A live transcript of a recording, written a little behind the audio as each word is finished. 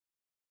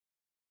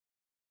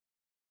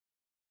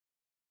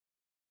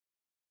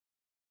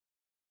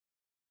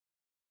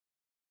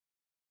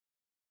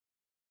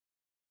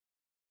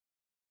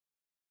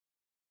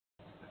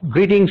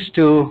Greetings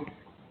to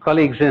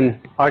colleagues in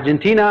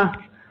Argentina,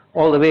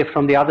 all the way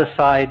from the other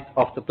side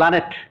of the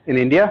planet in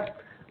India,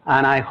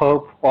 and I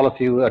hope all of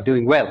you are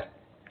doing well.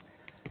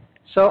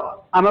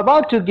 So I'm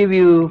about to give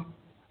you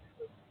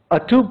a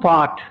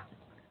two-part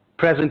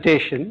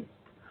presentation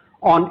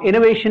on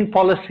innovation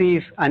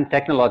policies and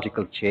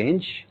technological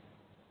change.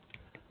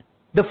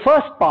 The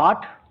first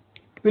part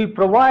will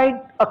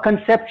provide a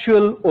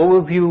conceptual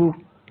overview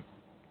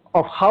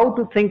of how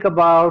to think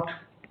about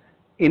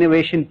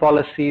innovation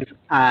policies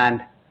and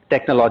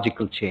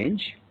technological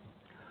change,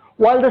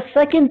 while the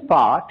second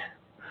part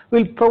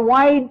will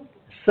provide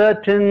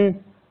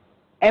certain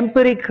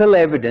empirical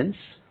evidence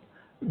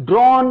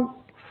drawn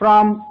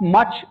from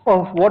much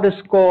of what is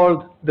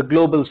called the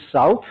Global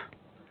South,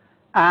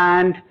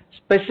 and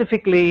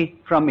specifically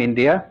from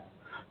India,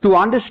 to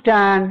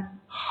understand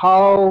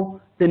how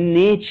the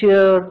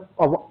nature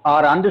of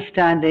our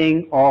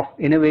understanding of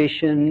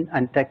innovation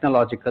and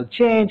technological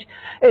change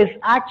is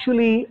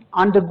actually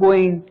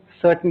undergoing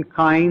certain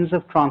kinds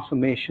of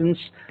transformations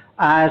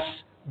as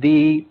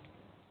the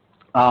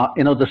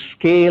the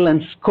scale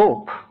and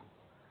scope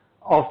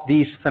of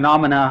these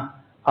phenomena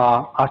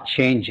are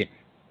changing.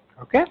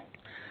 Okay,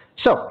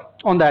 so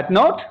on that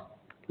note,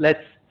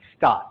 let's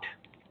start.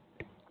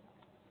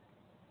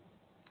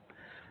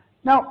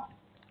 Now,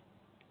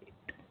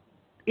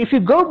 if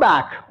you go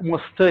back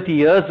almost 30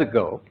 years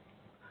ago,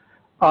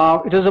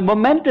 it was a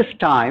momentous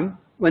time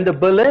when the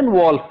Berlin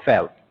Wall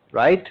fell,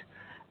 right?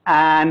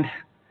 And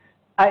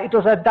it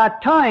was at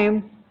that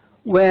time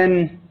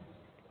when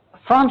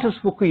Francis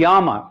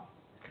Fukuyama,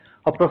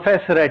 a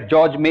professor at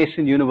George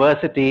Mason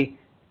University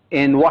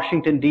in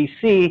Washington,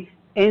 D.C.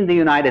 in the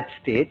United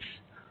States,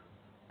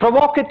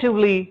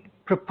 provocatively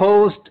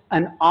proposed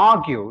and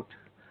argued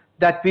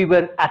that we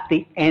were at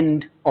the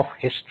end of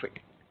history.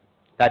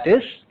 That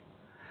is,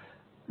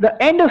 the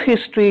end of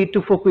history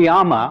to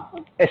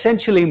Fukuyama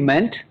essentially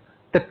meant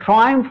the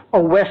triumph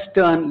of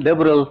Western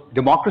liberal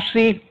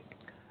democracy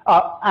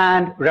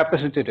and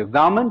representative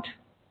government,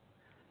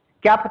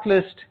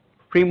 capitalist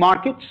free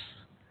markets,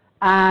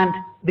 and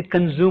the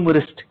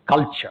consumerist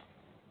culture,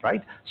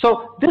 right?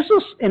 So this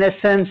was, in a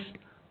sense,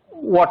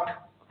 what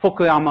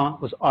Fukuyama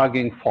was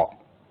arguing for.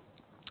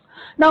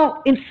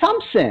 Now, in some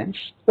sense,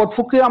 what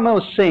Fukuyama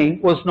was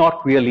saying was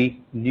not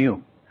really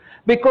new,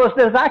 because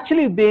there's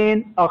actually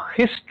been a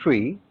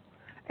history,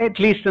 at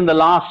least in the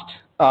last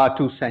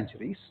 2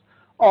 centuries,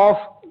 of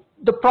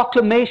the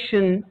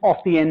proclamation of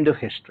the end of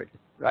history,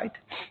 right?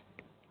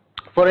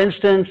 For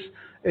instance,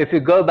 if you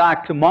go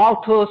back to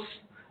Malthus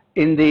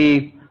in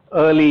the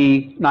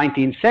early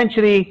 19th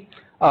century,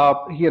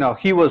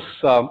 he was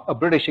a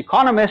British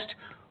economist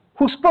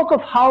who spoke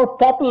of how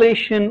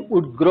population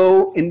would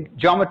grow in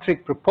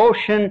geometric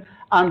proportion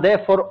and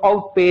therefore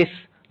outpace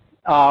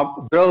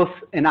growth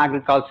in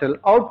agricultural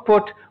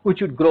output,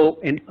 which would grow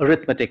in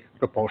arithmetic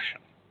proportion,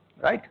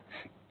 right?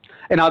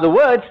 In other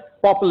words,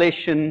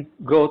 population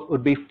growth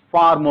would be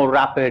far more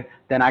rapid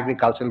than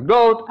agricultural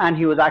growth, and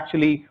he was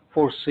actually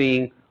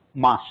foreseeing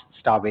mass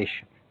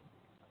starvation.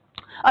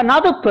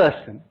 Another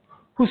person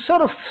who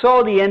sort of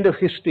saw the end of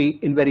history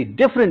in very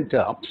different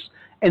terms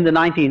in the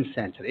 19th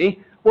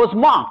century was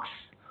Marx,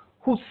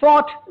 who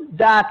thought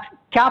that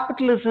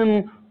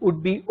capitalism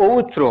would be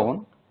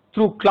overthrown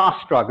through class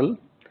struggle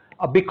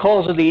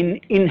because of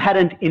the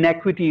inherent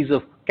inequities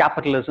of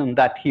capitalism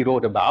that he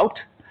wrote about,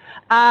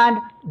 and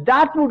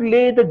that would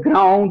lay the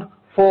ground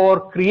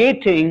for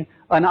creating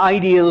an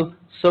ideal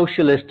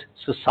socialist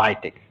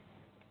society,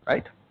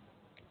 right?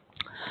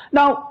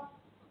 Now,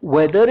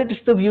 whether it is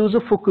the views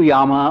of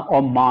Fukuyama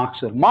or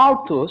Marx or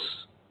Malthus,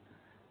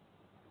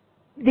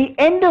 the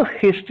end of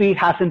history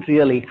hasn't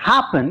really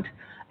happened,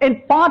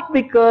 in part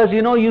because,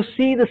 you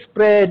see the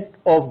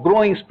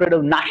growing spread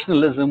of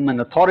nationalism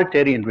and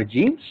authoritarian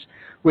regimes,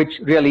 which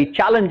really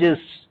challenges,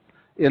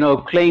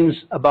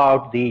 claims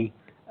about the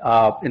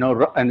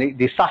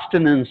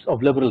sustenance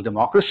of liberal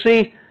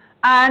democracy.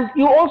 And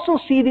you also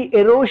see the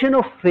erosion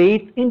of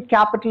faith in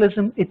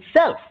capitalism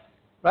itself,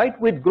 right,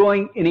 with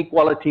growing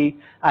inequality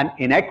and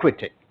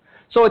inequity.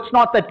 So it's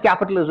not that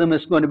capitalism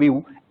is going to be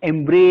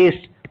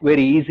embraced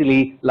very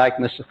easily like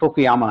Mr.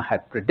 Fukuyama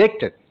had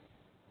predicted.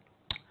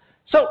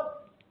 So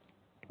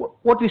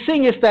what we're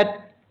seeing is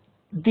that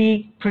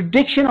the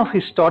prediction of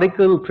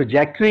historical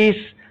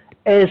trajectories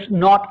is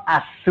not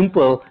as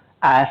simple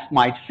as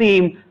might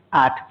seem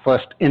at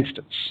first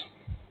instance.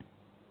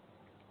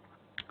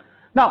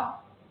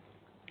 Now,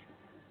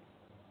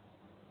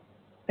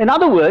 in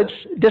other words,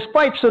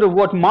 despite sort of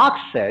what Marx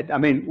said, I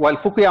mean, while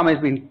Fukuyama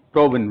has been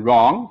proven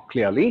wrong,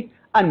 clearly,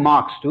 and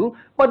Marx too,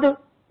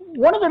 but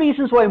one of the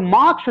reasons why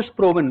Marx is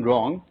proven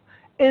wrong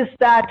is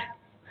that,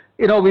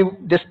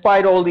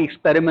 despite all the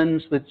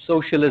experiments with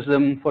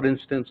socialism, for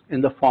instance,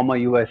 in the former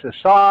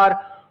USSR,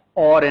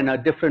 or in a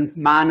different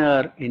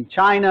manner in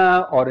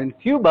China or in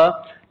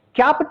Cuba,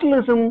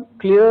 capitalism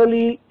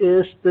clearly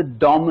is the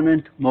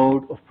dominant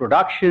mode of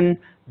production,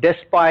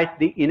 despite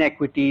the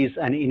inequities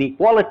and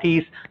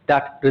inequalities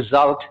that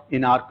result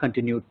in our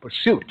continued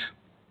pursuit.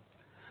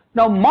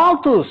 Now,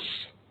 Malthus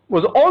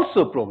was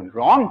also proven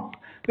wrong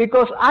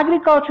because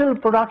agricultural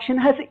production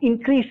has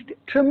increased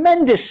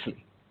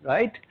tremendously,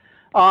 right?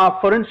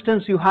 For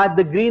instance, you had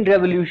the Green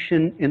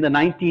Revolution in the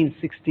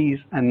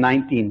 1960s and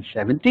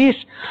 1970s,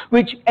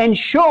 which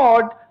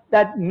ensured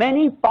that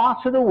many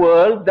parts of the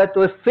world that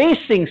were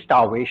facing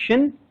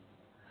starvation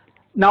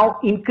now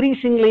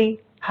increasingly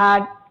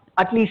had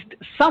at least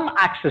some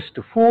access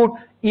to food,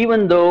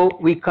 even though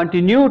we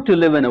continue to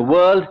live in a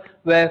world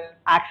where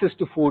access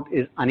to food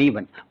is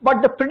uneven.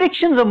 But the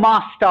predictions of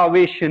mass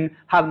starvation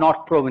have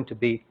not proven to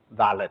be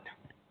valid.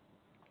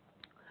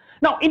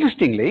 Now,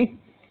 interestingly,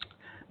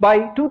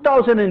 by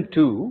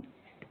 2002,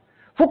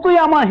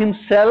 Fukuyama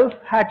himself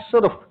had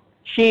sort of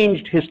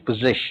changed his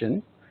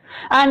position,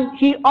 and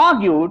he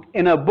argued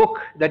in a book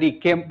that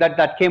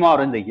came out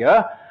in the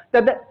year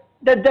that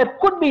there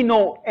could be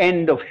no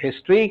end of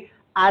history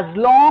as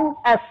long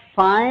as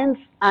science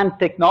and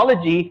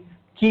technology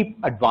keep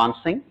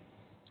advancing.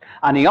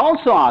 And he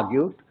also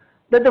argued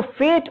that the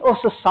fate of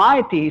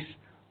societies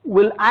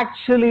will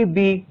actually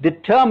be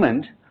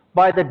determined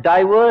by the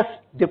diverse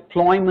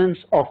deployments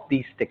of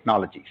these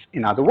technologies.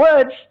 In other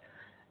words,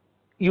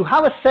 you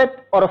have a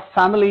set or a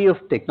family of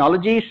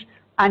technologies,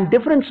 and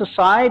different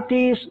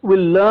societies will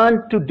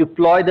learn to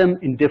deploy them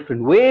in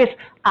different ways,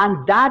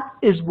 and that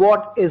is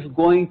what is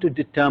going to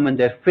determine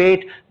their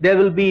fate. There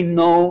will be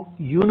no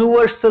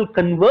universal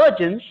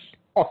convergence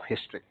of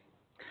history.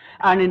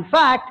 And in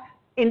fact,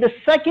 in the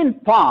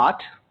second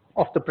part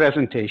of the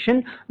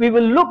presentation, we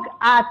will look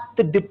at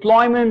the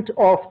deployment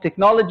of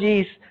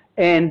technologies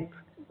in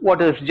what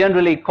is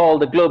generally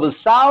called the Global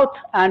South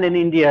and in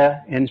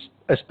India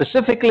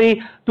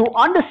specifically, to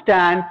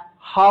understand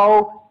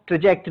how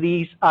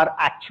trajectories are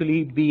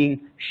actually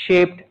being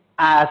shaped,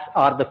 as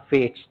are the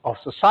fates of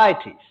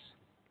societies.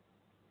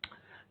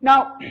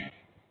 Now,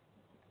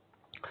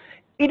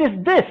 it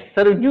is this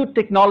sort of new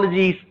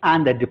technologies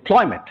and the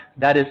deployment,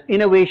 that is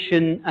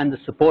innovation and the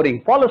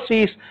supporting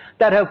policies,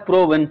 that have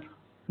proven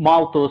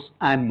Malthus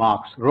and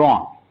Marx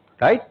wrong,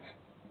 right?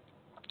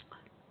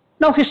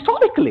 Now,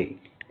 historically,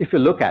 if you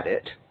look at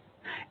it,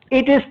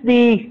 it is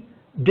the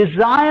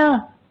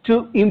desire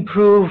to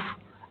improve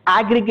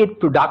aggregate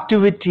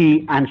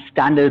productivity and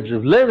standards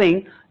of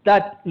living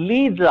that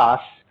leads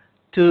us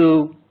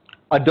to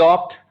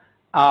adopt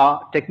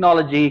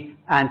technology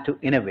and to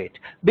innovate,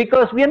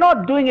 because we are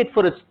not doing it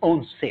for its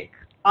own sake.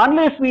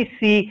 Unless we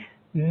see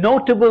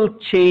notable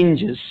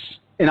changes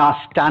in our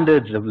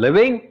standards of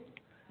living,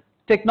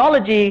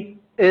 technology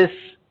is,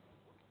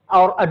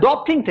 or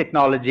adopting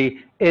technology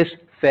is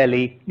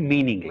fairly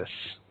meaningless.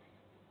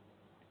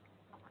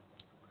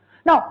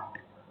 Now,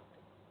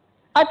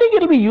 I think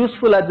it'll be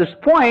useful at this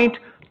point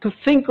to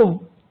think of,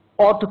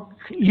 or to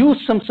use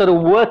some sort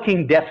of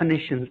working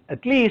definitions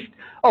at least,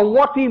 of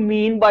what we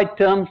mean by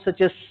terms such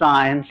as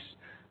science,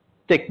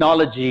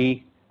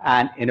 technology,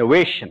 and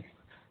innovation.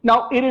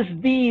 Now, it is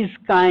these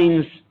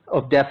kinds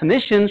of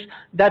definitions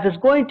that is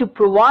going to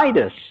provide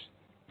us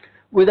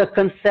with a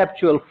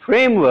conceptual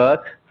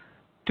framework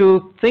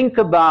to think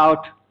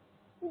about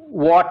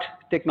what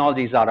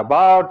technologies are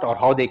about, or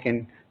how they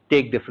can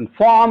take different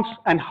forms,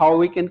 and how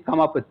we can come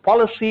up with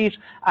policies,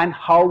 and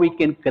how we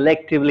can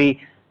collectively,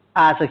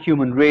 as a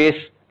human race,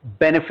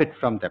 benefit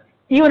from them.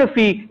 Even if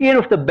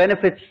the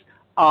benefits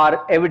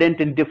are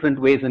evident in different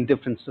ways in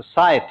different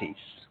societies.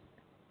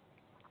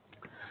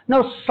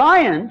 Now,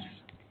 science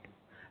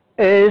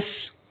is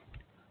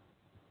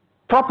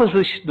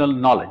propositional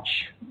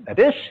knowledge. That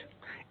is,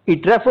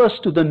 it refers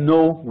to the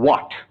know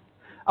what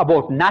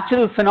about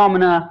natural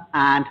phenomena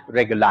and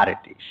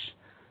regularities.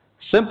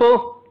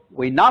 Simple.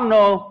 We now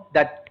know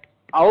that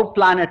our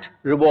planet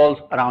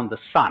revolves around the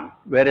sun,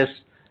 whereas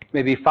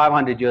maybe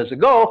 500 years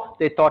ago,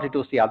 they thought it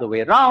was the other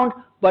way around.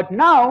 But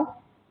now,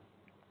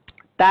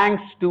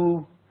 thanks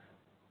to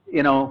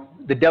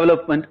the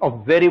development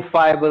of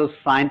verifiable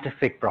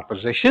scientific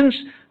propositions,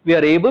 we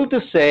are able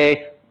to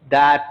say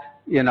that,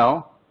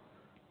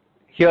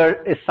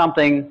 here is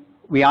something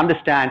we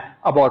understand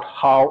about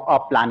how our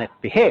planet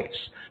behaves.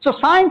 So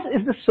science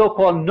is the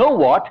so-called know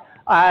what,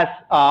 as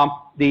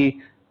the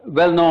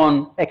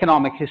well-known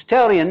economic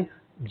historian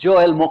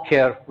Joel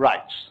Mokyr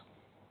writes.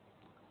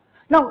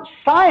 Now,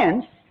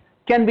 science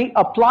can be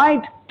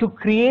applied to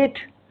create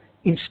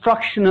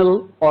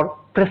instructional or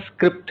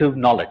prescriptive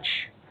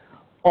knowledge,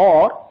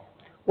 or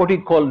what we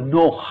call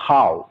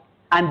know-how.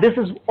 And this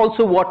is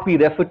also what we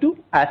refer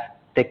to as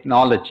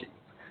technology,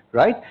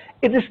 right?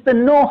 It is the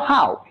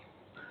know-how,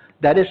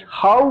 that is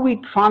how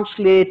we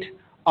translate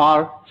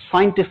our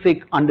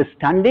scientific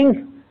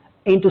understanding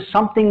into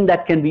something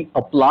that can be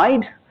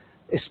applied,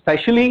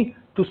 especially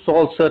to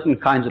solve certain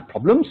kinds of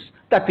problems,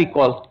 that we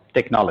call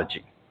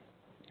technology.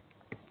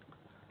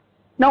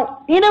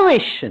 Now,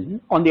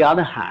 innovation, on the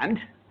other hand,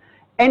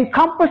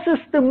 encompasses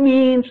the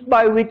means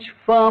by which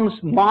firms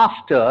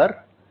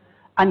master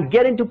and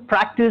get into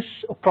practice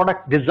of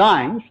product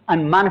designs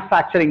and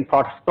manufacturing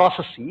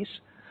processes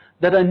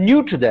that are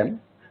new to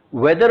them,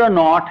 whether or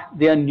not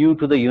they are new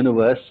to the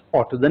universe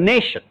or to the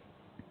nation.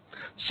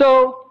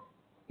 So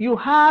you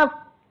have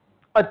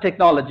a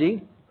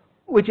technology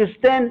which is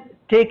then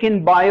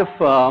taken by a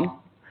firm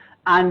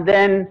and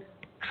then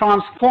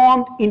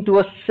transformed into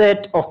a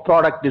set of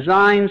product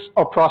designs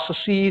or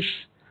processes,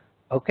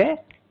 okay,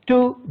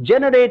 to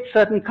generate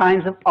certain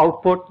kinds of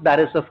output that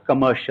is of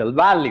commercial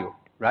value,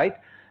 right?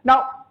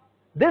 Now,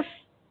 this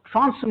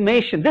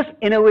transformation, this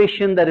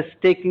innovation that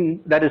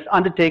is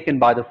undertaken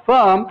by the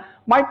firm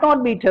might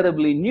not be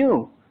terribly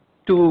new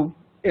to,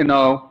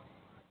 to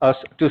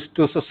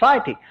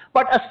society.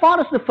 But as far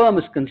as the firm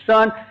is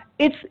concerned,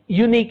 its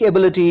unique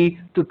ability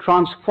to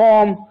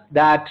transform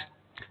that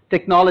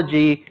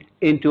technology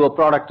into a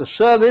product or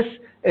service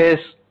is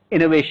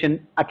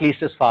innovation, at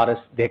least as far as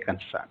they're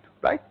concerned,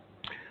 right?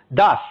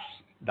 Thus,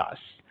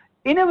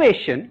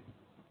 innovation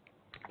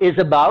is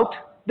about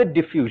the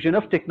diffusion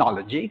of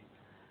technology,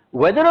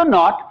 whether or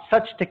not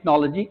such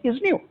technology is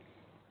new,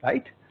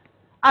 right?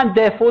 And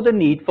therefore the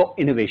need for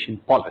innovation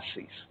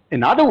policies.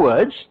 In other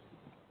words,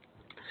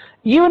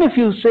 even if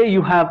you say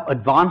you have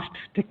advanced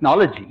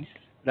technologies,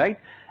 right,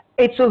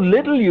 it's of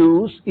little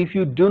use if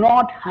you do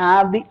not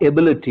have the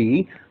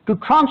ability to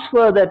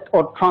transfer that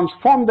or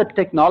transform the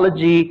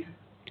technology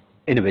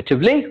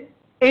innovatively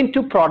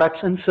into products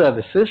and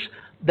services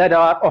that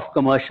are of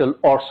commercial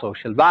or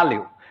social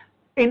value.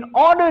 In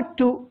order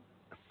to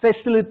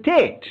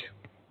facilitate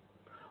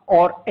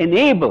or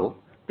enable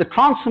the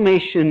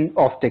transformation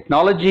of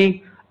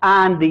technology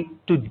and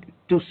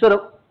to sort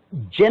of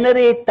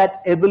generate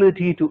that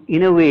ability to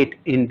innovate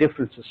in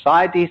different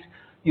societies,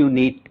 you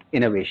need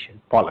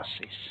innovation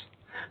policies.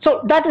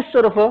 So that is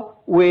sort of a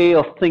way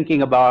of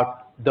thinking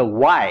about the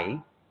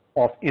why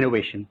of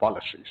innovation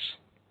policies.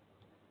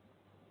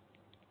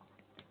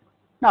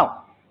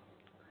 Now,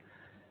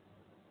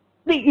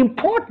 the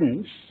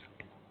importance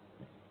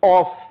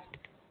of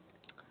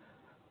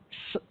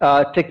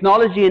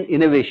technology and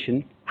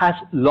innovation has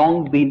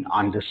long been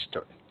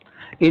understood.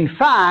 In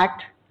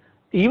fact,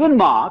 even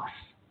Marx,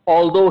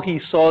 although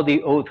he saw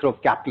the author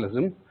of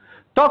capitalism,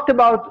 talked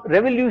about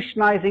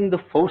revolutionizing the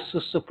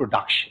forces of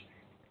production.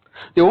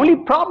 The only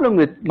problem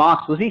with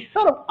Marx was he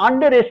sort of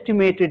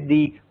underestimated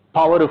the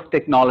power of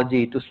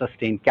technology to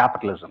sustain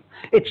capitalism.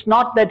 It's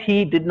not that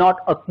he did not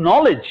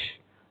acknowledge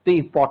the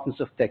importance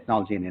of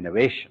technology and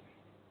innovation.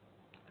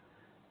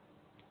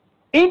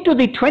 Into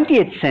the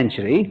 20th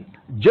century,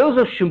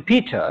 Joseph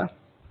Schumpeter,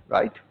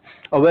 right,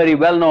 a very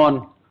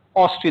well-known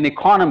Austrian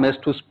economist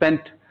who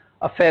spent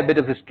a fair bit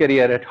of his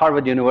career at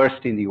Harvard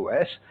University in the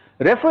US,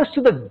 refers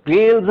to the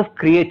gales of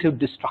creative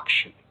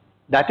destruction.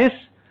 That is,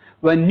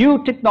 when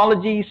new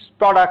technologies,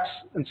 products,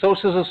 and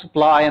sources of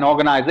supply and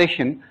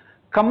organization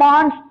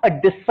commands a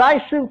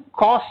decisive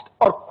cost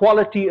or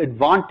quality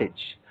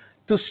advantage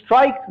to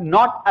strike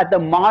not at the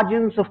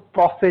margins of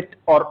profit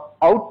or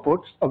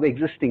outputs of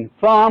existing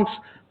firms,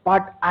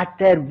 but at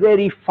their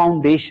very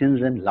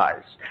foundations and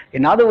lives.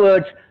 In other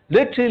words,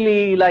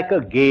 literally like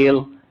a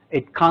gale,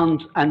 it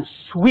comes and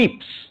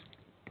sweeps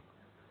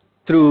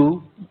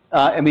through,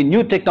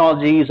 new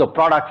technologies or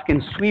products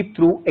can sweep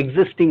through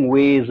existing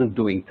ways of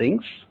doing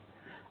things,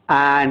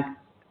 and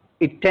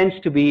it tends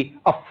to be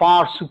a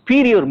far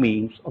superior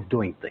means of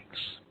doing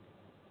things.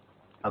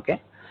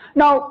 Okay?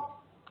 Now,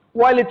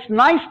 while it's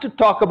nice to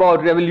talk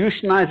about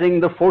revolutionizing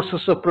the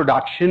forces of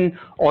production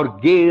or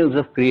gales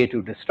of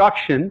creative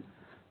destruction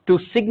to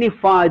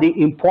signify the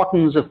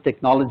importance of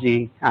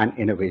technology and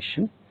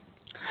innovation,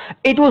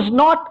 it was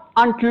not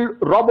until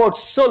Robert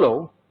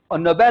Solow, a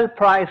Nobel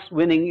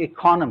Prize-winning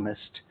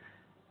economist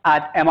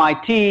at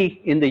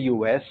MIT in the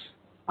US,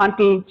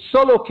 until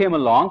Solow came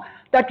along,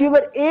 that we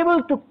were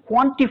able to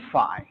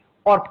quantify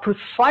or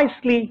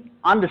precisely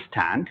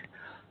understand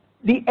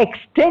the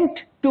extent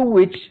to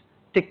which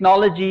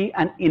technology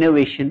and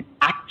innovation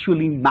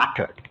actually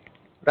mattered,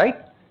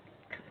 right?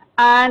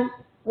 And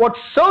what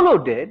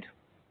Solow did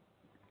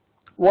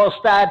was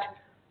that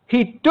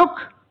he took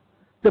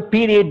the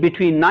period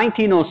between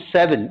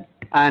 1907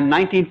 and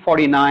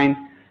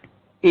 1949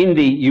 in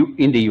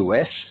the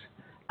US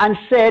and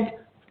said,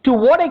 to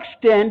what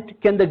extent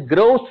can the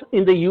growth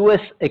in the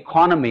US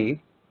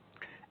economy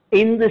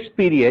in this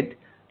period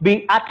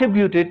be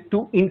attributed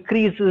to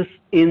increases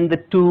in the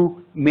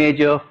two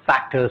major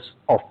factors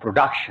of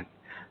production,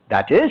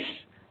 that is,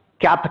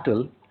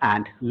 capital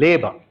and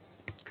labor.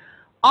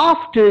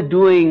 After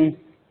doing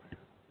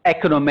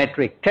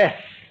econometric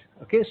tests,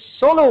 okay,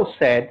 Solow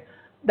said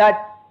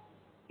that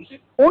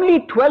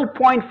only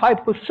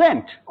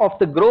 12.5% of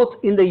the growth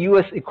in the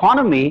US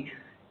economy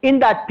in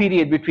that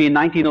period between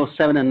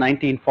 1907 and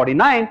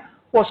 1949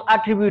 was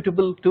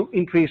attributable to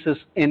increases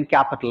in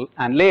capital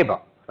and labor,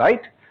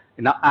 right?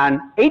 And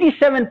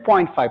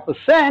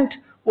 87.5%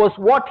 was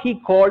what he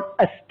called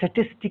a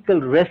statistical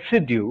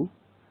residue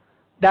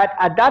that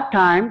at that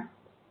time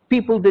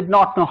people did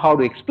not know how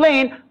to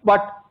explain,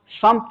 but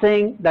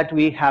something that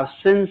we have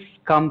since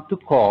come to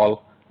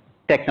call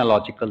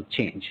technological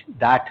change.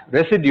 That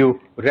residue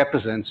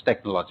represents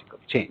technological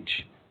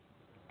change.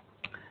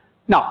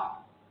 Now,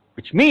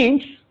 which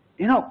means,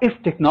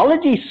 if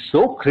technology is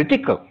so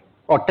critical,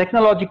 or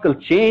technological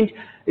change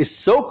is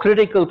so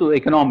critical to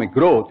economic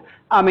growth,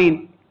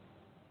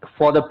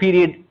 for the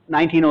period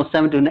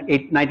 1907 to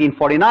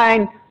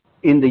 1949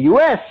 in the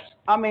US,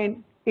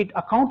 it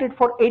accounted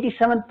for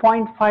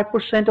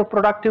 87.5% of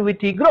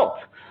productivity growth.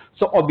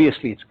 So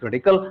obviously it's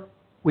critical,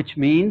 which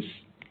means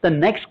the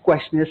next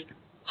question is,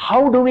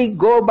 how do we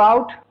go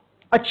about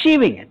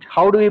achieving it?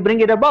 How do we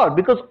bring it about?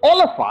 Because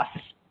all of us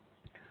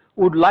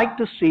would like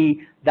to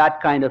see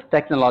that kind of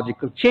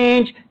technological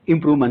change,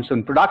 improvements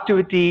in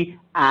productivity,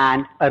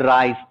 and a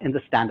rise in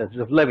the standards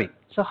of living.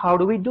 So how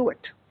do we do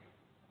it?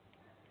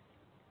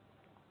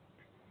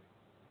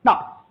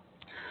 Now,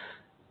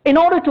 in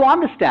order to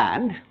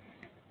understand,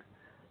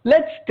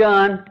 let's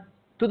turn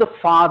to the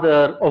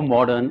father of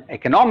modern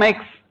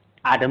economics,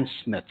 Adam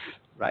Smith,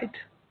 right?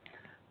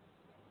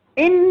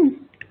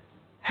 In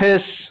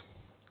his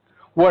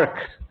work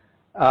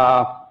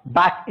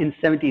back in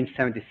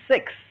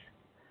 1776,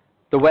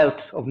 The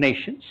Wealth of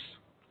Nations,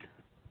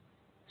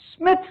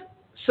 Smith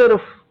sort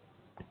of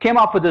came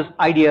up with this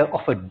idea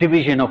of a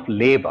division of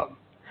labor.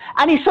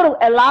 And he sort of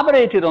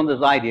elaborated on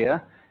this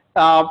idea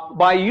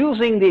by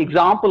using the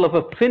example of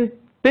a pin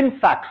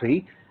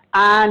factory,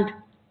 and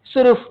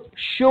sort of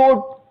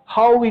showed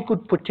how we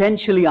could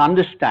potentially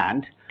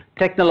understand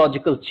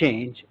technological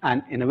change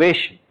and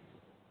innovation.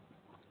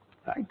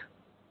 Right?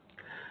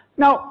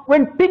 Now,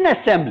 when pin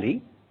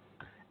assembly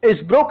is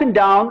broken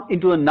down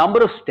into a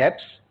number of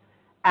steps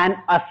and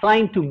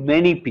assigned to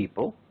many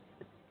people,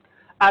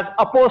 as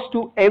opposed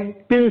to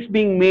pins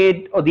being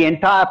made, or the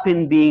entire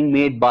pin being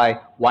made by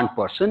one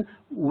person,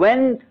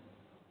 when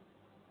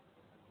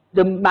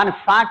the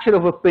manufacture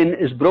of a pin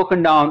is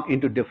broken down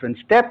into different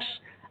steps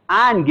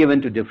and given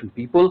to different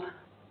people,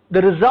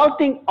 the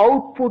resulting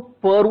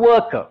output per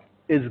worker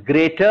is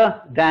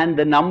greater than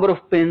the number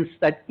of pins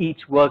that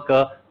each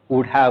worker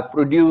would have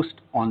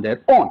produced on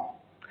their own.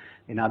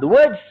 In other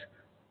words,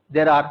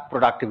 there are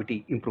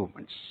productivity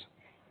improvements.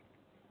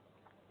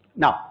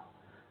 Now,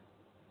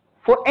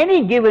 for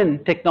any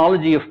given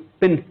technology of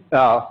pin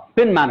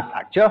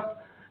manufacture,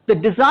 the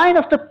design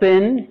of the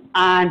pin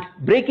and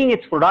breaking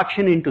its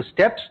production into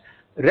steps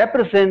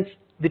represents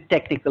the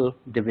technical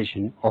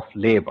division of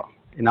labor.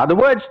 In other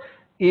words,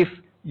 if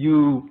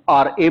you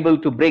are able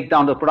to break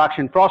down the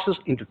production process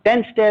into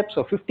 10 steps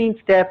or 15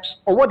 steps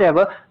or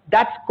whatever,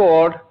 that's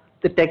called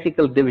the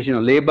technical division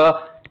of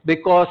labor,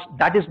 because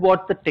that is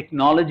what the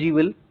technology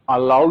will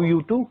allow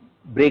you to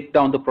break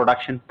down the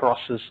production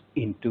process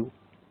into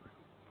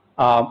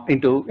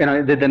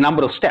the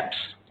number of steps.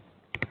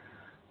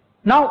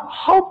 Now,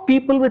 how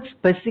people with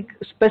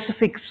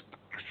specific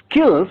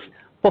skills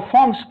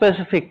perform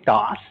specific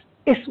tasks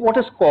is what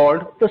is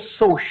called the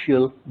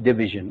social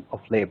division of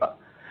labor.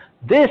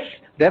 This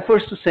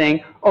refers to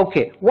saying,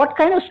 okay, what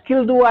kind of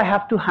skill do I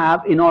have to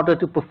have in order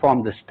to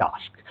perform this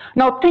task?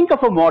 Now, think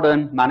of a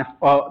modern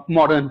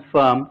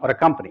firm or a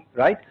company,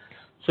 right?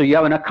 So you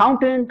have an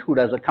accountant who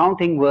does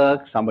accounting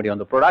work, somebody on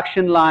the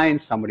production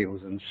line, somebody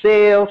who's in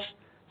sales,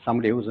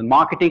 somebody who's in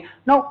marketing.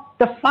 Now,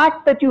 the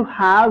fact that you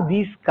have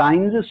these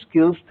kinds of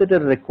skills that are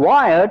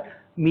required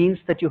means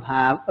that you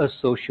have a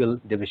social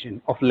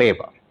division of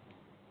labor.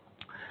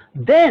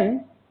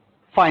 Then,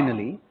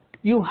 finally,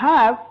 you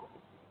have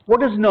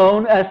what is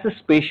known as the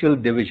spatial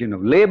division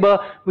of labor,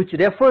 which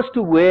refers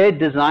to where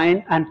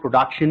design and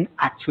production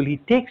actually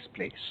takes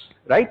place,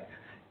 right?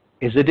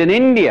 Is it in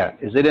India?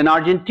 Is it in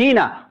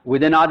Argentina?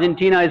 Within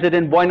Argentina, is it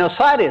in Buenos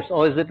Aires,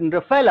 or is it in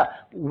Rafaela?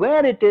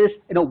 Where it is,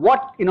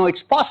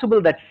 it's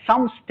possible that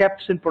some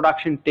steps in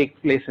production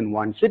take place in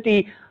one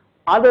city,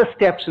 other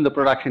steps in the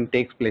production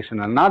takes place in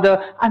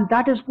another, and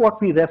that is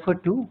what we refer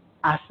to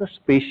as the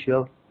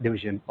spatial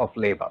division of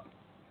labor.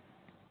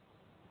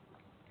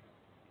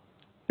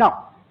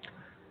 Now,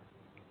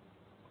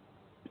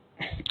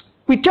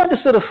 we turn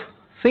to sort of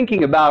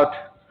thinking about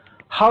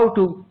how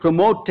to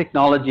promote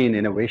technology and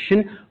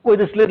innovation with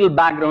this little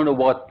background of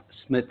what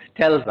Smith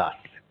tells us.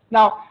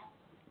 Now,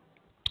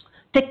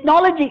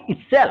 technology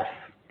itself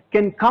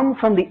can come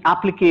from the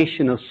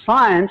application of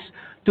science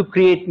to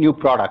create new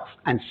products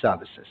and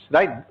services,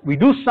 right? We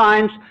do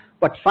science,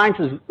 but science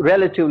is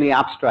relatively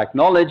abstract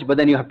knowledge, but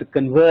then you have to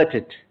convert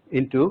it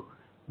into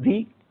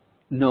the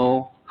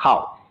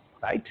know-how,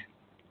 right?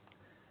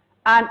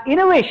 And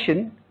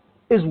innovation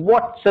is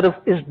what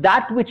is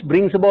that which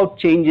brings about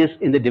changes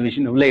in the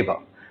division of labor,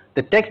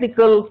 the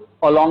technical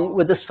along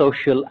with the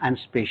social and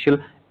spatial,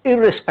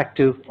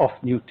 irrespective of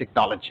new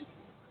technology,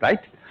 right?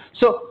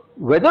 So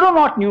whether or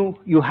not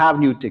you have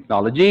new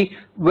technology,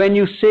 when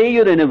you say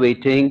you're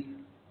innovating,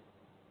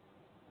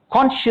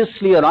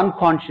 consciously or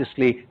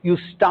unconsciously, you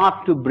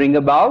start to bring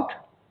about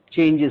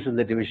changes in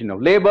the division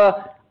of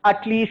labor,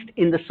 at least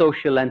in the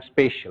social and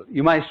spatial.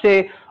 You might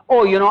say,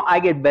 oh, I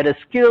get better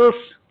skills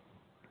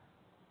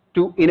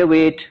to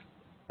innovate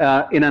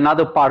in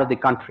another part of the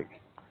country.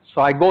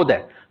 So I go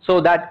there. So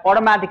that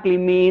automatically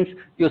means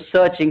you're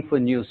searching for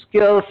new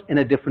skills in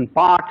a different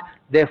part.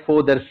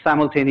 Therefore, there's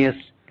simultaneous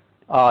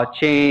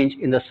change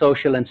in the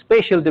social and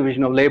spatial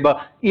division of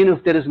labor, even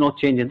if there is no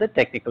change in the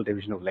technical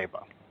division of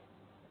labor.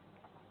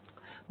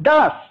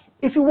 Thus,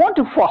 if you want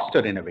to foster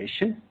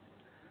innovation,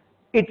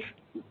 it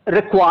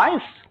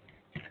requires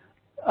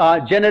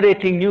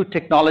generating new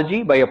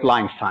technology by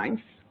applying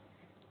science,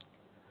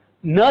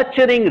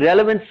 nurturing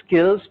relevant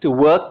skills to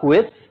work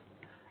with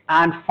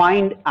and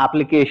find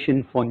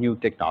application for new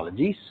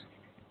technologies,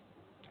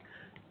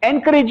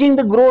 encouraging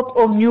the growth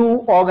of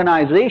new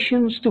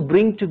organizations to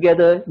bring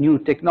together new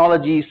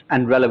technologies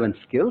and relevant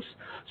skills.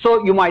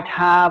 So you might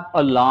have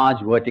a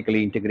large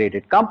vertically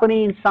integrated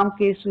company in some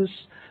cases,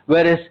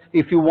 whereas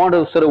if you want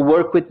to sort of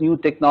work with new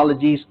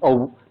technologies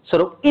or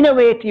sort of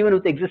innovate even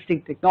with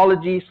existing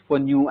technologies for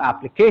new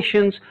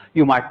applications,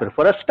 you might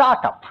prefer a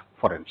startup,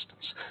 for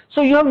instance.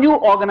 So you have new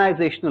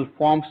organizational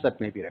forms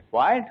that may be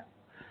required.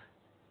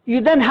 You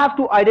then have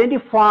to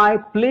identify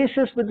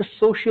places with the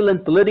social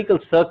and political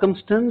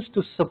circumstance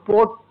to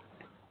support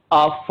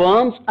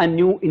firms and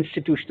new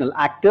institutional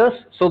actors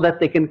so that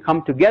they can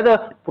come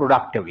together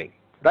productively,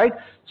 right?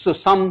 So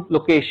some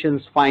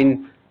locations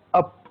find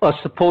a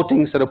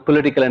supporting sort of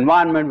political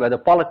environment where the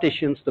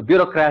politicians, the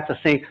bureaucrats are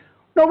saying,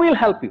 no, we'll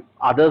help you.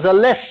 Others are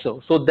less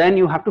so. So then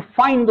you have to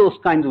find those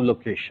kinds of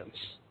locations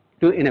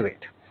to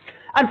innovate.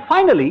 And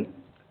finally,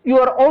 you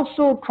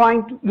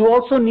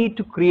also need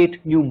to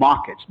create new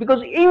markets,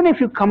 because even if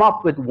you come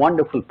up with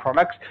wonderful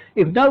products,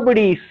 if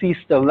nobody sees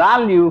the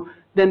value,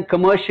 then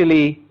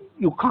commercially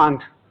you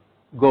can't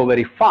go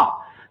very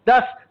far.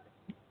 Thus,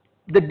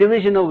 the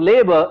division of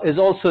labor is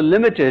also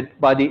limited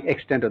by the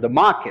extent of the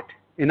market.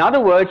 In other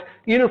words,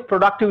 even if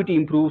productivity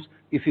improves,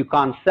 if you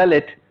can't sell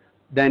it,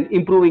 then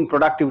improving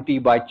productivity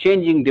by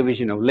changing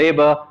division of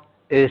labor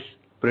is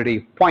pretty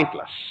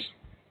pointless.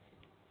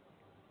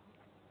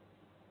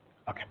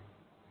 Okay.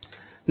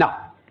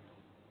 Now,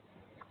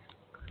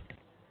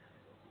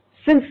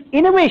 since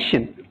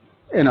innovation,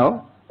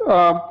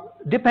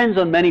 depends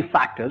on many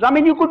factors. I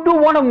mean, you could do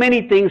one of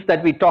many things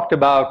that we talked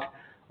about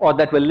or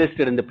that were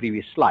listed in the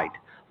previous slide.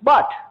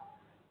 But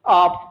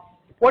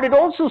what it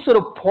also sort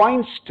of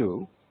points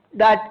to,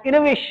 that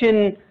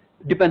innovation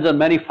depends on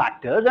many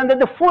factors, and that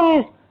the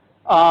full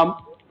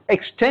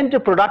extent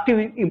of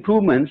productive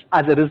improvements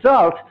as a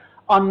result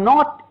are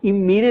not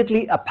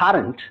immediately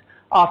apparent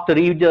after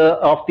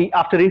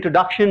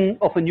introduction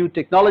of a new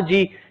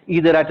technology,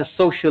 either at a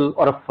social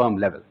or a firm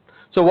level.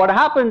 So what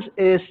happens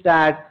is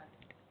that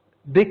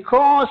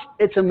because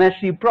it's a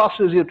messy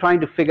process, you're trying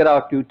to figure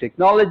out new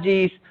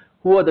technologies,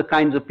 who are the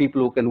kinds of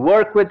people who can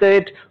work with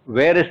it,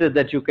 where is it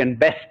that you can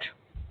best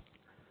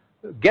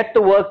get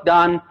the work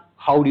done,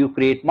 how do you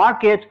create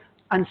markets,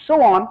 and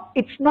so on.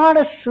 It's not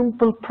a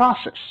simple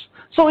process.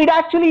 So it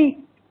actually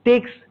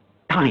takes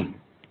time,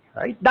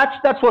 right?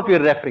 That's what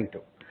we're referring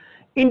to.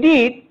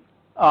 Indeed,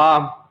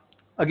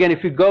 again,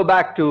 if you go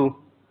back to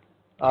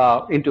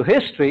into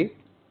history,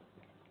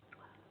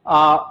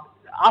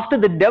 after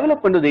the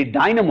development of the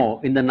dynamo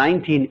in the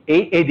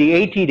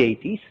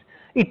 1880s,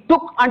 it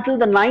took until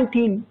the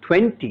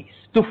 1920s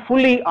to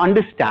fully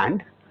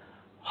understand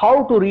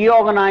how to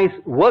reorganize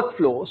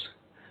workflows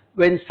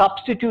when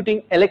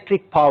substituting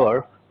electric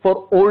power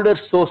for older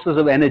sources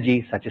of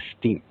energy such as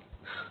steam.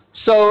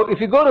 So if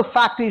you go to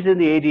factories in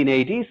the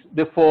 1880s,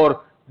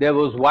 before there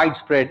was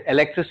widespread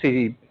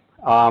electricity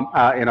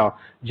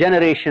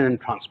generation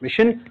and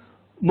transmission,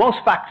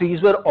 most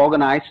factories were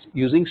organized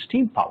using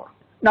steam power.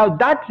 Now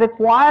that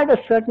required a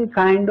certain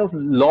kind of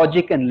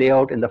logic and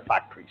layout in the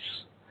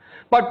factories.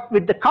 But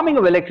with the coming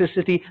of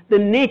electricity, the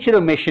nature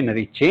of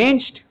machinery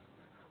changed,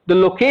 the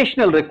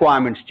locational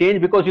requirements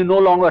changed, because you no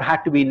longer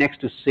had to be next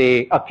to,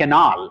 say, a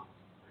canal,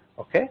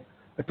 okay,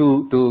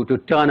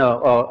 to turn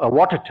a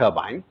water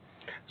turbine.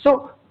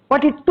 So,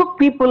 but it took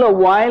people a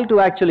while to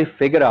actually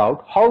figure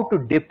out how to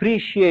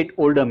depreciate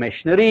older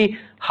machinery,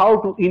 how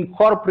to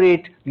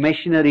incorporate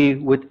machinery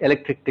with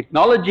electric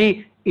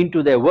technology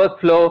into their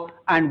workflow,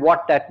 and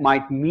what that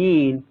might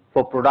mean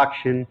for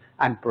production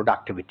and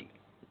productivity.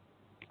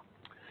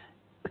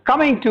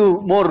 Coming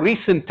to more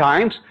recent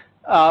times,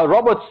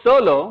 Robert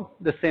Solow,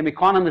 the same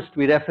economist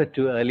we referred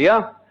to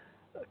earlier,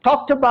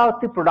 talked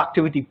about the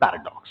productivity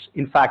paradox.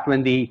 In fact,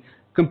 when the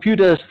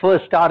computers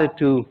first started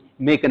to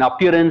make an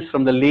appearance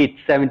from the late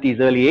 70s,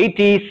 early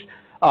 80s,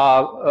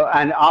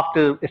 and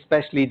after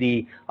especially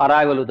the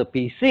arrival of the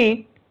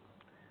PC,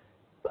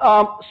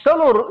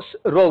 Solow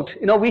wrote,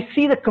 we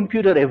see the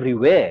computer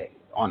everywhere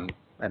on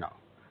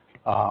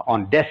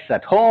desks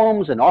at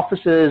homes and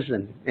offices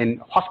and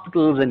in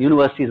hospitals and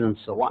universities and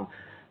so on.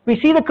 We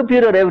see the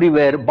computer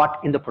everywhere, but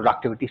in the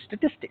productivity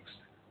statistics,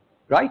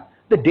 right?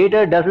 The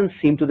data doesn't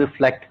seem to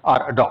reflect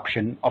our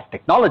adoption of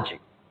technology.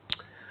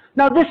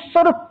 Now, this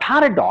sort of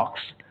paradox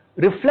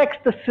reflects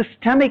the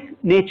systemic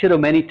nature of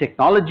many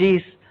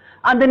technologies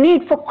and the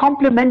need for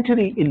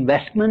complementary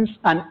investments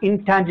and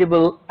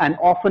intangible and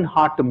often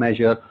hard to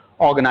measure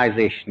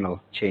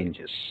organizational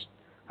changes,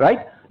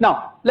 right?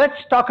 Now,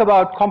 let's talk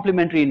about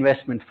complementary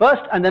investment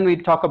first, and then we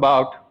talk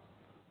about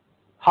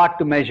hard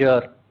to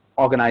measure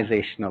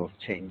organizational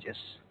changes.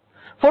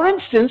 For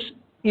instance,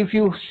 if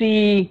you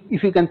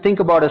can think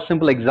about a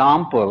simple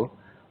example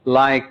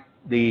like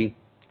the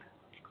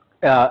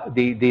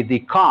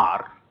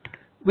car,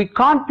 we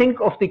can't think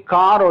of the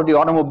car or the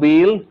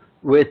automobile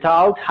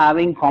without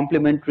having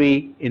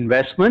complementary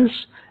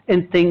investments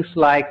in things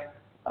like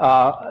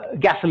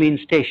gasoline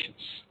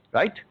stations,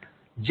 right?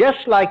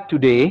 Just like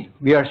today,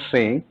 we are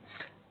saying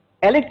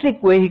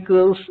electric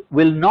vehicles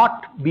will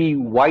not be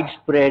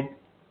widespread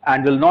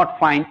and will not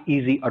find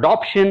easy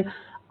adoption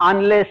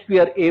unless we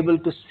are able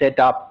to set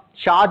up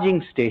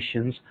charging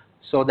stations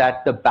so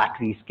that the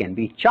batteries can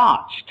be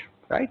charged,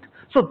 right?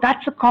 So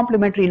that's a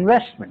complementary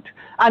investment.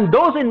 And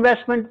those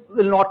investments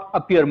will not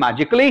appear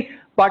magically,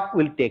 but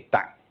will take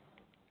time.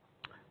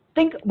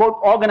 Think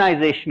about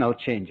organizational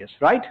changes,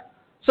 right?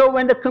 So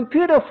when the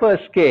computer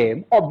first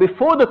came, or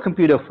before the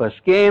computer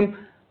first came,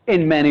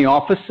 in many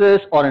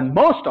offices or in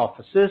most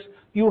offices,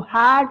 you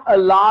had a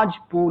large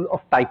pool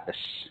of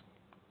typists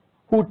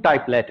who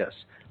type letters.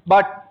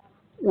 But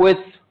with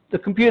the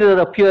computer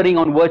appearing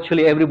on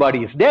virtually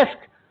everybody's desk,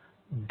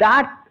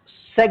 that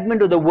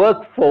segment of the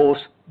workforce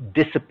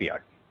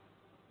disappeared,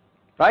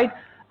 right?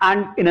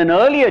 And in an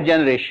earlier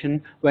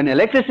generation, when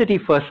electricity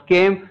first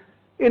came,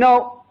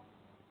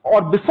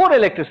 or before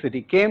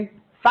electricity came,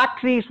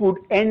 factories would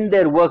end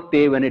their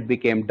workday when it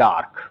became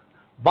dark.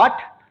 But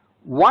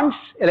once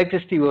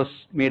electricity was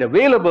made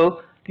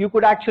available, you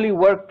could actually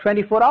work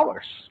 24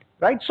 hours,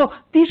 right? So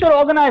these are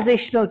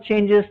organizational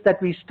changes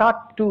that we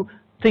start to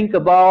think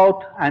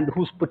about and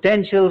whose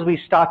potentials we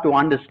start to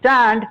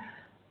understand,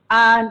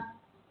 and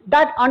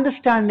that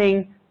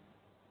understanding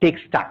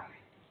takes time.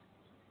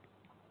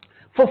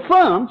 For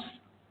firms,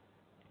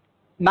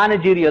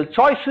 managerial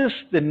choices,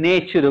 the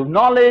nature of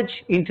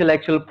knowledge,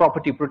 intellectual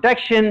property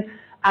protection,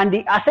 and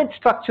the asset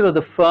structure of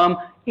the firm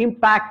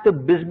impact the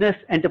business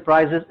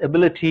enterprise's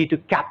ability to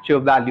capture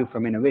value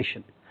from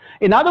innovation.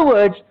 In other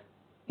words,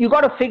 you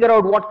got to figure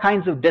out what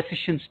kinds of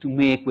decisions to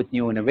make with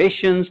new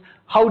innovations.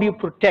 How do you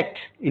protect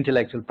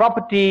intellectual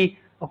property?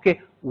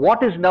 Okay,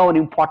 what is now an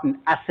important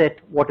asset,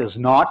 what is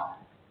not?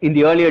 In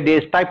the earlier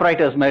days,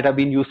 typewriters might have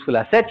been useful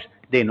assets.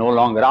 They no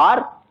longer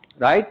are,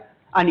 right?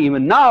 And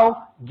even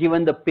now,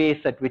 given the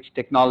pace at which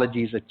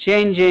technologies are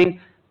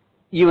changing,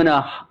 even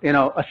a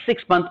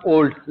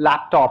 6-month-old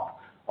laptop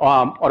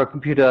or a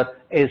computer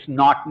is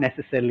not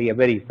necessarily a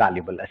very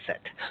valuable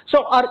asset.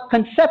 So our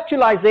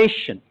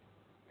conceptualization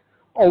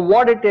of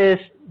what it is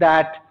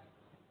that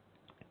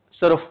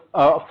sort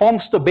of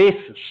forms the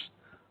basis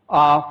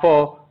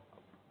for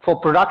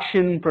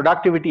production,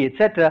 productivity,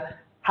 etc.,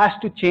 has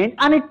to change,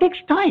 and it takes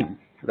time,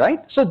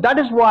 right? So that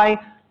is why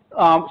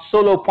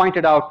Solo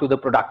pointed out to the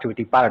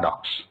productivity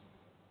paradox.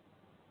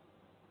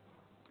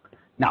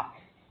 Now,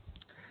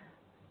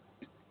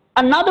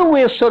 another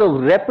way of sort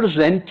of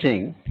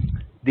representing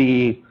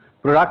the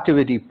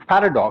productivity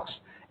paradox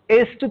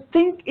is to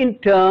think in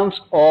terms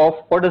of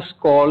what is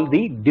called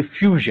the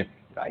diffusion,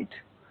 right?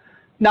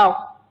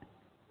 Now,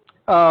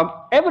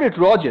 Everett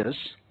Rogers,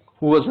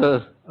 who was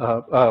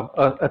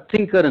a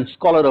thinker and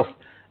scholar of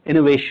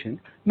innovation,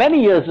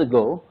 many years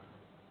ago,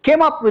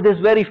 came up with this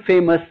very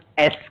famous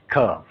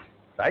S-curve,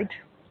 right?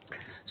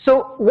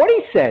 So what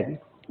he said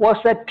was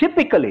that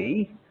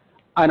typically,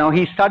 I know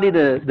he studied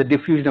the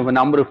diffusion of a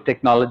number of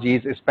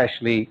technologies,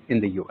 especially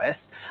in the US,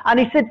 and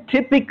he said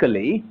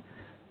typically,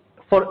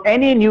 for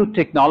any new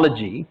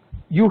technology,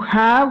 you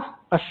have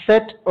a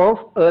set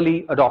of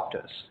early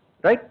adopters,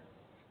 right?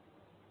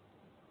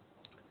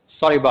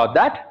 Sorry about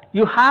that.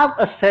 You have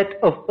a set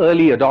of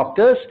early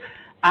adopters,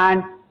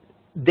 and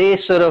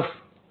they sort of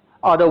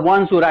are the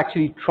ones who are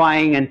actually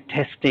trying and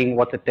testing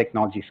what the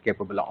technology is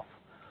capable of.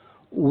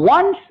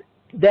 Once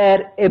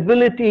their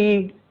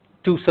ability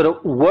to sort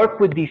of work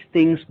with these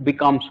things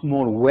becomes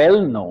more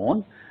well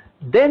known,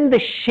 then the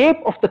shape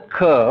of the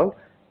curve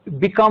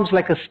becomes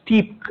like a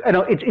steep,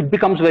 it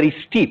becomes very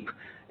steep.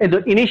 And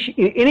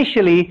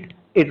initially,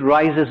 it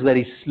rises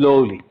very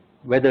slowly,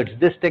 whether it's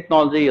this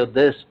technology or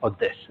this,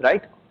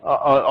 right?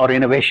 Or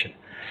innovation.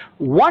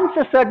 Once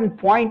a certain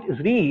point is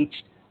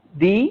reached,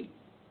 the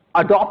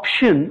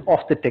adoption of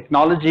the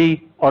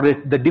technology or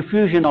the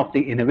diffusion of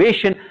the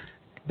innovation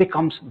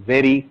becomes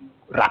very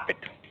rapid,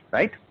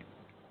 right?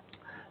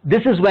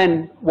 This is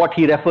when what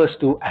he refers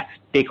to as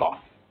takeoff.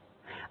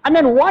 And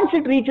then once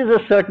it reaches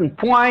a certain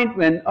point,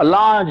 when a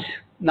large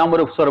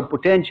number of sort of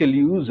potential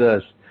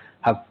users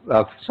have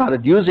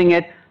started using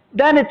it,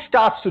 then it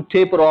starts to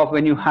taper off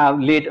when you have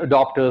late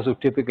adopters who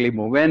typically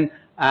move in,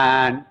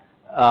 and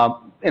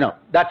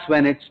that's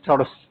when it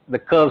sort of, the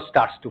curve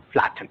starts to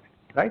flatten,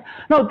 right?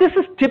 Now this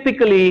is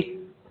typically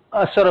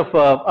a sort of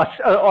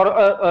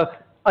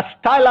a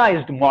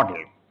stylized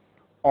model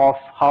of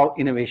how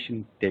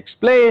innovation takes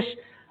place.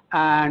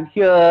 And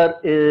here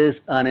is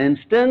an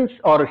instance,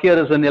 or here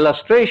is an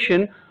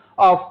illustration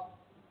of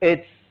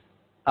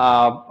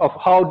of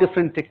how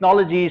different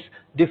technologies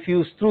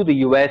diffuse through the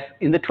US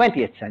in the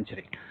 20th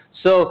century.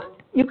 So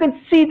you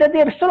can see that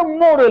they are sort of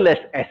more or less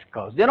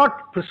S-curves. They're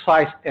not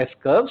precise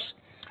S-curves.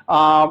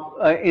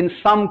 In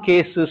some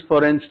cases,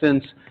 for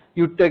instance,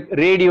 you take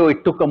radio,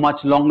 it took a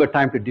much longer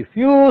time to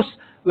diffuse,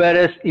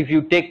 whereas if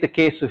you take the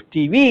case of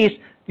TVs,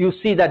 you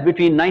see that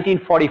between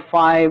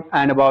 1945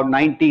 and about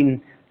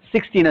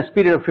 1960, in a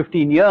period of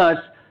 15 years,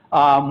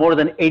 more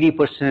than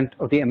 80%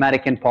 of the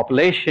American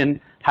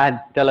population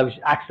had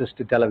access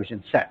to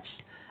television sets.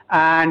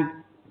 And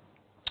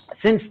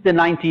since the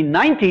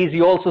 1990s,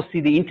 you also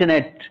see the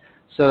internet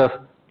sort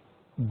of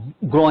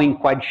growing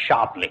quite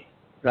sharply,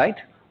 right?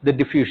 The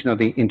diffusion of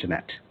the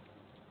internet.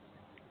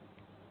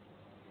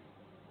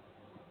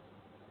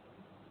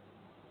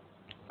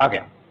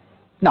 Okay,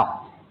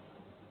 now,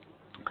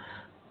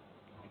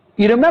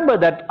 you remember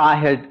that I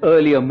had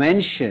earlier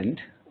mentioned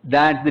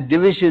that the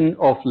division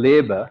of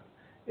labor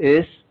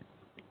is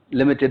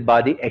limited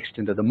by the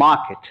extent of the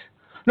market.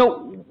 Now,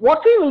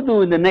 what we will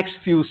do in the next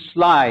few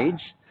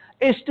slides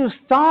is to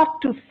start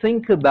to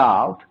think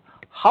about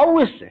how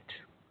is it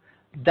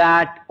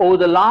that over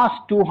the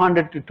last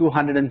 200 to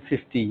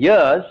 250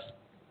 years,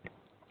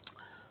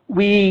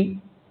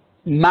 we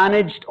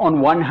managed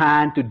on one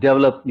hand to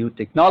develop new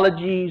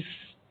technologies,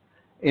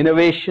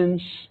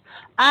 innovations,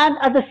 and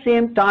at the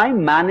same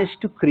time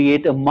managed to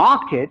create a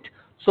market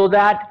so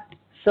that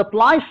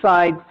supply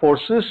side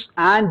forces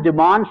and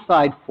demand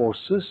side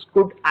forces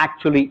could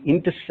actually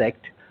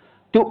intersect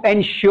to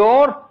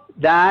ensure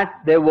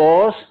that there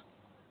was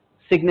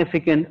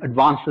significant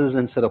advances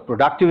in sort of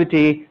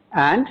productivity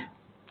and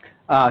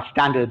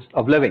standards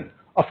of living.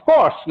 Of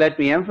course, let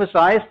me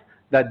emphasize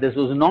that this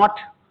was not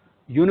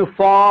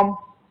uniform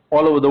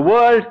all over the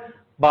world,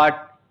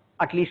 but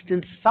at least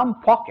in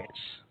some pockets,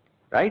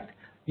 right,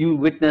 you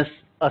witness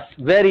a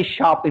very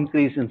sharp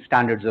increase in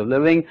standards of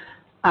living.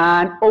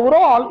 And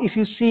overall, if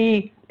you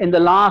see in the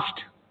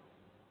last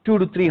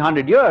 200 to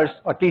 300 years,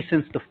 or at least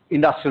since the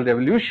Industrial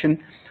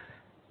Revolution,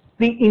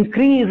 the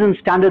increase in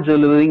standards of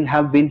living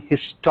have been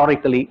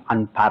historically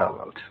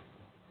unparalleled,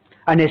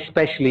 and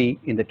especially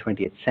in the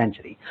 20th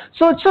century.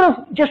 So it's sort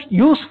of just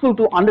useful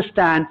to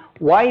understand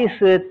why is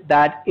it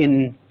that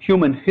in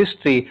human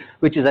history,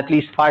 which is at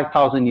least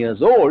 5,000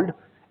 years old,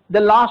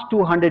 the last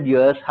 200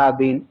 years have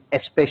been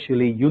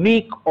especially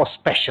unique or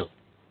special,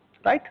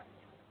 right?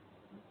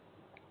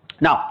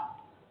 Now,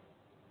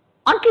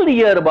 until the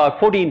year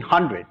about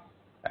 1400,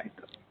 right,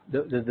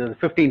 the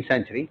 15th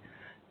century,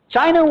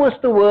 China was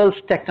the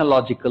world's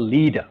technological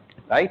leader,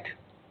 right?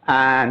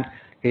 And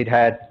it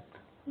had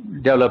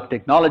developed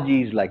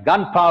technologies like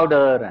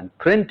gunpowder and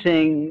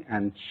printing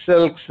and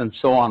silks and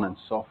so on and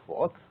so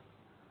forth.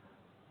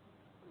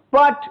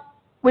 But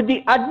with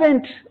the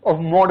advent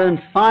of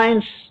modern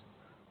science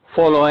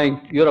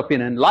following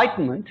European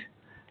Enlightenment,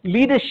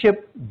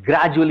 leadership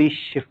gradually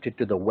shifted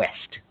to the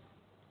West,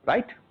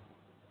 right?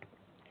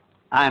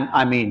 And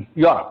I mean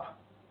Europe.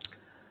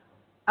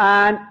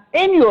 And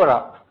in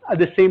Europe, at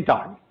the same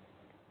time,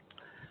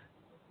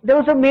 there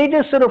was a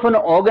major sort of an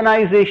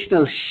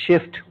organizational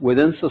shift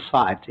within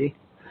society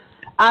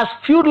as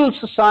feudal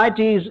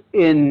societies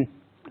in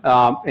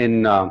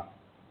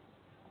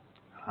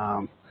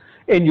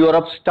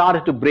Europe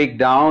started to break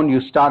down.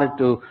 You started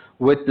to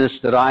witness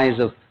the rise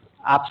of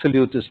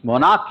absolutist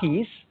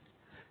monarchies.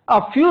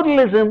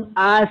 Feudalism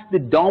as the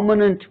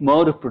dominant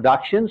mode of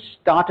production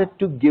started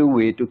to give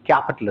way to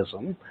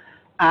capitalism,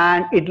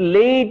 and it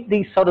laid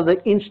the sort of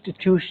the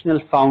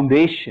institutional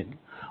foundation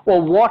or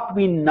what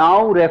we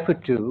now refer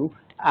to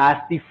as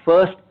the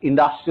first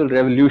industrial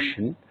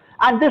revolution,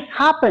 and this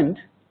happened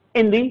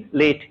in the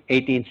late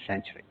 18th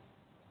century.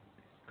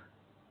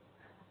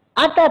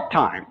 At that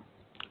time,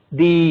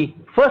 the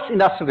first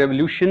industrial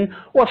revolution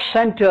was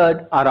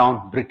centered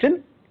around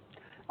Britain,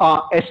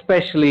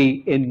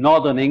 especially in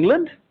northern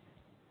England,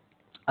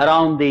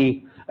 around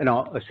the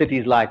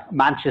cities like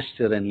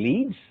Manchester and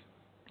Leeds,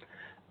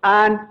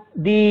 and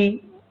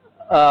the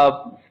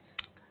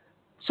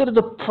sort of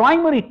the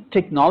primary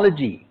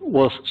technology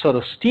was sort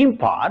of steam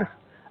power,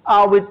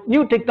 with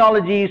new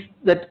technologies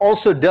that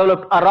also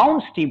developed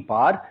around steam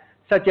power,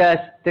 such as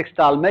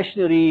textile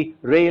machinery,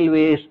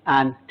 railways,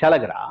 and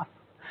telegraph.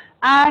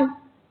 And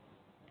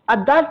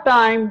at that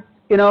time,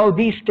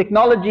 these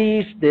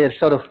technologies, their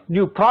sort of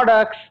new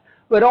products,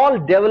 were all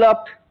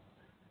developed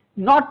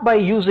not by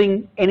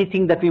using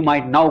anything that we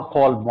might now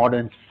call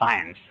modern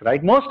science,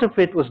 right? Most of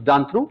it was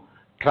done through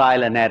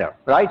trial and error,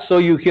 right? So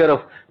you hear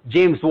of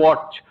James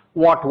Watt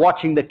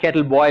watching the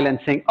kettle boil and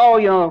saying,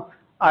 oh,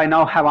 I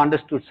now have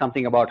understood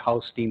something about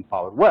how steam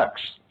power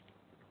works,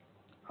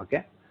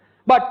 okay?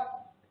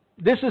 But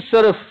this is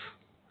sort of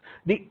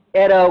the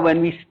era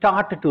when we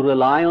started to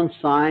rely on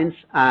science,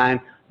 and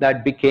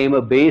that became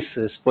a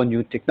basis for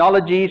new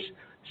technologies,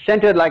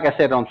 centered, like I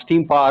said, on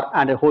steam power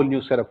and a whole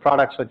new set of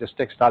products such as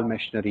textile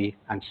machinery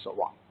and so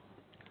on.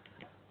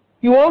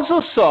 You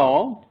also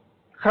saw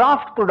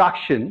craft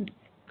production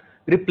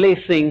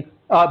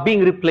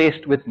being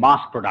replaced with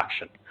mass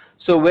production.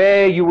 So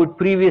where you would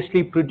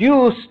previously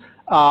produce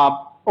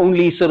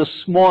only sort of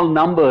small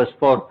numbers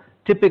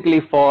typically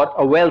for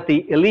a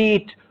wealthy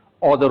elite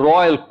or the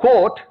royal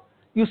court,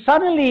 you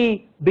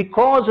suddenly,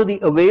 because of the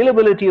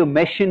availability of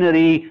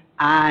machinery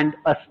and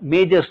a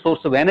major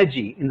source of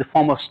energy in the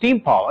form of steam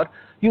power,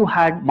 you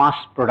had mass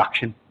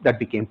production that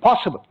became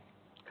possible.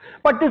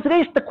 But this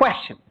raised the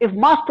question, if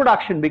mass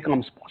production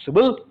becomes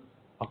possible,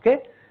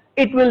 okay,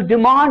 it will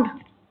demand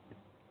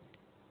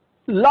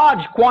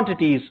large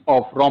quantities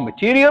of raw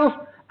materials,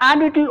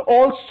 and it will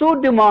also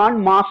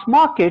demand mass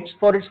markets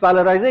for its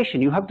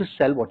valorization. You have to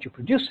sell what you're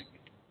producing.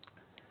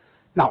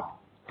 Now,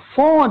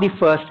 for the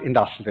first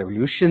industrial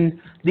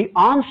revolution, the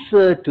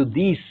answer to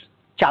these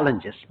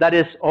challenges, that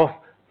is, of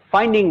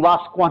finding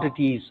vast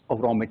quantities of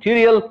raw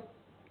material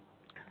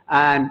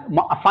and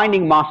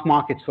finding mass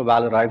markets for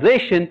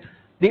valorization,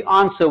 the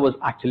answer was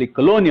actually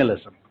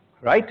colonialism,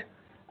 right?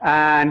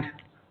 And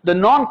the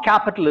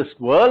non-capitalist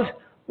world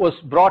was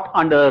brought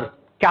under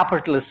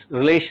capitalist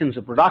relations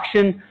of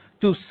production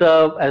to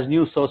serve as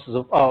new sources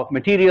of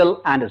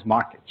material and as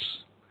markets.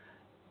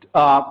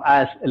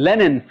 As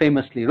Lenin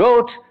famously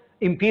wrote,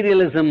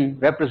 imperialism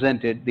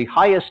represented the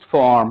highest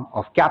form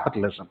of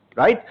capitalism,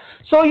 right?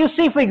 So you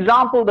see, for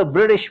example, the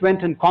British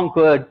went and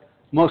conquered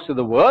most of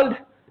the world.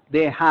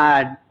 They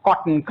had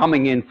cotton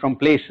coming in from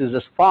places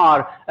as far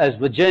as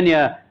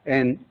Virginia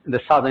in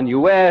the southern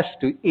US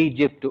to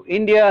Egypt to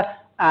India,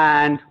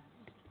 and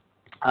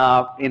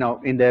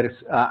in their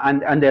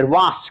and their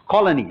vast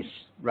colonies,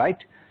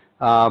 right,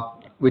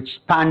 which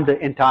spanned the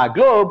entire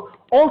globe,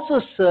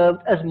 also served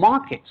as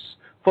markets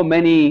for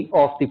many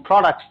of the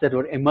products that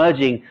were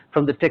emerging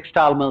from the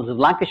textile mills of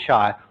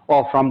Lancashire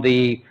or from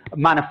the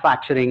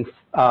manufacturing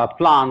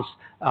plants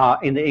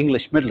in the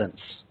English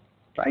Midlands,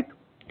 right?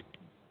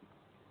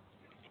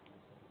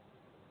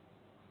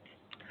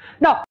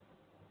 Now,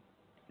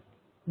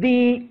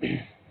 the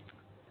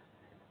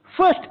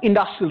first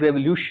industrial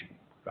revolution,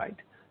 right,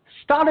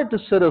 started to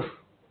sort of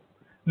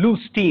lose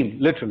steam,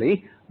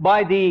 literally,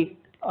 by the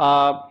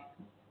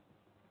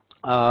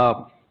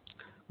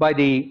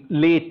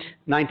late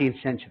 19th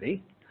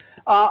century.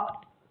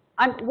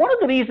 And one of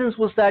the reasons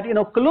was that,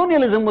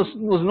 colonialism was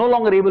no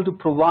longer able to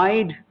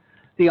provide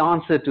the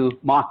answer to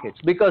markets,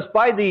 because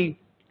by the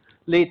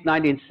late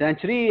 19th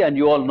century, and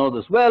you all know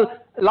this well,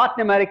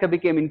 Latin America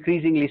became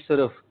increasingly sort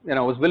of,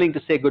 was willing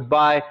to say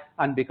goodbye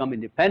and become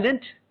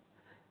independent.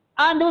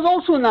 And there was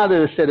also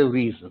another set of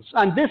reasons,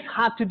 and this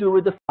had to do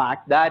with the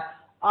fact that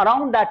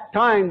around that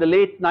time, the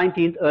late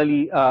 19th,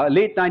 early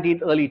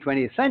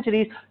 20th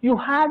centuries, you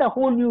had a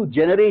whole new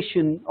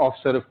generation of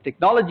sort of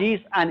technologies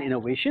and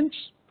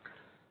innovations.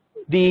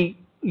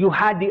 You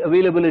had the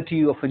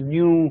availability of a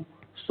new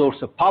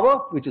source of power,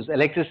 which is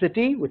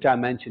electricity, which I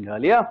mentioned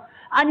earlier,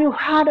 and you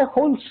had a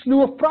whole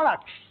slew of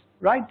products,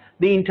 right?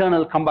 The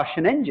internal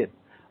combustion engine,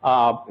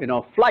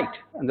 flight,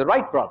 and the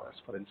Wright brothers,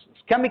 for instance,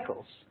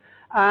 chemicals.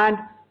 And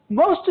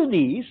most of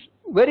these,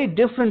 very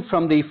different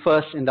from the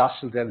first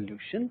industrial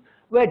revolution,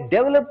 were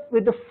developed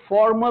with the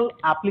formal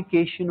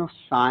application of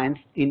science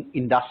in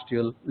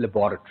industrial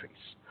laboratories.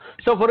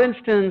 So, for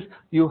instance,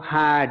 you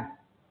had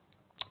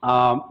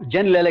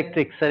General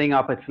Electric setting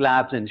up its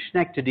labs in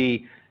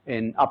Schenectady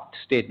in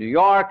upstate New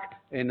York,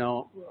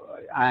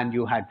 and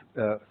you had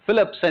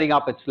Philips setting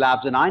up its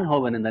labs in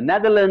Eindhoven in the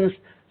Netherlands,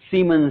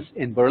 Siemens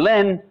in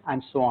Berlin,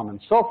 and so on and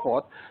so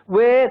forth,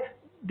 where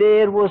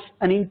there was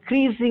an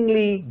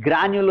increasingly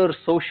granular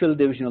social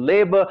division of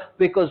labor,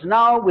 because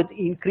now with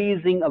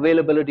increasing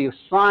availability of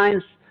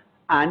science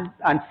and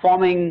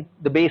forming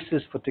the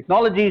basis for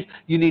technologies,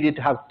 you needed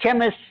to have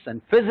chemists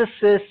and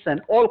physicists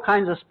and all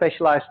kinds of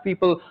specialized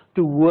people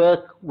to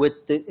work with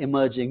the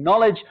emerging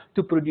knowledge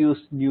to produce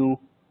new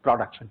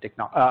products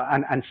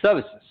and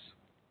services.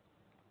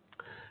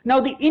 Now,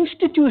 the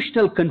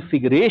institutional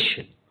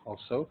configuration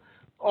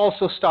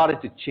also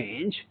started to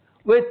change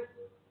with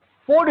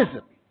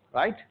Fordism,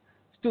 right?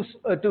 To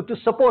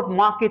support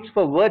markets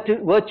for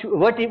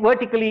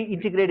vertically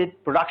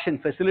integrated production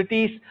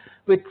facilities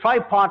with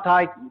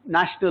tripartite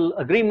national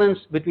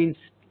agreements between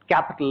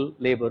capital,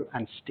 labor,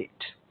 and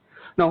state.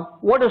 Now,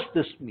 what does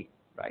this mean,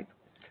 right?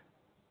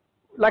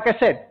 Like I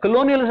said,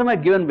 colonialism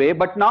had given way,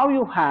 but now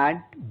you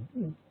had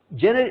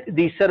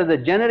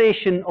the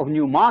generation of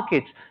new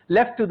markets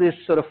left to this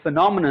sort of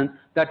phenomenon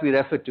that we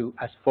refer to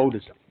as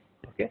Fordism.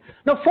 Okay?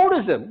 Now,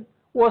 Fordism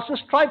was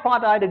this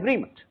tripartite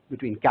agreement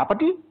between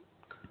capital,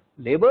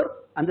 labor,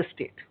 and the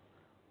state.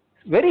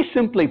 Very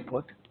simply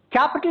put,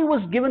 capital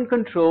was given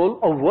control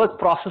of work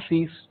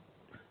processes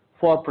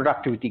for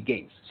productivity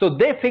gains. So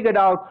they figured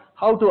out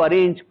how to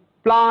arrange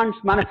plants,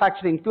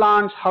 manufacturing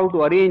plants, how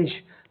to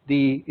arrange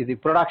the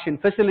production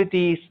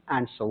facilities,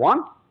 and so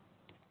on.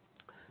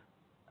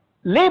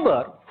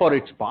 Labor, for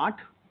its part,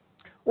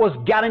 was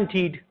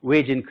guaranteed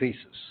wage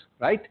increases,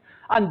 right?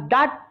 And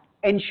that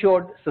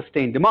ensured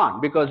sustained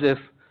demand, because if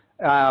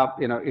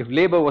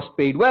labor was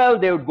paid well,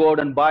 they would go out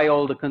and buy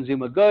all the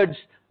consumer goods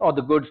or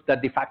the goods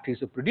that the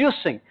factories are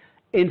producing.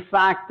 In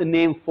fact, the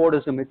name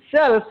Fordism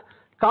itself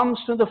comes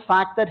from the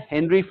fact that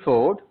Henry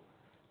Ford,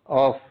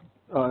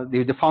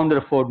 the founder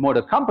of Ford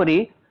Motor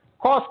Company,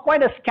 caused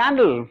quite a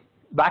scandal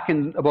back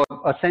in about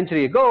a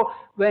century ago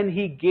when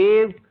he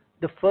gave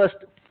the first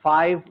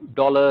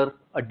 $5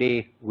 a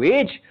day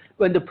wage,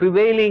 when the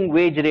prevailing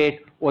wage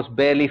rate was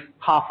barely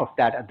half of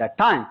that at that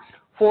time.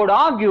 Ford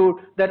argued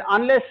that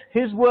unless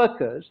his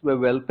workers were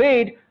well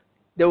paid,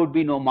 there would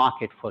be no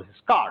market for his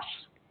cars.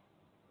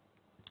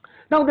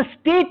 Now, the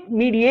state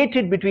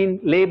mediated between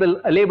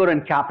labor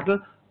and capital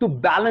to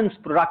balance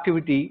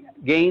productivity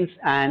gains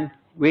and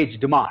wage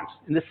demands,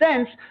 in the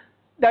sense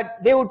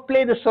that they would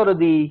play the sort of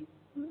the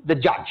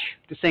judge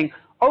to saying,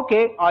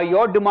 okay, are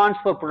your demands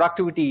for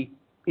productivity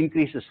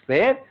increases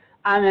fair?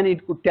 And then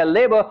it could tell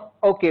labor,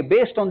 okay,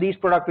 based on these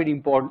productivity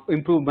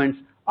improvements,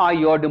 are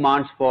your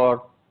demands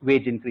for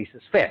wage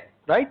increases fair,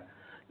 right?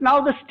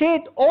 Now the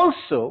state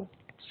also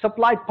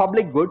supplied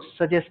public goods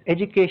such as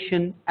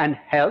education and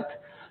health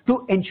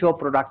to ensure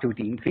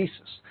productivity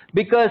increases.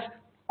 Because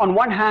on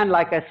one hand,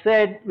 like I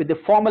said, with the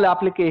formal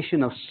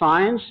application of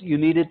science, you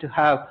needed to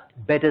have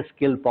better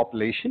skilled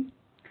population,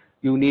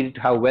 you needed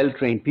to have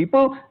well-trained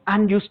people,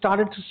 and you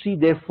started to see,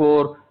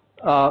 therefore,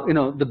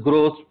 the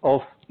growth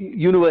of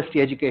university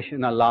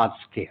education on a large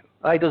scale.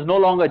 It was no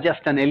longer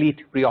just an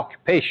elite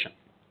preoccupation.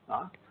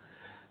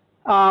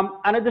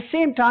 And at the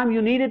same time,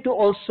 you needed to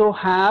also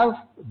have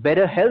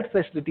better health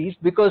facilities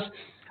because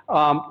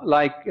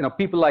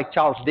people like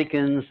Charles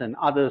Dickens and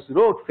others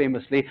wrote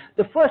famously,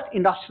 the first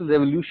industrial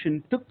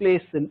revolution took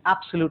place in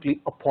absolutely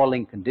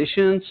appalling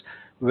conditions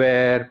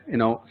where,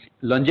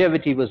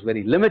 longevity was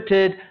very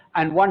limited,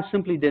 and one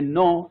simply didn't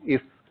know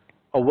if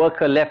a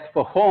worker left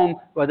for home,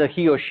 whether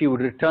he or she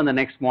would return the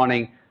next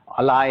morning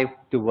alive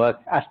to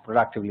work as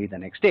productively the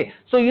next day.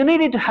 So you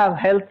needed to have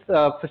health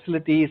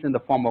facilities in the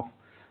form of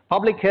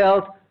public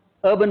health.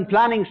 Urban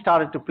planning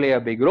started to play a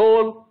big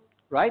role,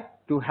 right,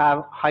 to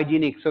have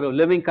hygienic sort of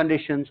living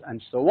conditions and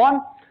so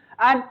on.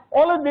 And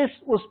all of this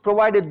was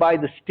provided by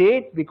the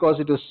state because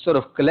it was sort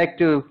of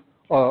collective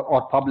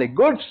or public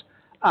goods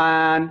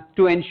and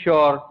to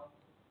ensure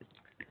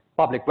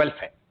public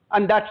welfare.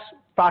 And that's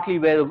partly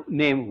where the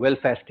name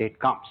welfare state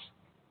comes.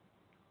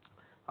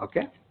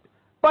 Okay?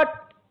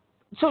 But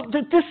so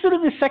this sort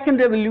of the second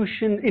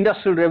revolution,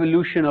 industrial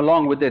revolution,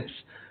 along with its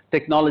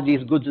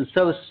technologies, goods and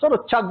services, sort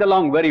of chugged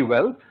along very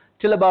well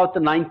till about the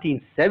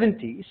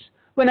 1970s,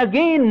 when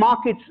again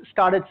markets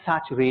started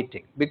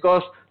saturating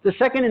because the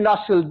second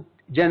industrial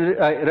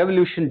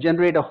revolution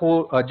generated a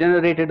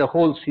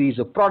whole series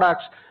of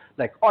products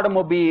like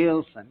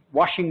automobiles and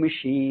washing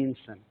machines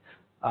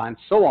and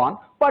so on.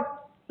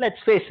 But let's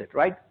face it,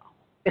 right?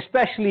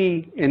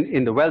 Especially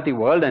in the wealthy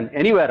world and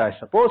anywhere, I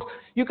suppose,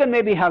 you can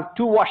maybe have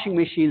 2 washing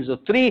machines or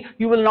 3.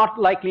 You will not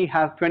likely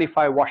have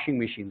 25 washing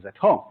machines at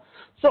home.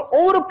 So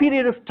over a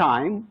period of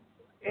time,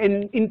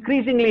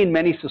 increasingly in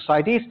many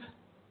societies,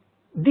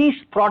 these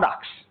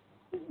products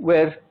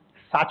were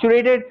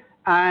saturated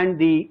and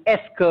the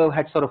S-curve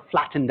had sort of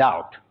flattened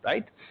out,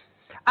 right?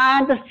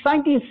 And the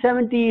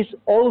 1970s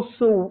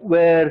also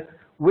were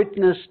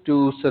witness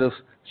to sort of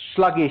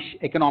sluggish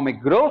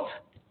economic growth,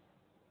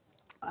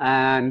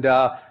 and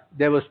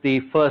there was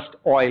the first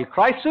oil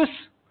crisis,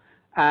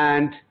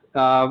 and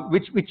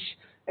which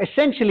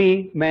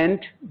essentially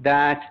meant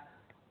that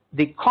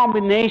the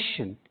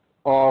combination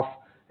of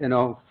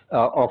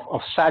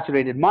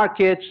saturated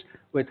markets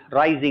with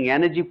rising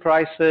energy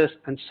prices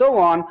and so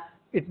on,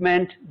 it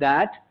meant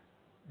that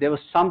there was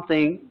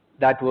something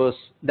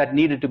that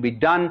needed to be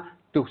done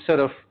to sort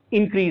of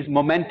increase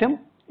momentum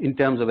in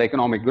terms of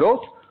economic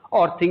growth,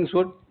 or things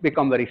would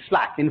become very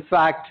slack. In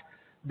fact,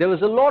 there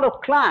was a lot of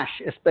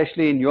clash,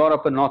 especially in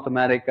Europe and North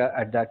America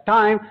at that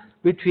time,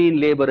 between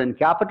labor and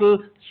capital,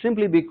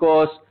 simply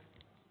because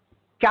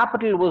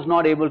capital was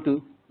not able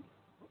to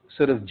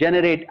sort of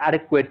generate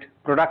adequate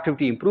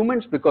productivity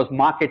improvements because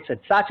markets had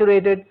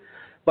saturated,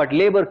 but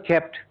labor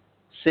kept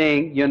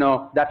saying,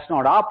 that's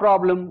not our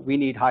problem, we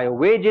need higher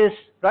wages,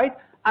 right?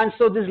 And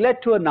so this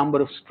led to a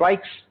number of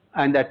strikes,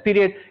 and that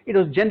period, it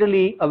was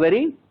generally a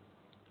very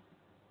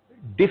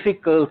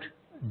difficult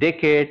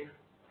decade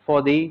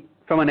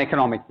from an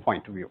economic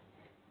point of view.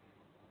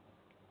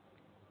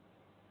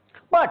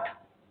 But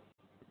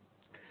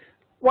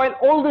while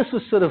all this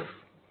was sort of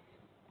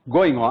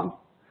going on,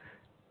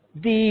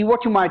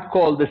 what you might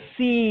call the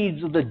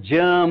seeds of the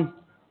germ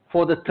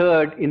for the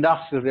third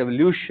industrial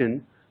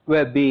revolution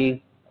were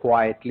being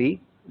quietly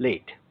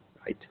laid,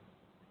 right?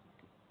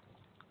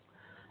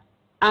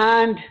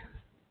 And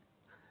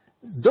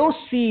those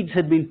seeds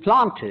had been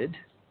planted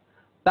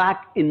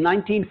back in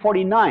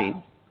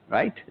 1949,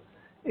 right,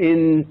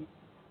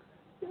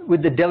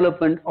 with the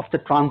development of the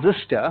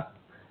transistor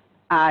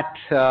at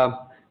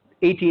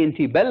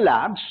AT&T Bell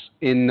Labs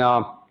in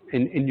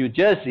New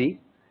Jersey,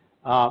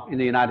 in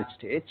the United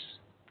States,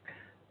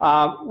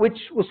 which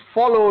was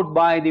followed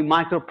by the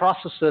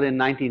microprocessor in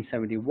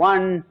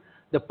 1971,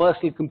 the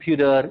personal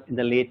computer in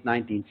the late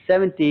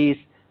 1970s,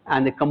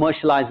 and the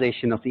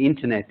commercialization of the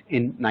internet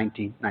in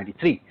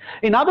 1993.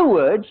 In other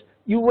words,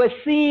 you were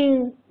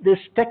seeing this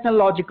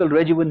technological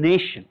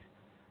rejuvenation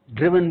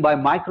driven by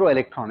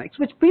microelectronics,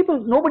 which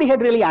nobody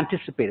had really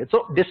anticipated.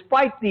 So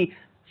despite the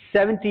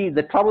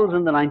troubles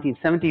in the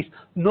 1970s,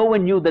 no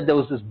one knew that there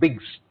was this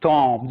big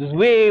storm, this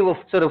wave of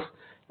sort of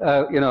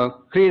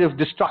creative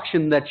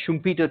destruction that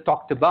Schumpeter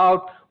talked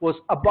about was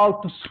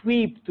about to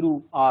sweep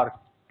through our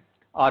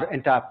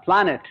entire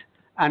planet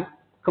and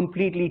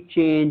completely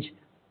change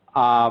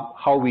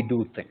how we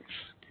do things,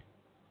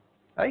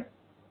 right?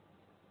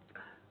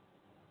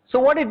 So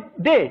what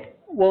it did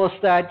was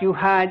that you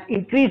had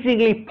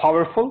increasingly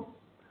powerful,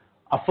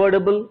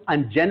 affordable,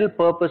 and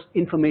general-purpose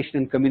information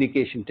and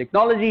communication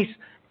technologies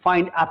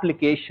find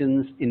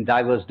applications in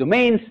diverse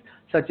domains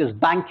such as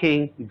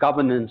banking,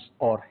 governance,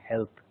 or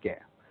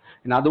healthcare.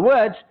 In other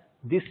words,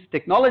 this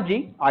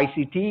technology,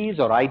 ICTs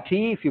or IT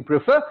if you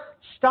prefer,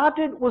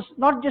 was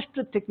not just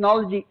a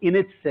technology in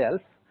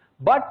itself,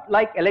 but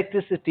like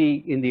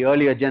electricity in the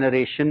earlier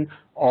generation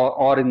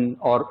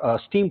or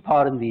steam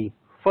power in the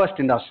first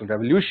industrial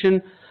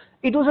revolution,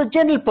 it was a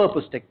general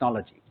purpose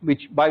technology,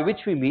 by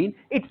which we mean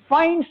it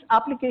finds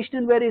application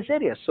in various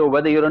areas. So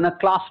whether you're in a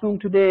classroom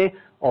today,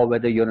 or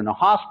whether you're in a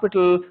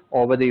hospital,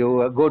 or whether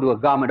you go to a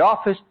government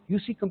office, you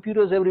see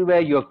computers everywhere.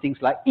 You have things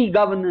like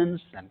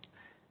e-governance and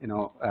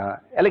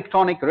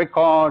electronic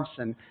records,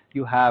 and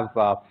you have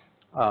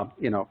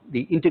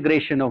the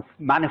integration of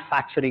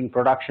manufacturing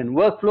production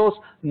workflows,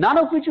 none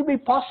of which would be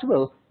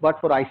possible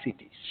but for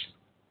ICTs,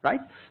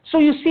 right? So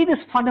you see this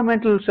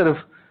fundamental sort of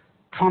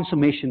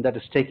transformation that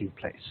is taking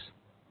place.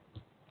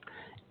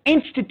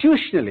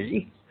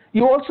 Institutionally,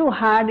 you also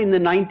had in the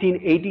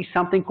 1980s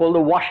something called the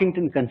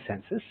Washington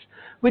Consensus,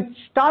 which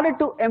started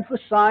to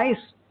emphasize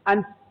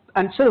and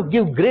sort of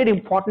give great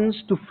importance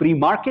to free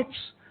markets,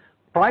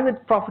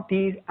 private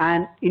property,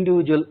 and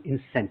individual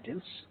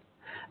incentives.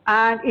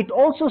 And it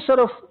also sort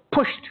of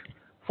pushed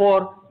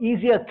for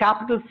easier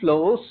capital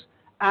flows,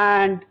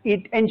 and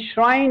it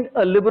enshrined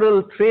a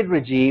liberal trade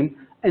regime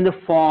in the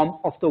form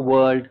of the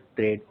World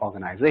Trade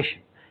Organization.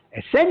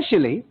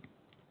 Essentially,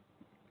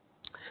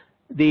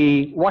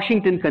 the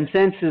Washington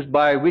Consensus,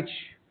 by which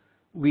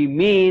we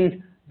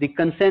mean the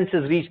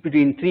consensus reached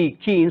between three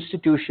key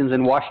institutions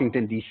in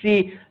Washington,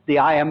 D.C., the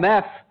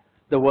IMF,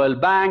 the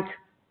World Bank,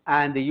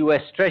 and the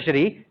U.S.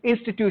 Treasury,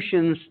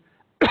 institutions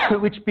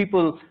which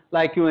people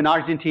like you in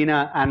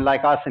Argentina and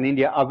like us in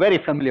India are very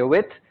familiar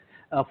with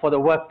for the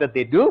work that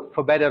they do,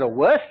 for better or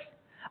worse.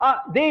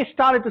 They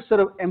started to sort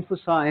of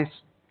emphasize,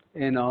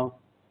 saying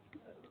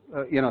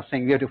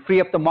we have to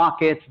free up the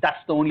markets. That's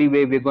the only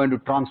way we're going to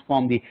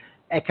transform the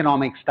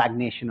economic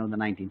stagnation of the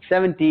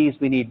 1970s.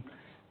 We need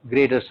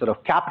greater sort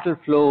of capital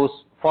flows,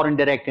 foreign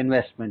direct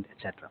investment,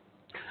 etc.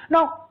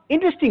 Now,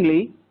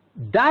 interestingly,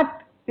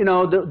 that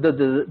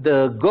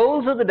the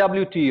goals of the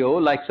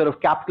WTO, like sort of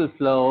capital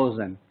flows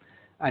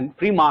and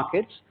free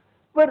markets,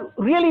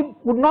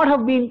 would not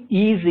have been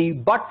easy,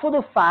 but for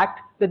the fact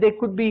that they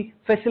could be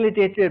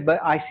facilitated by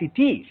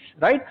ICTs,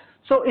 right?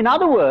 So, in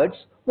other words,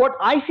 what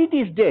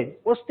ICTs did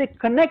was they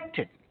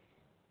connected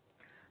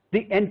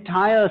the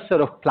entire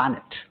sort of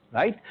planet,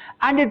 right?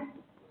 And it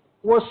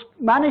was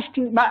managed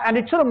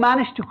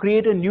to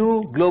create a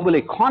new global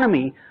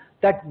economy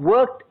that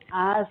worked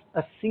as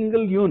a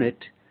single unit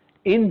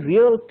in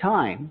real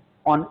time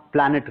on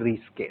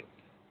planetary scale,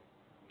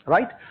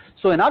 right?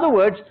 So in other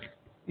words,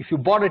 if you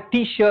bought a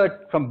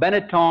t-shirt from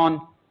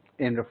Benetton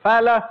in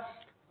Rafaela,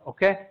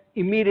 okay,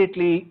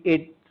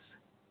 immediately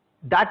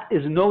that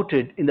is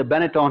noted in the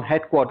Benetton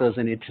headquarters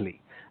in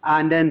Italy.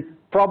 And then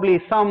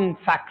probably some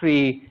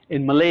factory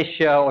in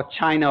Malaysia or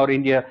China or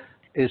India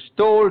is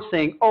told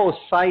saying, oh,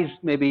 size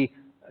maybe,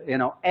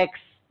 X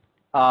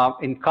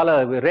in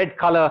color, red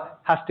color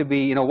has to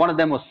be, one of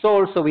them was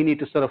sold, so we need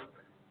to sort of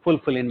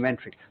fulfill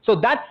inventory. So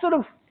that's sort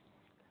of,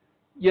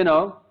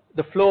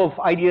 the flow of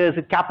ideas,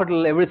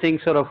 capital, everything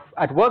sort of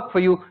at work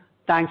for you,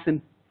 thanks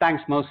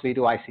mostly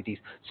to ICTs.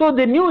 So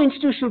the new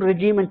institutional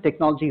regime and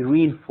technology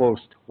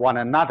reinforced one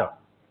another,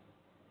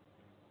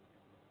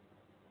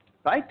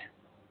 right?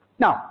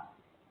 Now,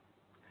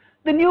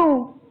 the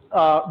new,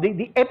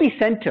 the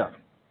epicenter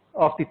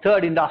of the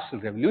third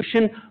industrial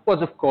revolution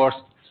was, of course,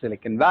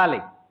 Silicon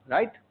Valley,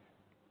 right?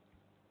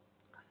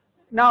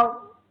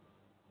 Now,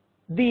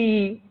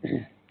 the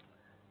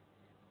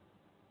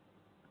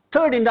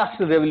third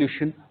industrial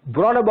revolution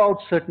brought about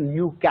certain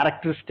new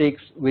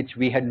characteristics which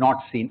we had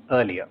not seen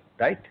earlier,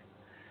 right?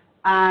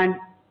 And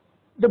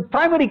the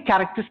primary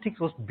characteristic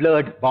was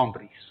blurred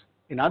boundaries.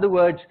 In other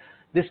words,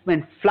 this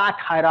meant flat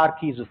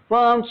hierarchies of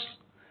firms,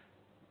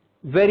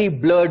 very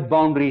blurred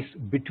boundaries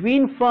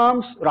between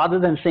firms, rather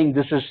than saying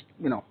this is,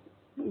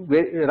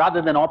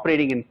 rather than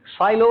operating in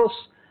silos,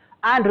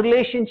 and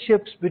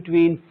relationships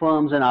between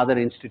firms and other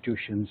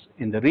institutions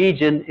in the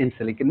region in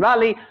Silicon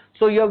Valley.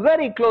 So you have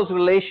very close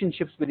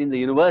relationships between the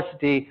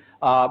university,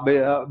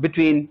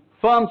 between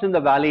firms in the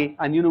valley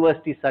and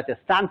universities such as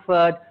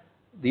Stanford,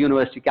 the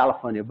University of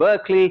California,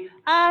 Berkeley,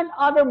 and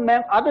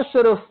other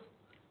sort of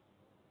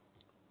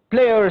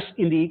players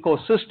in the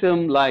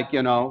ecosystem like,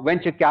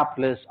 venture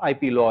capitalists,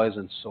 IP lawyers,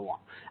 and so on.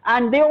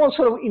 And they all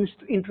sort of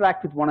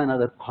interact with one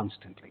another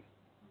constantly.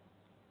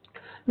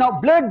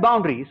 Now, blurred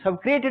boundaries have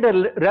created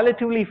a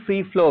relatively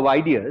free flow of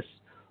ideas,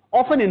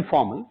 often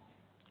informal,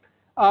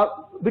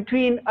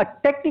 between a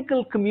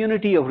technical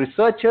community of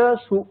researchers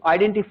who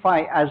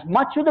identify as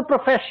much with the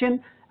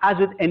profession as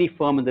with any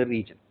firm in the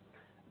region.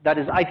 That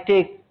is, I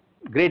take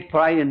great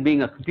pride in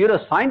being a computer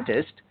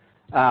scientist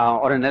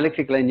or an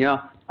electrical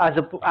engineer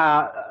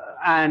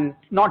and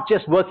not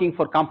just working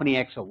for company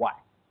X or Y,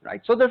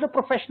 right? So there's a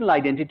professional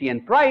identity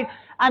and pride,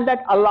 and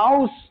that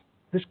allows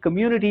this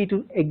community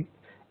to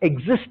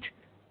exist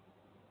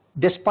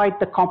despite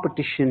the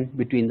competition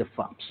between the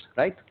firms,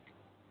 right?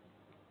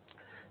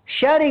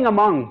 Sharing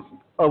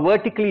among a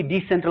vertically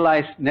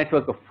decentralized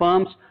network of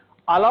firms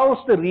allows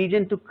the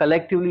region to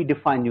collectively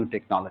define new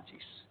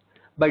technologies.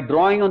 by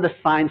drawing on the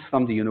science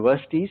from the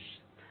universities.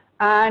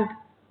 And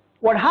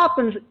what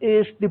happens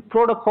is the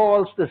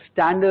protocols, the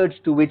standards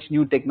to which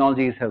new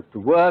technologies have to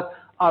work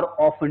are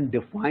often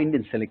defined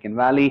in Silicon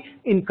Valley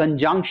in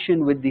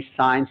conjunction with the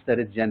science that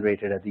is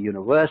generated at the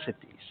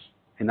universities.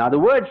 In other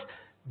words,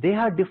 they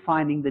are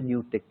defining the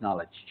new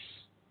technologies,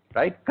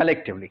 right,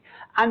 collectively.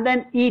 And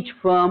then each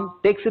firm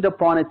takes it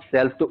upon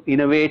itself to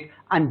innovate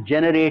and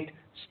generate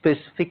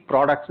specific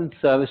products and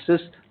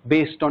services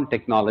based on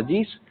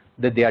technologies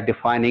that they are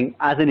defining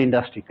as an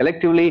industry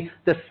collectively,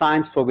 the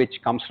science for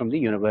which comes from the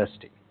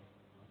university.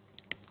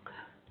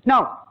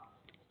 Now,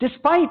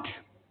 despite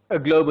a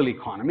global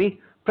economy,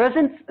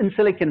 presence in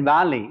Silicon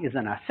Valley is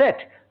an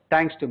asset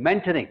thanks to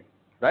mentoring,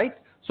 right?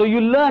 So you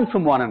learn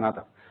from one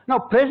another. Now,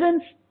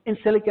 presence in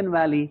Silicon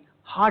Valley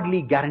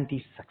hardly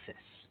guarantees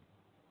success,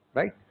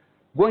 right?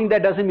 Going there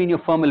doesn't mean your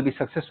firm will be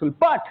successful,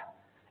 but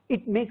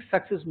it makes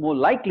success more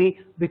likely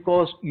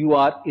because you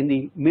are in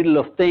the middle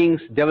of things,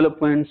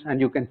 developments,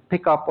 and you can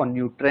pick up on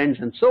new trends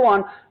and so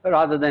on,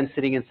 rather than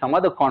sitting in some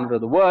other corner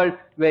of the world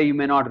where you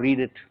may not read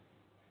it,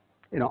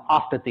 you know,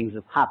 after things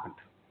have happened.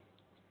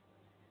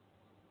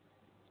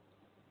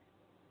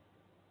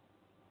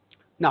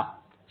 Now,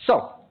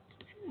 so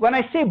when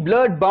I say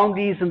blurred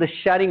boundaries and the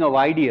sharing of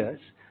ideas,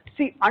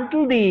 see,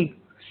 until the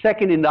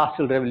second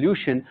industrial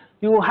revolution,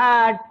 you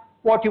had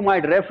what you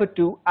might refer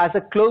to as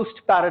a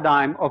closed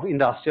paradigm of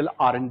industrial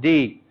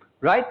R&D,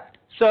 right?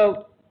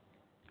 So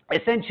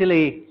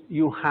essentially,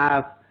 you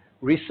have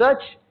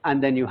research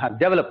and then you have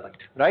development,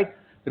 right?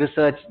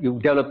 Research, you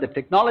develop the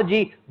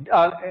technology,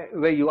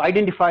 where you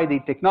identify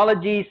the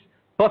technologies,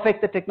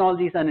 perfect the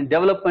technologies, and in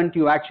development,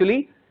 you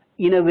actually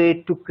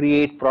innovate to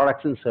create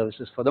products and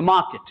services for the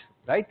market,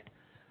 right?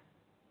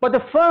 But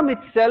the firm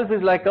itself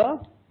is like a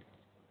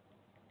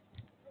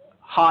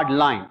hard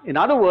line. In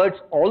other words,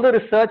 all the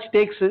research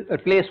takes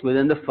place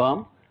within the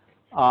firm.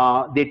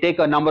 They take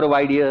a number of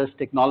ideas,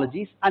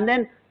 technologies, and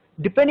then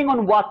depending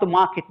on what the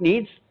market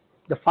needs,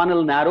 the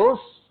funnel narrows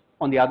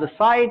on the other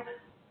side,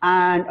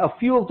 and a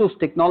few of those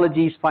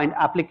technologies find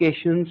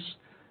applications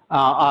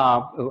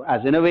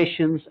as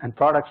innovations and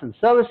products and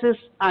services,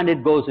 and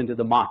it goes into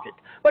the market.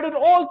 But it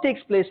all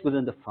takes place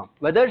within the firm,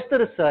 whether it's the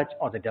research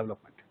or the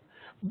development.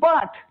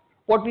 But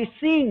what we're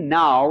seeing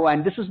now,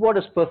 and this is what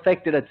is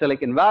perfected at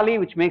Silicon Valley,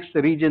 which makes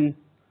the region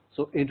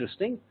so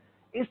interesting,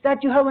 is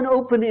that you have an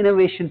open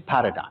innovation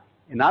paradigm.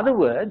 In other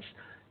words,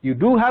 you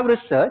do have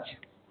research,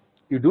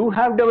 you do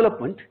have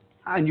development,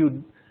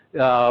 and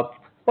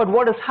but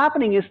what is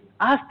happening is,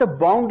 as the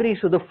boundaries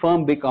of the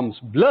firm becomes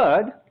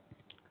blurred,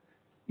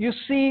 you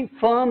see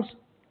firms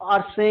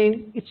are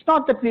saying, it's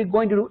not that we're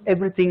going to do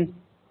everything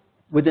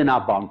within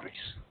our boundaries.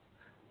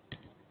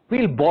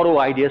 We'll borrow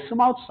ideas from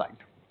outside,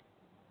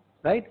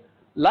 right?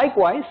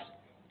 Likewise,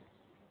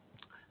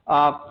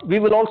 we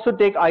will also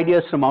take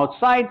ideas from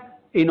outside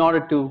in order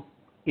to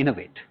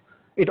innovate.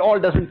 It all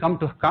doesn't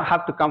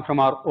have to come from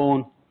our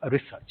own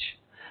research.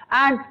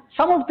 And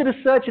some of the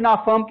research in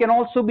our firm can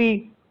also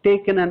be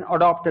taken and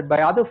adopted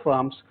by other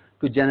firms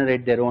to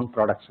generate their own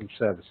products and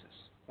services,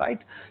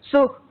 right?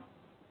 So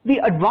the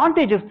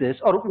advantage of this,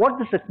 or what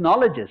this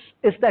acknowledges,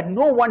 is that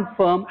no one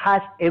firm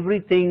has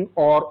everything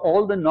or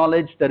all the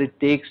knowledge that it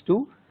takes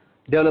to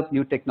develop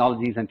new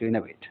technologies and to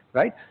innovate,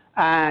 right?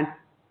 And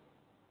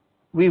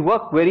we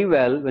work very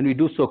well when we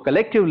do so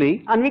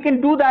collectively, and we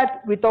can do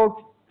that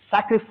without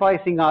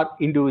sacrificing our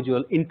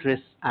individual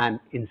interests and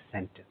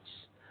incentives.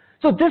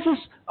 So this is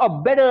a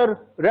better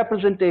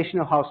representation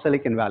of how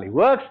Silicon Valley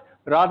works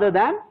rather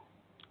than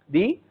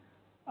the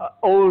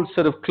old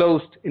sort of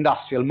closed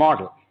industrial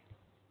model.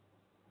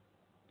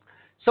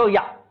 So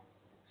yeah,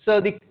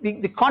 so the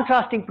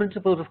contrasting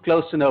principles of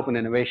closed and open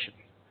innovation.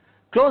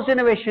 Closed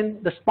innovation,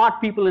 the smart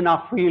people in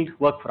our field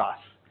work for us.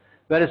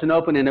 Whereas in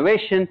open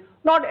innovation,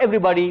 not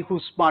everybody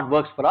who's smart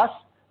works for us.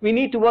 We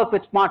need to work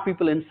with smart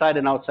people inside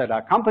and outside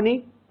our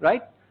company,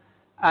 right?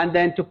 And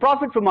then to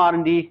profit from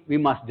R&D, we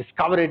must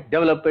discover it,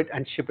 develop it,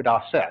 and ship it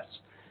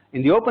ourselves.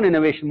 In the open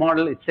innovation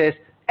model, it says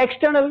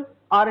external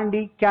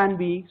R&D can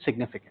be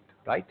significant,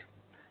 right?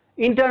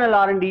 Internal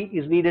R&D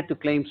is needed to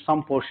claim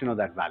some portion of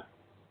that value.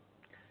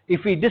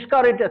 If we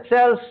discover it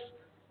ourselves,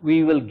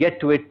 we will get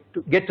to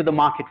the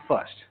market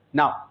first.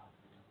 Now,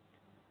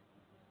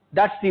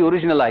 that's the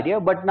original idea,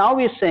 but now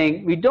we're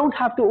saying we don't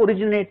have to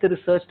originate the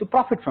research to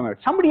profit from it.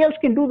 Somebody else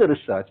can do the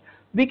research.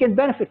 We can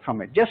benefit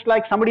from it, just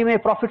like somebody may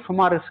profit from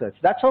our research.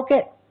 That's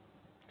okay.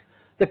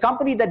 The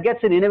company that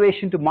gets an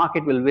innovation to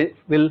market will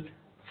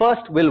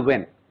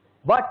win.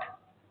 But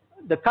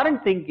the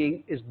current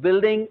thinking is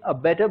building a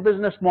better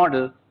business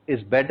model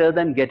is better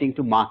than getting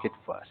to market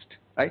first,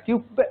 right?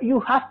 You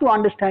have to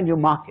understand your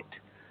market,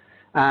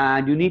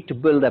 and you need to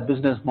build a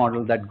business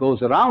model that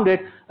goes around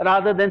it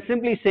rather than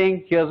simply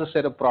saying, here's a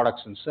set of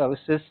products and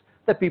services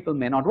that people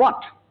may not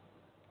want.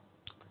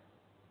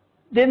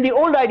 Then the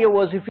old idea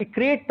was, if we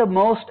create the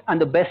most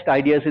and the best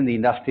ideas in the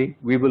industry,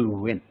 we will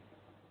win.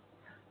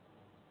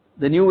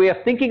 The new way of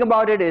thinking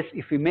about it is,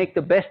 if we make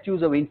the best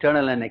use of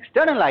internal and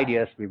external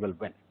ideas, we will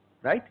win,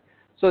 right?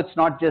 So it's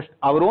not just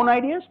our own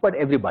ideas, but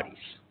everybody's.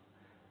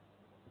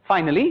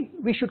 finally,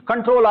 we should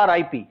control our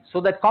IP so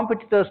that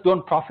competitors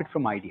don't profit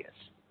from ideas.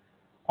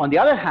 On the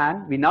other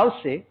hand, we now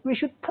say we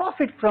should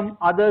profit from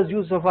others'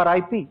 use of our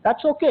IP.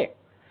 That's okay.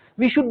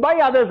 We should buy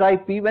others'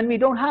 IP when we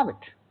don't have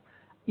it,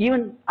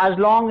 even as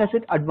long as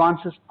it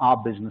advances our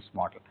business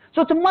model.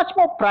 So it's a much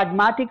more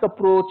pragmatic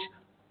approach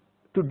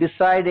to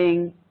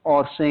deciding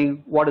or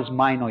saying what is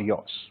mine or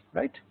yours,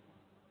 right?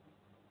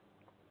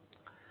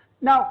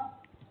 Now,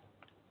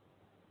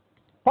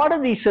 part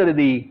of the sort of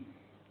the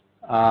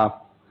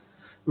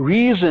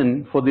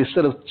reason for this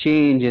sort of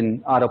change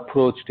in our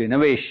approach to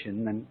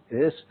innovation and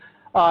is,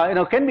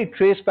 can be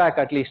traced back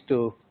at least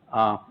to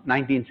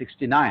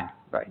 1969,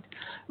 right,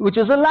 which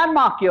is a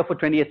landmark year for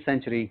 20th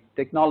century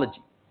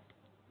technology.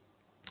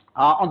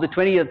 On the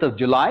 20th of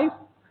July,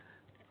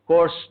 of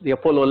course, the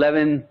Apollo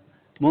 11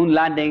 moon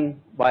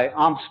landing by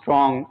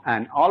Armstrong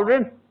and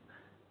Aldrin,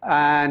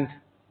 and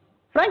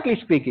frankly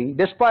speaking,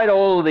 despite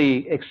all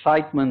the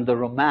excitement, the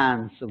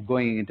romance of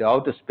going into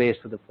outer space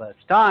for the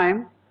first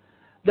time,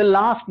 the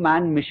last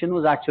manned mission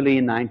was actually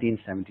in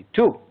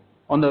 1972,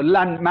 on the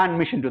manned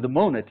mission to the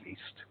moon at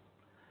least.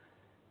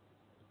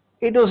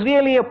 It was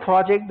really a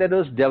project that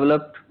was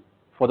developed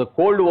for the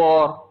Cold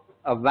War,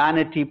 a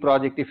vanity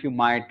project, if you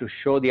might, to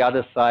show the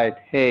other side,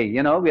 hey, we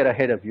are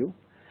ahead of you.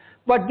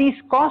 But these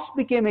costs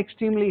became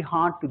extremely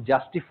hard to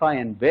justify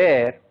and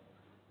bear,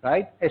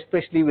 right?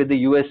 Especially with the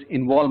US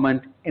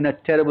involvement in a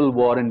terrible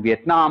war in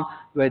Vietnam,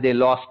 where they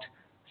lost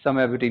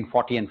somewhere between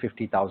 40 and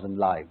 50,000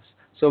 lives.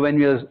 So when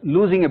you're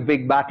losing a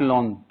big battle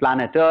on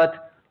planet Earth,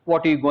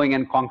 what are you going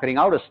and conquering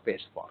outer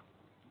space for?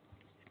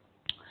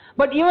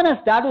 But even as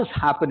that was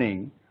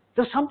happening,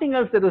 there's something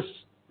else that was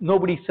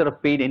nobody sort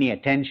of paid any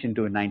attention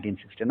to in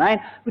 1969,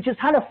 which has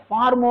had a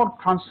far more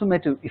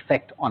transformative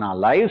effect on our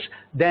lives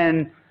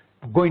than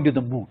going to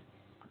the moon,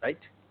 right?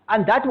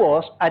 And that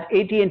was at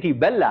AT&T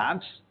Bell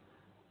Labs,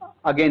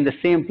 again the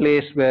same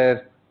place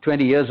where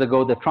 20 years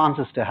ago the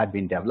transistor had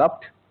been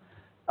developed.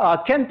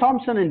 Ken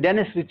Thompson and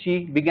Dennis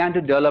Ritchie began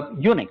to develop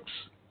Unix,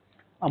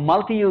 a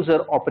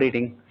multi-user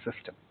operating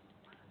system.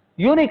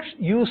 Unix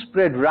use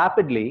spread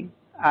rapidly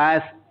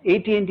as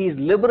AT&T's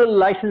liberal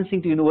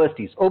licensing to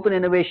universities, open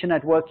innovation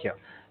at work here,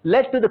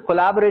 led to the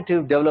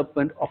collaborative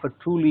development of a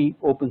truly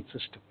open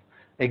system.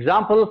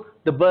 Example,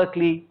 the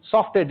Berkeley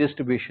Software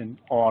Distribution,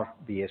 or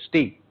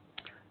BSD.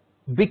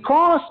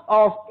 Because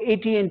of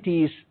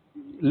AT&T's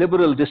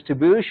liberal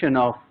distribution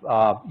of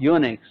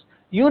Unix,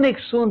 Unix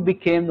soon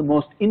became the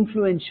most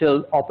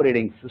influential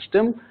operating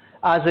system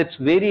as its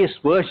various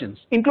versions,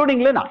 including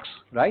Linux,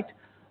 right,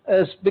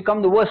 has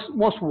become the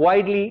most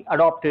widely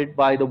adopted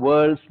by the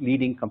world's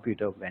leading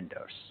computer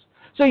vendors.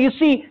 So you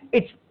see,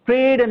 it's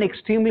played an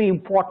extremely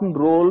important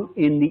role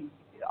in the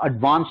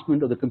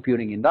advancement of the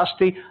computing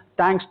industry,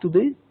 thanks to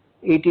the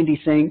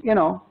AT&T saying,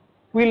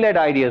 we'll let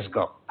ideas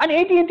go. And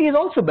AT&T has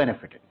also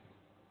benefited.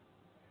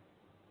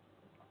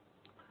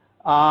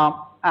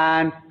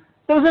 And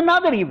there was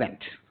another event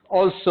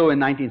also in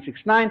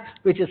 1969,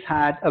 which has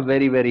had a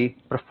very, very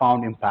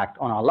profound impact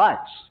on our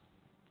lives.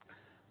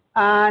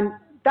 And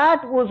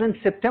that was in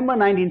September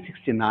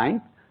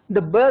 1969,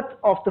 the birth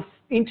of the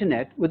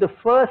internet with the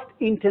first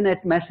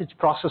internet message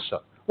processor,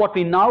 what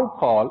we now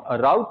call a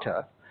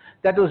router,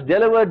 that was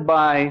delivered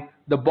by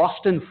the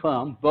Boston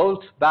firm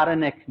Bolt,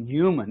 Baranek,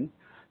 Newman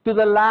to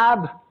the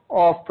lab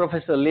of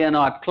Professor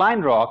Leonard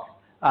Kleinrock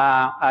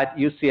at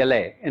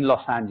UCLA in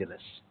Los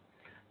Angeles.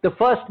 The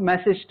first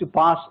message to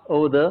pass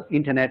over the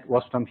internet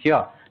was from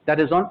here. That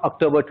is on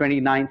October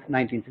 29,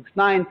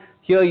 1969.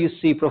 Here you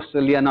see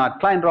Professor Leonard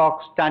Kleinrock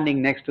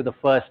standing next to the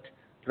first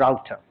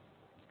router.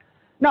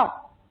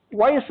 Now,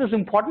 why is this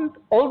important?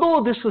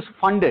 Although this was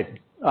funded,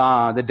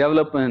 the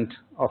development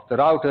of the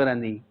router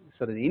and the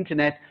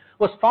internet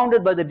was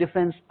founded by the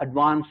Defense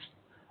Advanced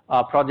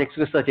Projects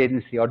Research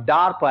Agency, or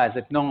DARPA as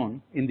it's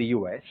known in the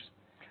US.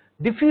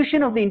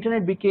 Diffusion of the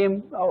internet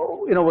became,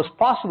 was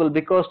possible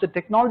because the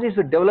technologies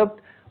were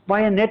developed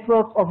by a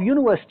network of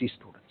university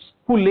students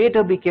who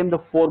later became the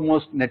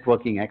foremost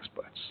networking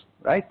experts,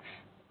 right?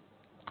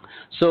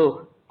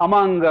 So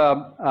among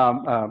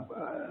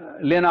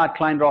Leonard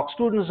Kleinrock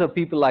students are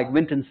people like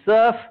Winton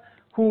Cerf,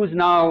 who is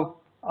now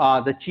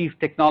the chief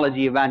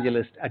technology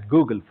evangelist at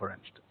Google, for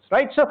instance,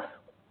 right? So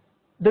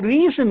the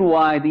reason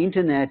why the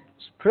internet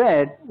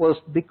spread was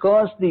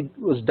because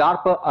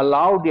DARPA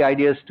allowed the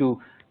ideas to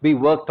be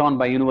worked on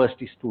by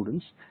university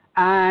students,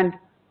 and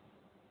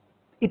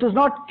it was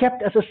not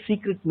kept as a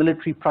secret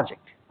military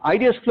project.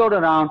 Ideas flowed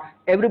around,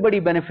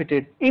 everybody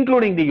benefited,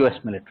 including the US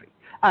military.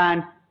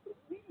 And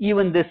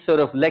even this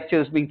sort of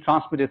lecture is being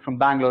transmitted from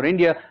Bangalore,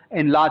 India,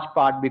 in large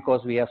part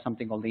because we have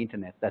something called the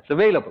internet that's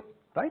available,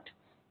 right?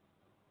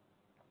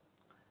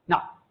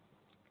 Now,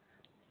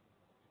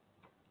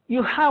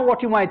 you have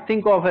what you might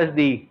think of as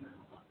the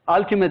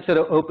ultimate sort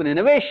of open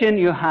innovation.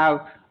 You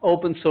have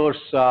open source,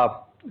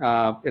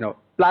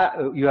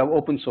 you have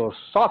open source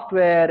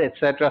software,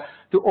 etc.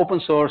 To open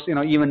source,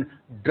 even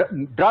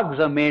drugs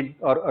are made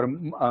or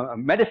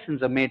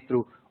medicines are made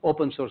through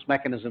open source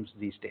mechanisms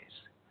these days.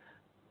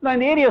 Now, in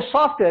the area of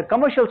software,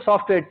 commercial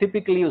software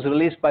typically is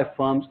released by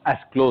firms as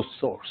closed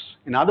source.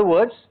 In other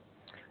words,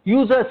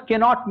 users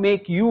cannot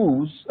make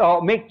use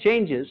or make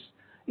changes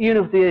even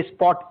if they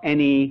spot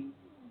any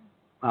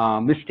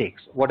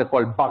mistakes, what are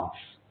called bugs,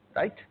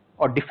 right,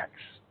 or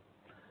defects.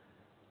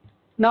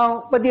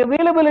 Now, but the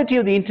availability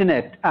of the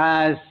internet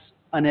as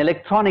an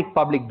electronic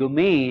public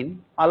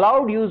domain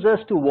allowed users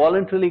to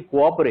voluntarily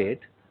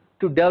cooperate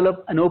to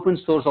develop an open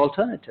source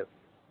alternative,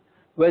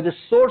 where the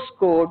source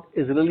code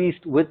is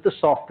released with the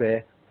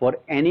software for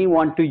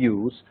anyone to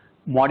use,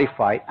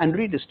 modify, and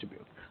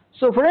redistribute.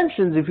 So, for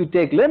instance, if you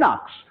take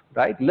Linux,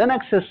 right,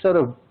 Linux has sort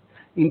of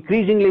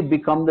increasingly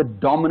become the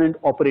dominant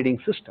operating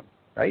system,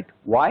 right?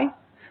 Why?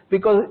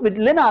 Because with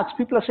Linux,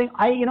 people are saying,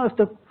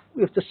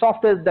 if the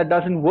software that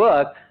doesn't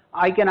work,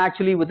 I can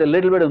actually, with a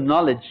little bit of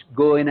knowledge,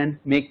 go in and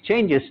make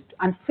changes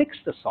and fix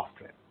the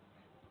software.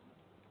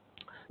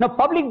 Now,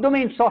 public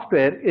domain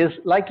software is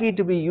likely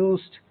to be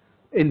used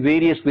in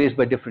various ways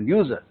by different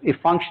users. If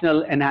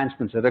functional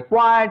enhancements are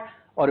required,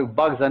 or if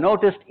bugs are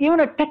noticed,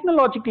 even a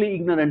technologically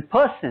ignorant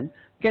person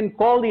can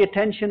call the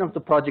attention of the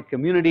project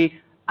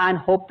community and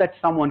hope that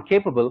someone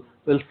capable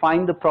will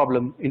find the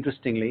problem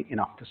interestingly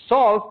enough to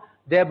solve,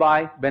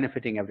 thereby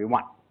benefiting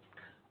everyone.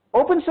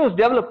 Open source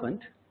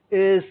development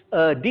is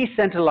a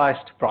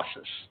decentralized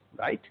process,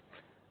 right?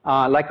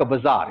 Like a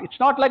bazaar. It's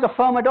not like a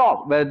firm at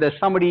all, where there's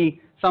some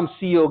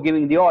CEO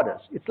giving the orders.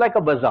 It's like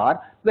a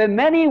bazaar where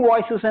many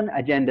voices and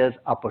agendas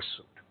are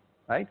pursued,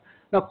 right?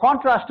 Now,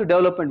 contrast to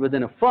development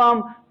within a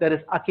firm that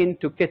is akin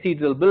to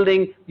cathedral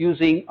building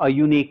using a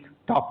unique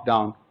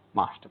top-down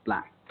master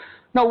plan.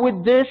 Now,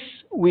 with this,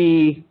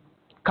 we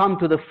come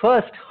to the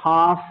first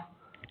half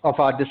of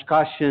our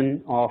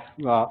discussion of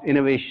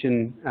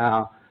innovation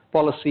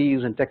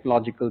policies and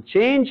technological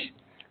change.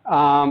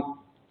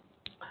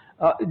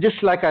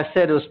 Just like I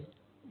said, it was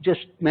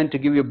just meant to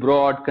give you a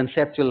broad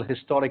conceptual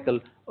historical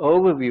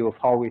overview of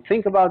how we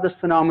think about this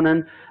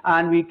phenomenon,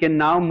 and we can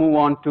now move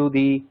on to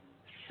the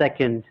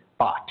second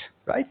part,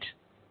 right?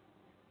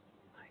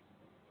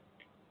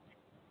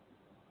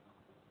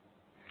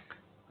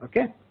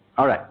 Okay,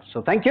 all right,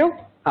 so thank you.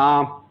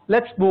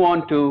 Let's move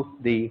on to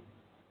the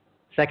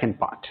second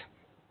part.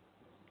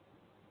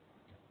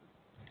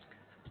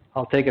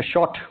 I'll take a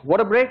short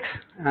water break,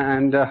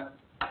 and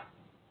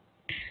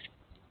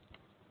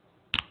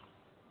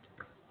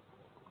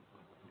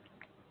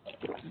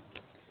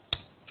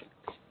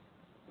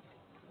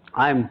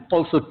I'm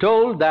also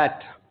told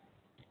that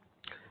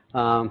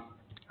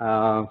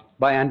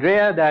by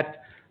Andrea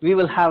that we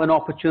will have an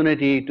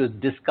opportunity to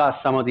discuss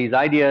some of these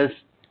ideas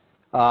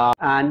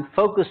and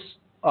focus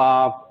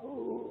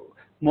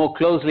more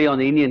closely on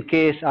the Indian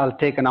case. I'll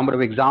take a number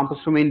of examples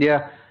from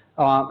India,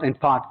 in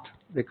part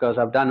because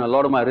I've done a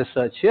lot of my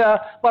research here,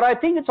 but I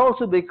think it's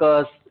also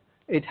because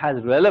it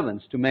has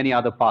relevance to many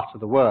other parts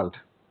of the world.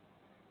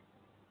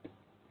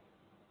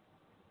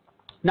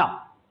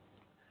 Now,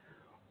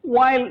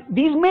 while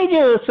these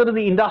major sort of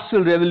the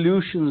industrial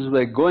revolutions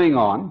were going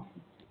on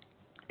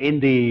in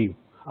the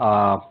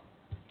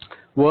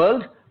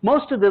world,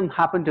 most of them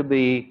happened to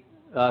be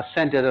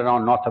centered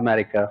around North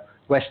America,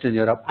 Western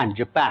Europe, and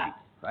Japan,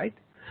 right?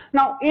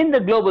 Now, in the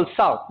global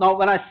south, now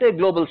when I say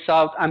global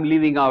south, I'm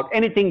leaving out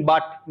anything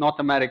but North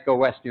America,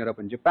 Western Europe,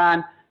 and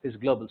Japan is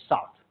global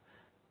south.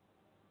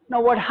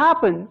 Now, what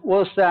happened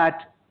was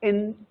that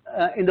in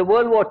the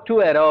World War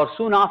II era, or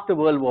soon after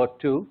World War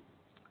II,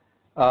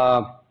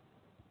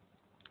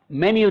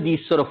 many of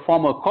these sort of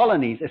former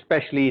colonies,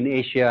 especially in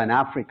Asia and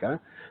Africa,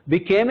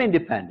 became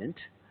independent,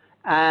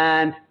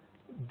 and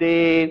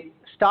they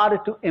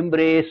started to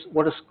embrace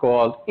what is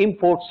called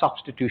import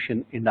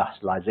substitution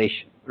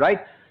industrialization,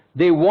 right?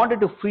 They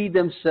wanted to free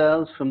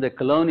themselves from their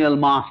colonial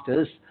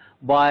masters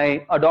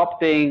by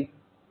adopting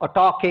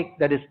autarkic,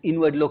 that is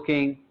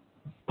inward-looking,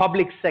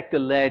 public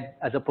sector-led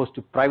as opposed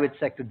to private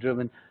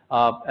sector-driven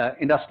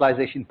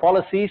industrialization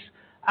policies.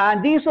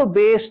 And these were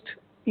based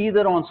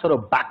either on sort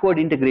of backward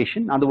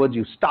integration, in other words,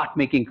 you start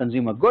making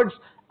consumer goods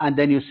and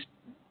then you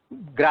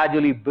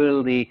gradually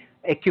build the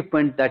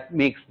equipment that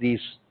makes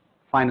these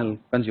final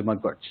consumer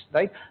goods,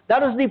 right?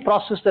 That is the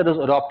process that was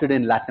adopted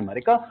in Latin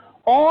America.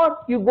 Or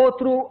you go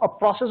through a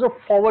process of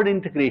forward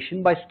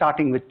integration by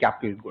starting with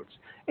capital goods.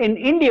 In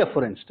India,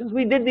 for instance,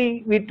 we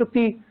took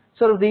the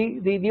sort of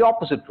the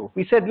opposite route.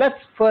 We said, let's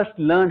first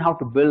learn how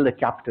to build the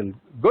capital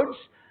goods,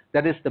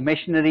 that is the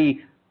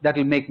machinery that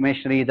will make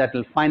machinery that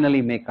will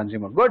finally make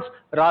consumer goods,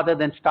 rather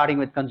than starting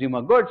with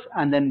consumer goods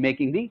and then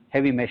making the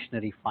heavy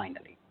machinery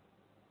finally.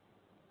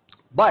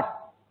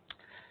 But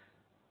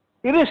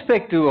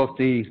irrespective of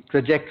the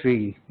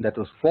trajectory that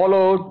was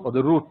followed or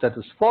the route that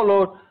was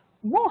followed,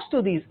 most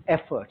of these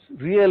efforts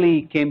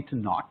really came to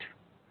naught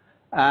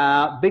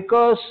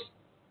because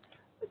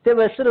there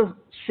were sort of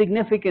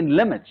significant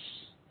limits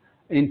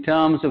in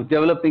terms of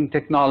developing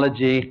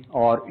technology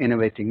or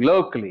innovating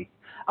locally.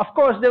 Of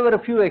course, there were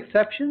a few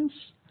exceptions,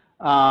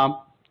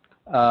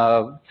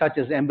 such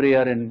as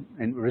Embraer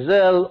in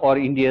Brazil, or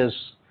India's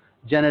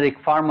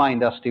generic pharma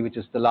industry, which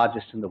is the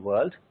largest in the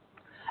world.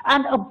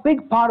 And a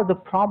big part of the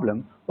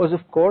problem was,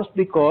 of course,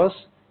 because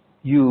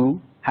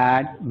you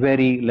had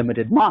very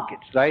limited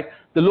markets, right?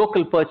 The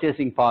local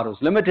purchasing power was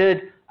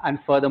limited, and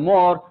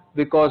furthermore,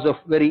 because of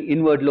very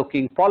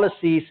inward-looking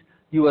policies,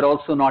 you were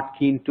also not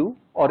keen to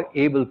or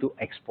able to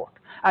export.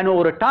 And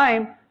over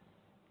time,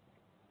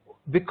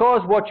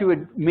 because what you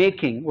were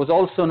making was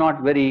also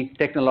not very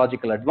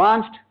technological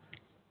advanced,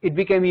 it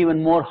became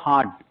even more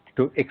hard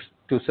to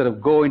sort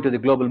of go into the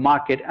global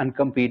market and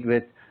compete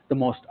with the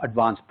most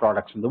advanced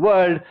products in the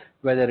world,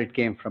 whether it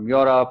came from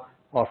Europe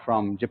or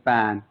from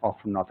Japan or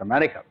from North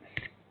America.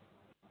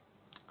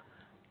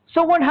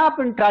 So what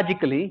happened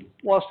tragically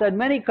was that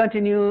many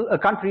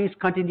countries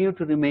continued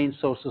to remain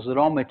sources of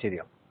raw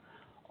material,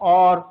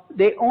 or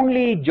they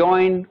only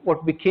joined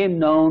what became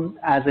known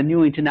as a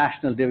new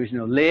international division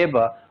of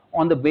labor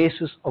on the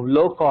basis of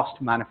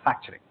low-cost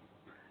manufacturing.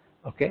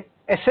 Okay?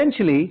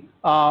 Essentially,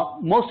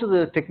 most of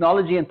the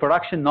technology and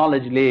production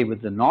knowledge lay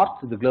with the North,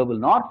 the global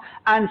North,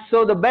 and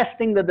so the best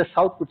thing that the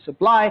South could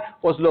supply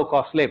was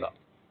low-cost labor.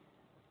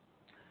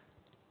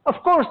 Of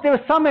course, there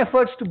were some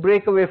efforts to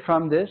break away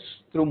from this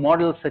through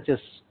models such as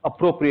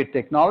appropriate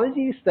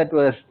technologies that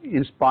was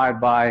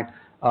inspired by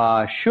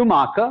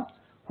Schumacher,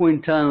 who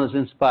in turn was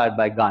inspired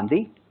by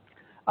Gandhi.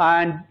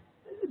 And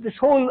this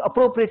whole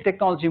appropriate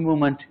technology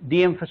movement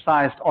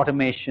de-emphasized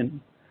automation,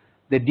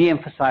 they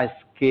de-emphasized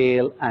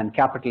scale and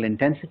capital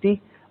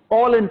intensity,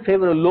 all in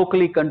favor of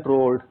locally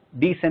controlled,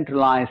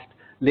 decentralized,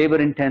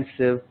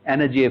 labor-intensive,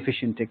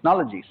 energy-efficient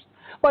technologies.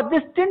 But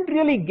this didn't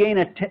really gain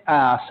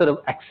a sort of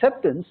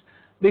acceptance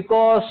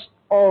because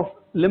of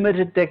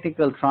limited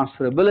technical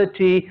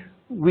transferability,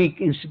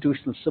 weak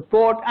institutional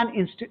support, and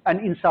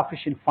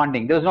insufficient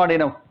funding. There was not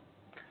enough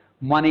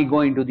money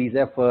going to these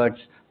efforts.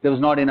 There was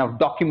not enough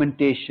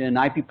documentation,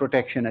 IP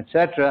protection,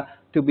 etc.,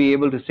 to be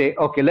able to say,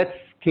 okay, let's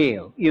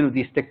scale. You know,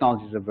 these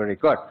technologies are very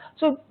good.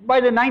 So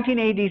by the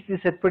 1980s, this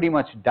had pretty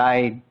much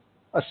died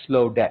a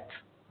slow death.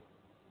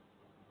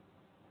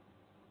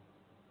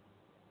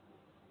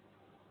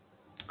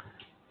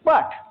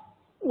 But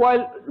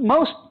while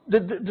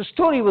the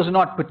story was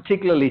not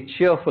particularly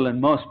cheerful in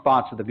most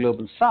parts of the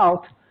global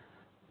South,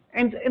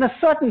 and in a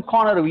certain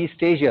corner of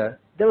East Asia,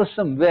 there were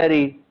some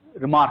very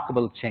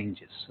remarkable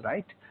changes,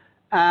 right?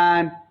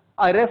 And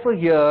I refer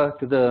here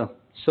to the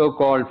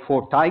so-called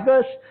four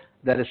tigers,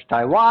 that is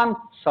Taiwan,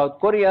 South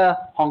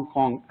Korea, Hong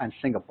Kong, and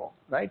Singapore,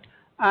 right?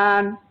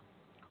 And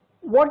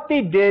what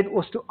they did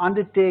was to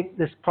undertake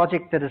this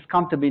project that has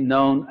come to be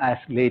known as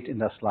late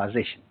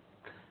industrialization,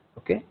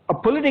 okay? A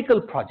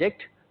political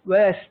project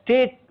where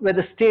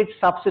the state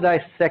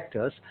subsidized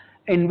sectors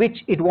in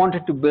which it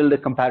wanted to build a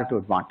comparative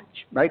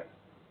advantage, right?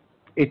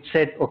 It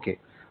said, okay,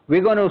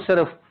 we're going to sort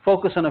of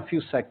focus on a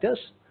few sectors.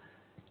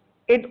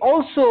 It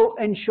also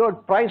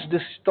ensured price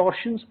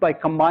distortions by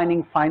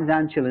combining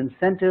financial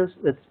incentives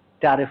with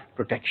tariff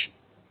protection,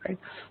 right?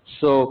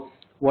 So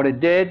what it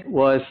did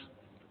was,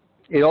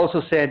 it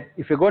also said,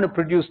 if you're going to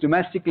produce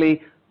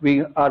domestically,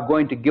 we are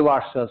going to give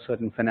ourselves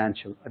certain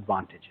financial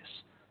advantages.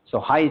 So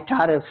high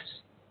tariffs,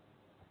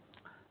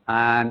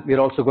 and we're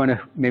also going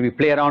to maybe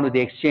play around with the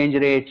exchange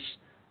rates,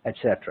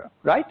 etc.,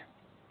 right?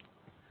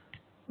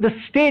 The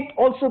state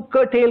also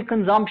curtailed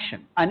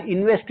consumption and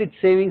invested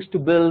savings to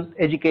build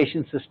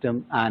education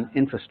system and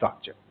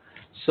infrastructure.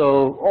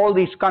 So all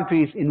these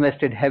countries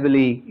invested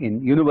heavily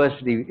in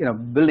university,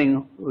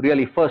 building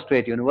really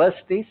first-rate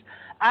universities.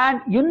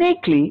 And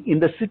uniquely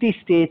in the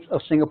city-states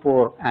of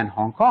Singapore and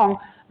Hong Kong,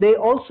 they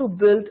also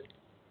built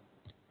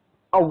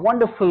a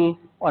wonderful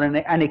or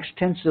an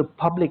extensive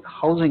public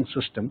housing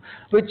system,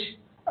 which,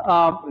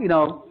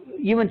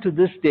 even to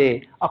this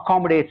day,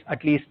 accommodates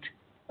at least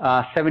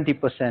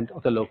 70%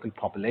 of the local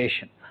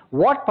population.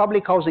 What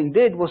public housing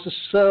did was to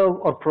serve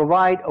or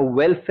provide a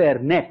welfare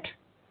net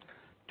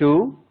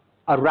to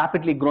a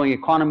rapidly growing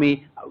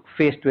economy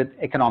faced with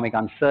economic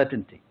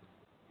uncertainty,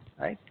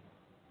 right?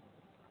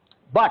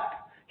 But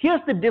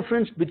here's the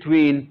difference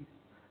between,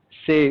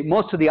 say,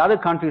 most of the other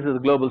countries of the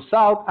global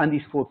South and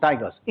these four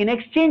tigers. In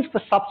exchange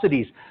for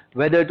subsidies,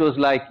 whether it was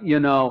like,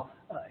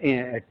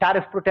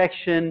 tariff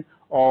protection,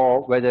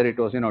 or whether it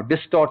was,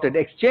 distorted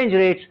exchange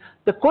rates,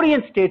 the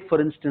Korean state,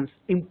 for instance,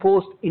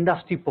 imposed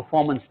industry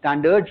performance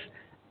standards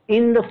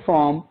in the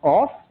form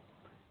of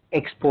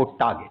export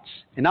targets.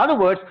 In other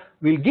words,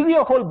 we'll give you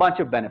a whole bunch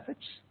of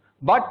benefits,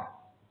 but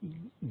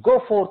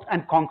go forth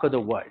and conquer the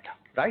world,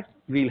 right?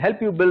 We'll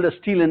help you build a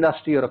steel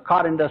industry or a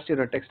car industry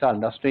or a textile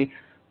industry,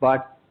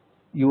 but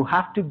you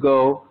have to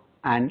go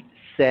and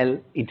sell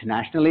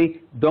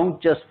internationally.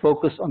 Don't just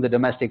focus on the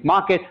domestic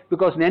market,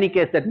 because in any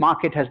case, that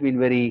market has been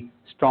very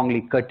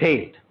strongly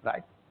curtailed,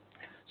 right?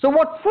 So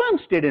what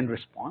firms did in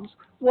response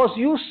was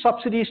use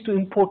subsidies to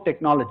import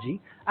technology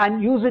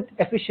and use it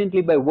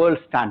efficiently by world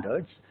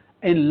standards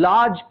in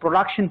large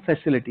production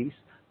facilities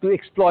to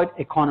exploit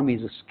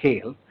economies of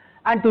scale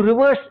and to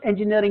reverse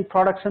engineering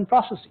products and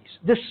processes.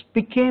 This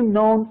became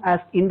known as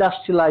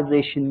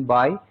industrialization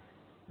by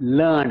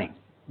learning.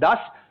 Thus,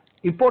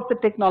 import the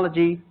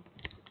technology,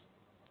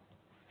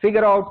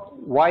 figure out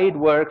why it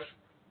works,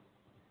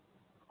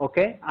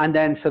 okay, and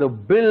then sort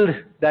of build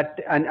that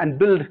and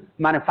build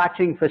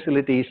manufacturing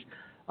facilities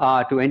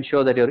to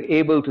ensure that you're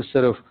able to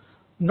sort of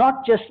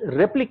not just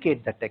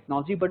replicate the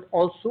technology, but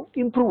also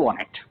improve on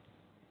it,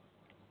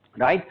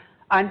 right?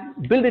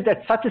 And build it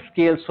at such a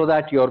scale so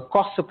that your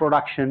costs of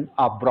production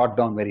are brought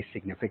down very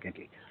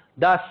significantly.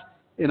 Thus,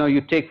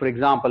 you take, for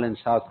example, in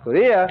South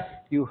Korea,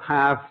 you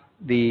have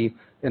the,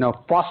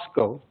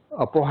 POSCO,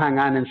 Pohang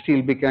Iron and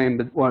Steel became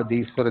one of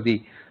these sort of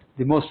the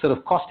most sort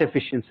of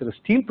cost-efficient sort of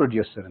steel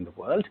producer in the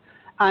world.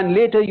 And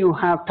later you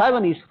have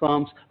Taiwanese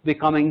firms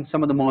becoming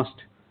some of the most,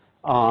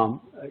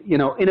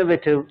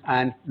 innovative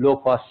and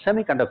low-cost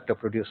semiconductor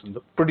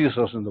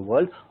producers in the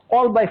world,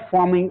 all by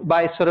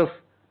sort of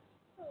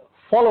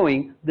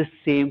following the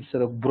same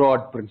sort of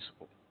broad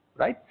principle,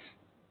 right?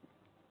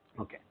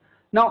 Okay.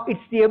 Now,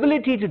 it's the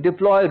ability to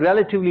deploy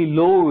relatively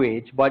low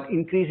wage but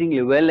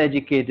increasingly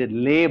well-educated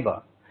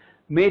labor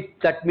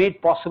that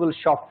made possible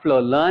shop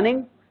floor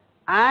learning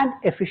and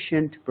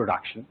efficient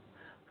production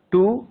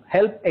to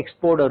help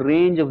export a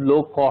range of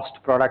low-cost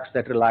products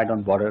that relied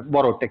on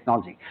borrowed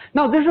technology.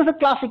 Now, this is a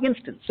classic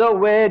instance. So,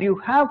 where you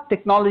have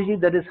technology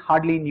that is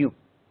hardly new.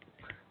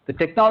 The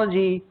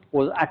technology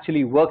was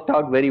actually worked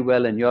out very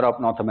well in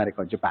Europe, North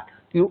America, Japan.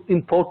 You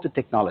import the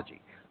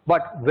technology.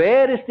 But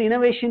where is the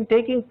innovation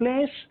taking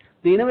place?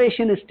 The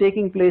innovation is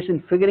taking place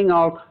in figuring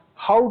out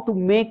how to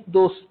make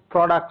those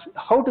products,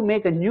 how to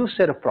make a new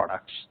set of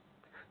products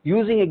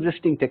using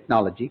existing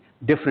technology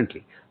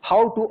differently,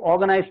 how to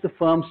organize the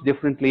firms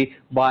differently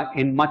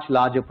in much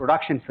larger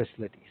production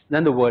facilities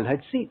than the world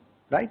had seen,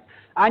 right?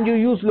 And you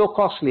use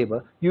low-cost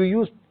labor, you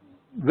use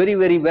very,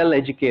 very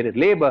well-educated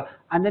labor,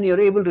 and then you're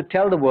able to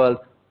tell the world,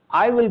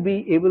 I will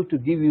be able to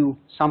give you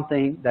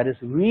something that is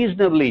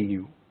reasonably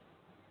new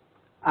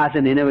as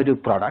an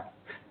innovative product,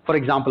 for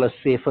example, a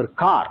safer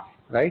car,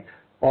 right?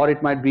 Or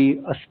it might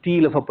be a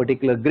steel of a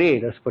particular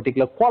grade, a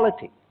particular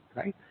quality,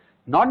 right?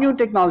 Not new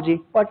technology,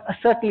 but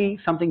certainly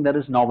something that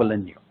is novel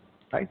and new,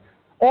 right?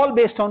 All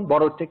based on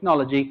borrowed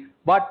technology,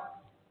 but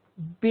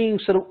being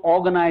sort of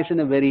organized in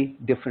a very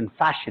different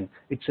fashion.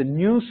 It's a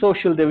new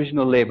social division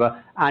of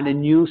labor and a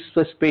new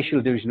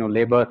spatial division of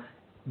labor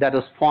that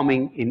was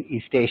forming in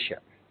East Asia.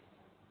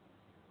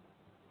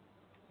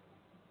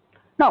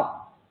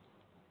 Now,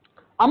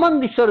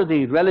 among the sort of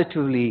the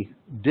relatively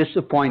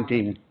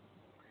disappointing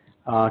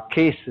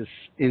cases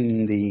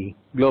in the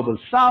global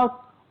south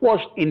was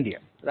India,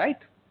 right?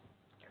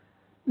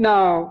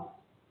 Now,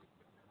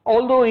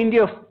 although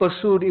India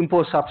pursued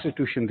import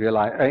substitution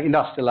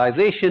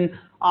industrialization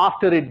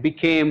after it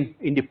became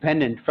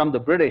independent from the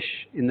British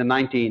in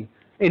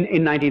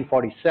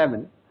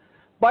 1947,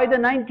 by the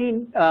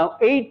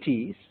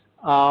 1980s,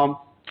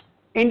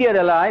 India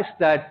realized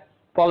that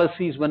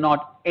policies were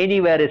not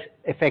anywhere as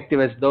effective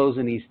as those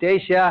in East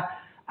Asia,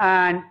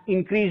 and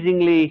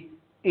increasingly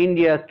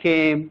India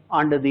came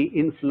under the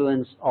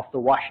influence of the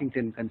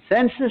Washington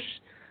Consensus,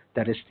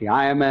 that is the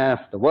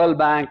IMF, the World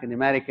Bank, and the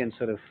American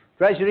sort of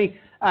Treasury,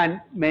 and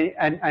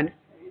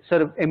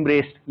sort of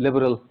embraced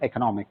liberal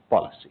economic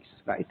policies,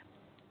 right?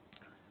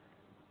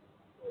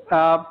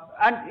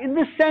 And in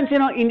this sense,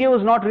 India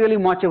was not really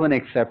much of an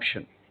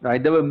exception,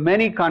 right? There were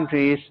many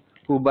countries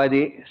who by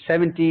the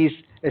 70s,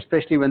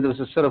 especially when there was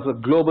a sort of a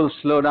global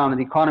slowdown in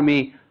the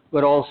economy,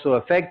 were also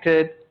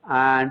affected,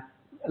 and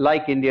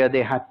like India,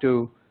 they had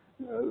to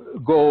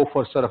go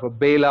for sort of a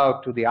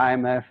bailout to the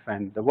IMF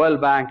and the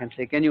World Bank and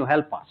say, can you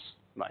help us,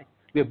 right?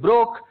 We're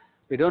broke,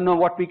 we don't know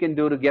what we can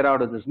do to get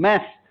out of this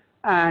mess,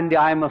 and the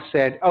IMF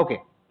said,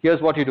 okay,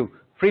 here's what you do.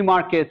 Free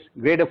markets,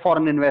 greater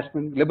foreign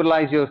investment,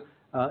 liberalize your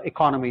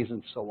economies,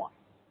 and so on.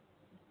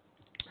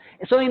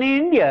 So in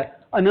India,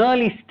 an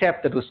early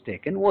step that was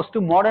taken was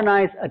to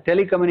modernize a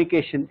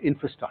telecommunication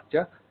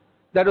infrastructure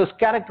that was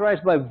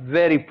characterized by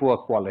very poor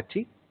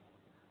quality,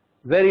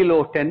 very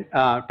low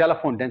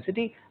telephone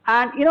density,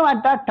 and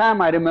at that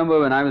time, I remember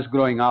when I was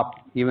growing up,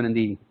 even in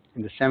the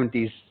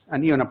 70s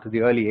and even up to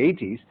the early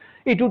 80s,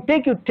 it would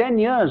take you 10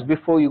 years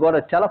before you got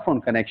a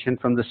telephone connection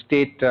from the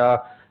state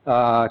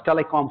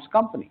telecoms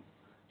company.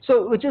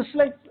 So, which is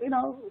like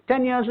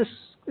 10 years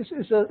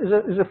is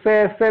a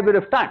fair bit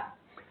of time,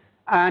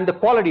 and the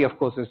quality, of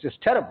course, is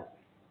just terrible.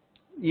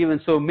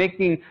 Even so,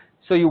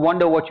 so you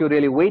wonder what you're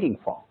really waiting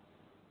for.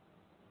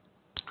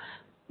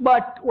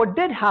 But what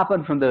did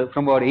happen from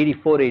about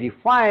 84,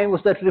 85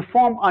 was that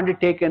reform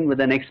undertaken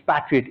with an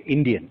expatriate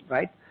Indian,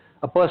 right?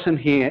 A person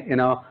here,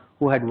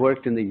 who had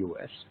worked in the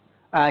US.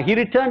 He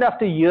returned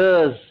after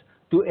years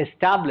to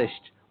establish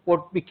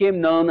what became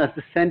known as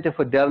the Center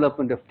for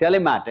Development of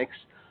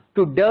Telematics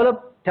to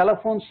develop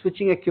telephone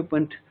switching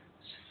equipment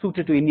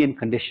suited to Indian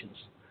conditions.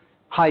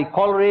 High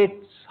call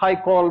rates, high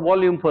call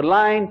volume per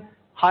line,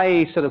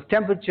 high sort of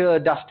temperature,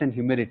 dust and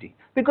humidity.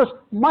 Because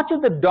much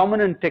of the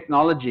dominant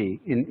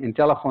technology in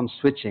telephone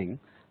switching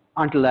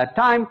until that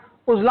time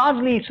was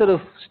largely sort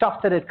of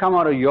stuff that had come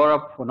out of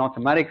Europe or North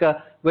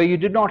America, where you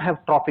did not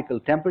have tropical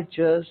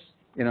temperatures.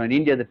 In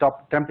India, the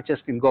top temperatures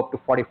can go up to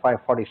 45,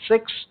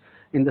 46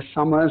 in the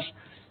summers.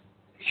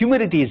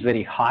 Humidity is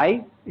very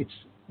high. It's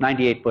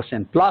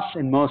 98% plus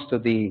in most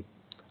of the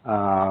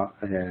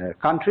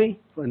country,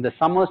 in the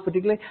summers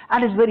particularly,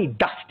 and it's very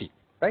dusty,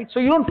 right? So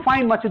you don't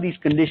find much of these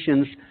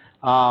conditions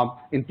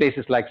in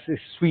places like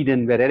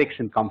Sweden, where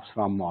Ericsson comes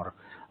from, or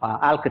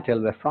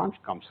Alcatel, where France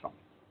comes from,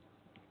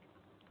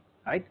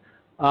 right?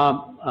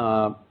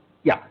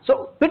 Yeah,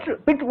 so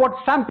what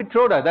Sam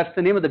Pitroda, that's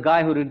the name of the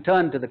guy who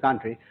returned to the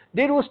country,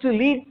 did was to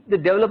lead the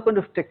development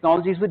of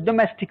technologies with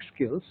domestic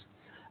skills,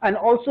 and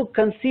also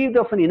conceived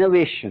of an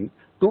innovation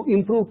to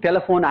improve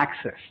telephone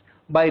access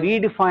by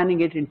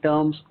redefining it in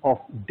terms of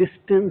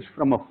distance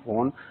from a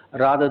phone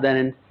rather than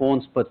in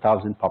phones per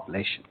thousand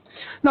population.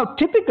 Now,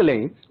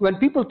 typically, when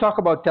people talk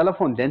about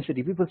telephone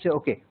density, people say,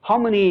 okay, how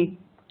many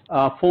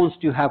phones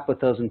do you have per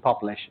thousand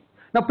population?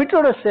 Now,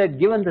 Pitroda said,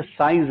 given the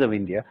size of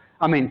India,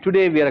 I mean,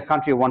 today we are a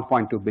country of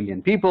 1.2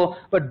 billion people,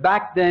 but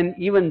back then,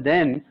 even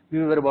then, we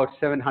were about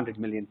 700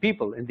 million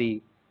people in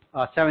the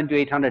 700 to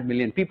 800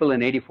 million people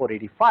in 84,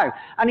 85.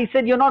 And he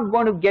said, you're not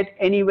going to get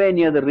anywhere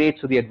near the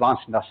rates of the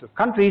advanced industrial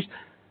countries,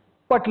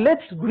 but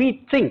let's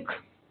rethink,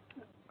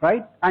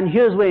 right? And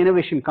here's where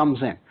innovation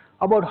comes in,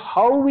 about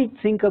how we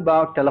think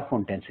about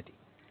telephone density.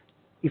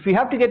 If we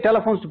have to get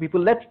telephones to people,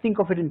 let's think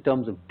of it in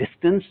terms of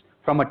distance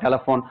from a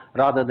telephone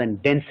rather than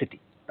density,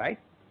 right?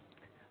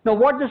 Now,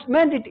 what this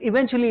meant, it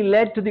eventually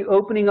led to the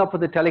opening up of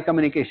the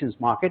telecommunications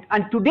market.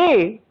 And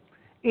today,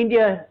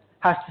 India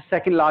has the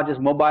second largest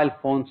mobile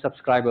phone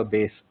subscriber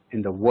base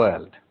in the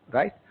world,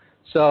 right?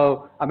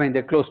 So, I mean,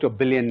 they're close to 1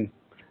 billion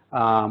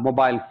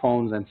mobile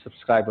phones and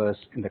subscribers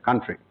in the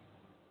country.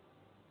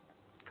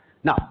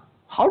 Now,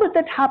 how did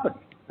that happen,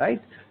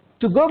 right?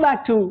 To go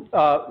back to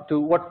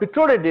what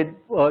Pitroda did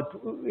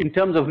in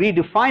terms of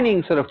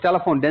redefining sort of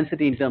telephone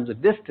density in terms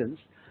of distance,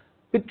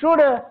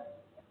 Pitroda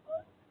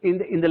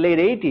in the late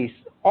 80s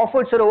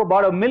offered sort of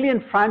about 1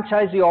 million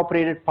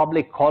franchisee-operated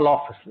public call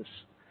offices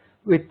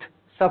with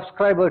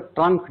subscriber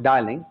trunk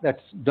dialing,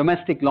 that's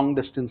domestic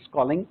long-distance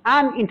calling,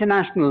 and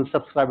international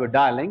subscriber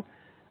dialing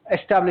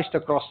established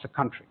across the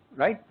country,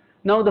 right?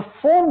 Now, the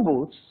phone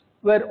booths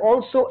were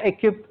also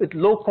equipped with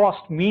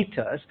low-cost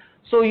meters.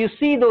 So you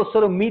see those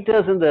sort of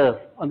meters on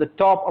the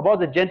top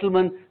above the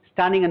gentleman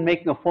standing and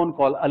making a phone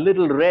call, a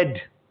little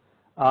red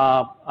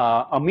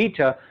a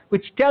meter,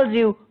 which tells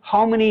you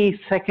how many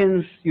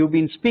seconds you've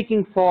been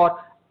speaking for,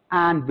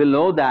 and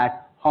below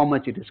that, how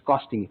much it is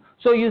costing you.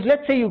 So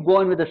let's say you go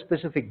in with a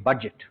specific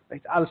budget,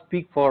 right? I'll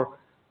speak for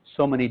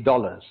so many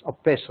dollars or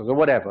pesos or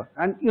whatever,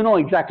 and you know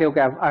exactly,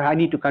 okay, I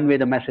need to convey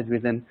the message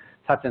within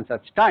such and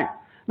such time.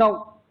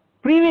 Now,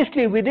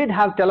 previously we did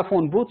have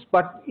telephone booths,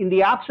 but in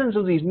the absence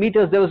of these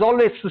meters, there was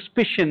always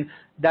suspicion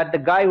that the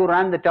guy who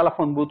ran the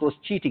telephone booth was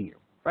cheating you,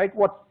 right?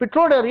 What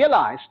Pitroda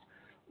realized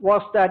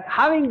was that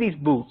having these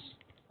booths,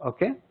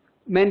 okay,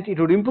 meant it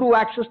would improve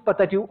access, but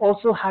that you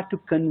also had to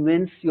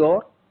convince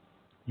your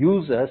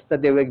users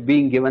that they were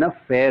being given a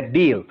fair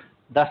deal.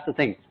 That's the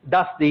thing.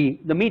 That's the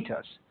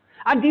meters.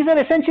 And these are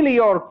essentially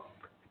your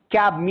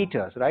cab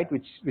meters, right,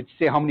 which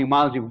say how many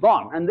miles you've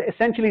gone. And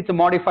essentially it's a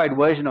modified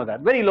version of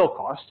that, very low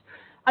cost.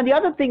 And the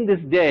other thing this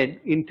did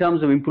in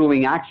terms of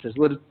improving access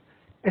was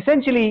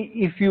essentially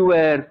if you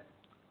were,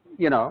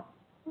 you know,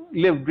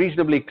 lived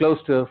reasonably close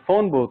to a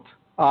phone booth,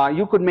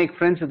 you could make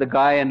friends with the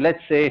guy, and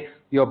let's say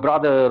your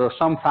brother or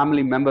some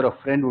family member or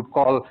friend would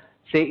call,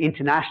 say,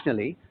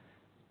 internationally.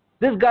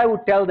 This guy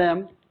would tell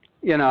them,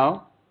 you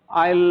know,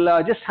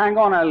 I'll just hang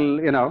on,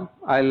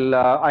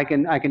 I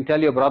can tell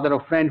your brother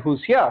or friend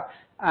who's here,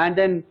 and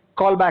then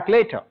call back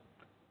later.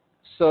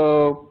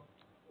 So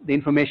the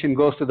information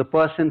goes to the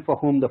person for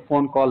whom the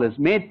phone call is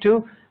made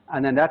to,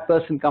 and then that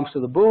person comes to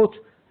the booth,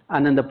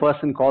 and then the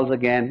person calls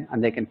again,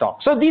 and they can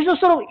talk. So these are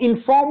sort of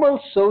informal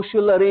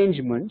social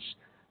arrangements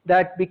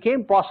that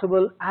became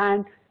possible,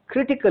 and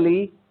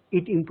critically,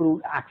 it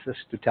improved access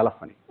to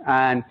telephony.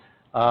 And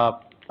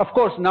of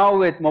course, now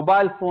with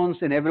mobile phones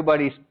in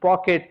everybody's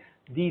pocket,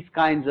 these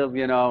kinds of,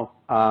 you know,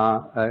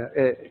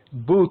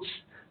 booths,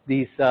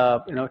 these,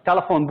 you know,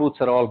 telephone booths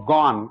are all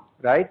gone,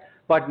 right?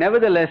 But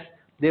nevertheless,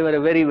 they were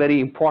a very,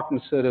 very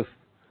important sort of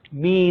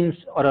means,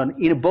 or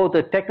both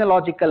a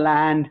technological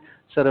and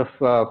sort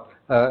of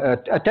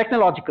a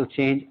technological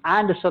change,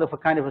 and a sort of a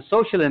kind of a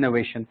social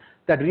innovation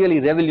that really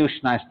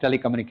revolutionized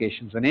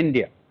telecommunications in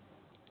India.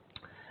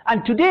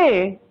 And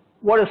today,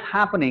 what is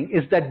happening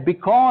is that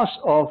because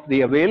of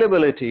the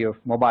availability of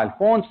mobile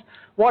phones,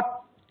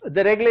 what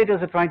the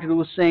regulators are trying to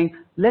do is saying,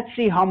 let's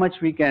see how much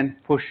we can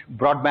push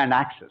broadband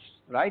access,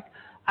 right?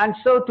 And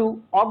so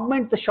to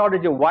augment the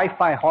shortage of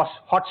Wi-Fi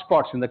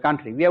hotspots in the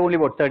country, we have only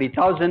about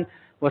 30,000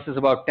 versus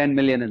about 10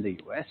 million in the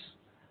US.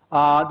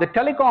 The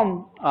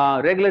Telecom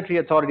Regulatory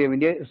Authority of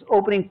India is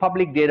opening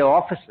public data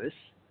offices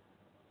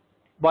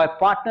by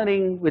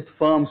partnering with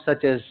firms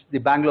such as the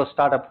Bangalore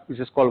startup, which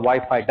is called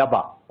Wi-Fi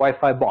Dabba,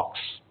 Wi-Fi Box.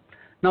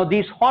 Now,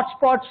 these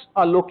hotspots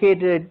are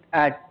located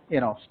at, you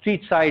know,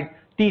 street side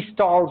tea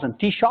stalls and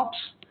tea shops,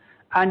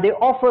 and they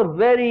offer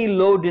very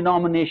low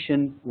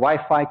denomination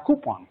Wi-Fi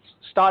coupons,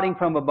 starting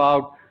from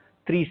about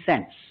 3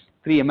 cents,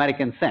 3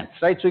 American cents,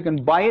 right? So you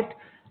can buy it,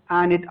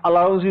 and it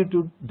allows you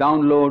to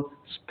download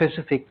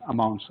specific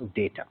amounts of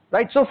data,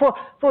 right? So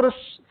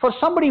for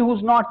somebody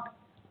who's not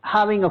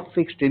having a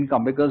fixed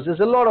income, because there's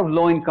a lot of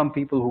low-income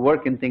people who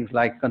work in things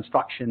like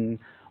construction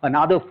and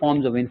other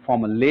forms of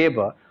informal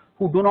labor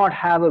who do not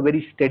have a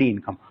very steady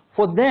income.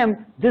 For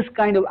them, this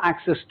kind of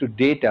access to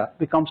data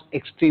becomes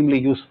extremely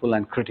useful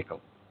and critical,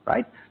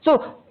 right?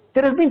 So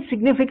there have been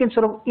significant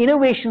sort of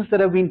innovations that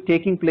have been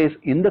taking place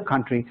in the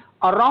country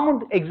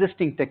around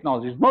existing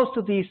technologies. Most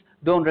of these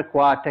don't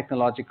require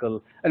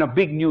technological,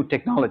 big new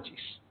technologies.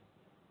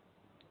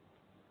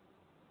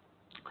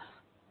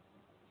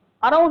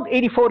 Around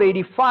 84,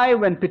 85,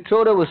 when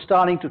Petroda was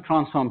starting to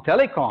transform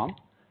telecom,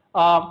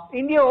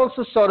 India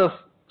also sort of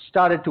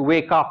started to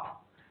wake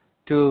up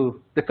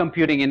to the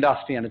computing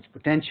industry and its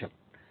potential.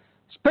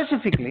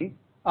 Specifically,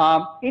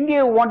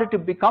 India wanted to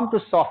become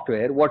to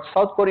software what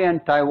South Korea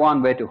and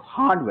Taiwan were to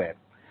hardware.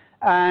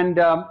 And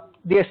the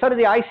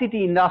ICT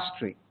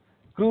industry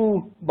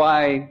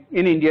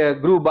in India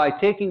grew by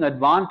taking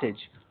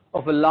advantage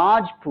of a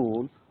large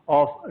pool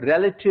of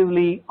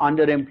relatively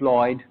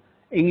underemployed,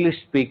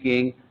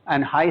 English-speaking,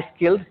 and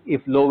high-skilled,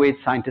 if low-wage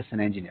scientists and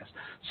engineers.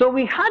 So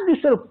we had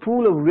this sort of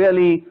pool of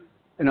really,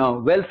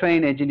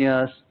 well-trained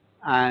engineers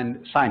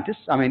and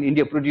scientists. I mean,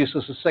 India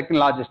produces the second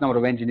largest number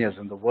of engineers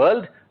in the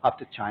world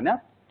after China,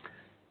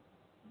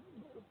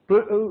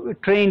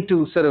 trained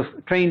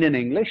in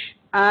English.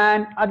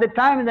 And at the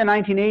time in the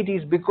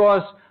 1980s,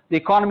 because the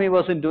economy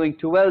wasn't doing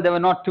too well, there were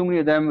not too many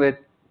of them with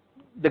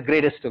the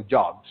greatest of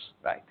jobs,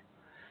 right?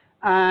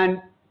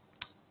 And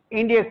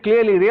India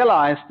clearly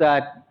realized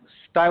that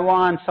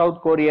Taiwan, South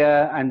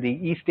Korea, and the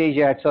East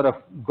Asia had sort of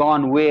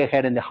gone way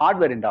ahead in the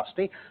hardware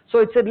industry. So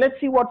it said, let's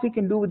see what we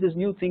can do with this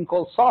new thing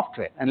called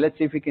software, and let's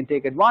see if we can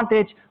take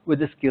advantage with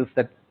the skills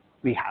that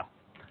we have.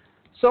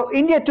 So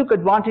India took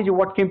advantage of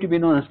what came to be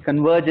known as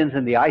convergence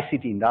in the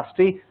ICT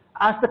industry,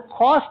 as the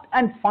cost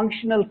and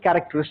functional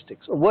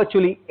characteristics of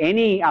virtually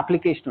any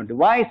application or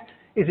device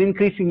is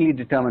increasingly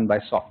determined by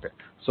software.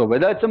 So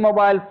whether it's a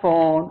mobile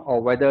phone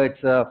or whether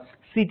it's a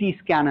CT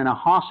scan in a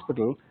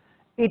hospital,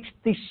 it's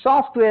the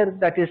software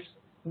that is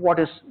what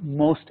is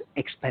most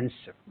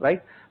expensive,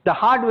 right? The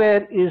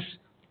hardware is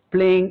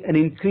playing an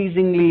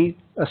increasingly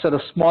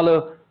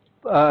smaller,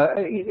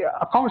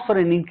 accounts for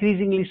an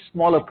increasingly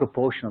smaller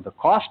proportion of the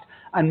cost,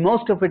 and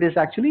most of it is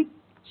actually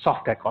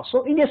software cost.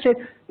 So India said,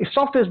 if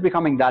software is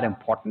becoming that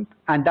important,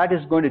 and that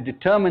is going to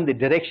determine the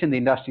direction the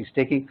industry is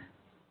taking,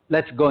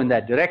 let's go in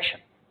that direction.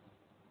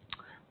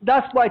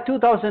 Thus, by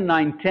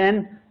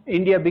 2009-10,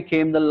 India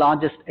became the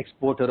largest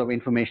exporter of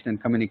information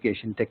and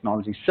communication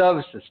technology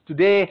services.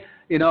 Today,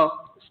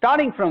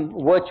 starting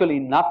from virtually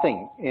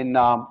nothing in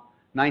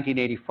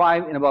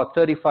 1985, in about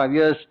 35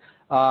 years,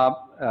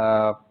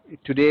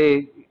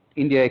 today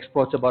India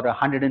exports about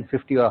 $150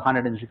 or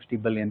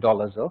 $160 billion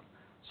of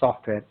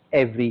software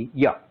every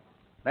year,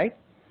 right?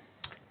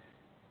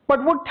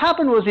 But what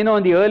happened was, in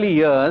the early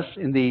years,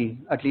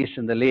 at least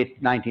in the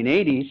late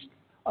 1980s,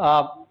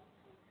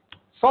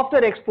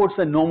 software exports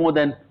were no more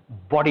than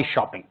body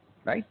shopping,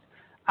 right?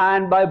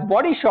 And by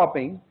body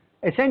shopping,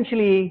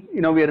 essentially,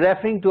 we're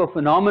referring to a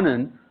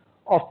phenomenon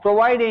of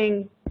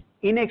providing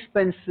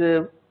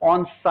inexpensive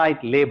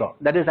on-site labor,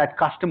 that is at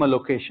customer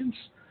locations,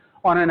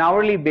 on an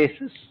hourly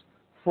basis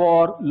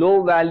for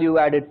low value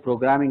added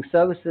programming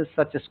services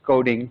such as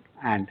coding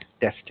and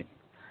testing.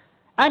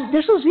 And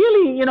this was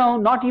really,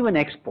 not even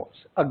exports.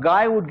 A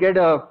guy would get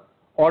an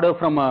order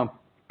from a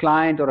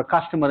client or a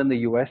customer in the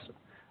US,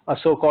 a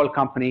so-called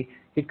company.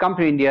 He'd come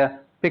to India,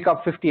 pick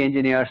up 50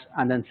 engineers,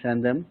 and then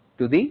send them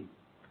to the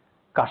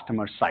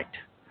customer site.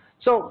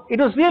 So it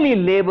was really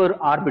labor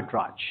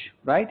arbitrage,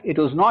 right? It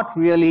was not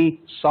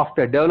really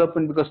software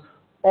development, because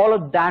all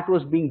of that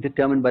was being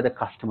determined by the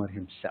customer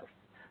himself.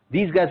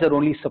 These guys are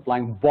only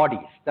supplying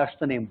bodies. That's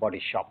the name,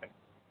 body shopping.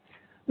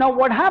 Now,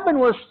 what happened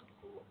was,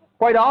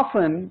 quite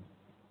often,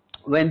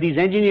 when these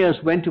engineers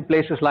went to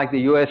places like the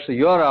US or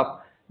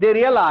Europe, they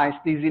realized,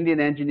 these Indian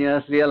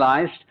engineers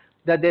realized,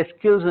 that their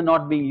skills are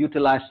not being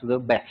utilized to the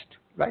best,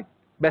 right?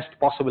 Best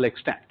possible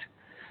extent.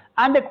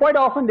 And they quite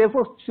often,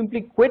 therefore,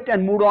 simply quit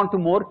and moved on to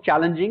more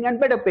challenging and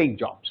better paying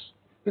jobs.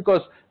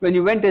 Because when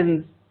you went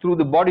in through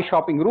the body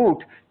shopping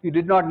route, you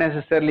did not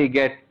necessarily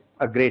get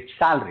a great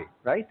salary,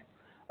 right?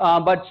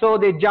 But so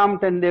they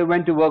jumped and they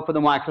went to work for the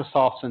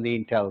Microsofts and the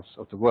Intels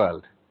of the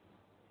world.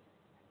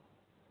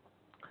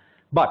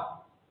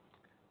 But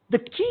the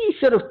key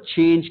sort of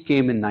change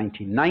came in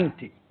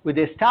 1990 with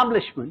the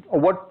establishment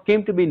of what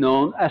came to be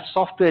known as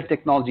software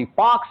technology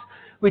parks,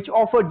 which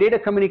offer data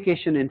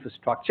communication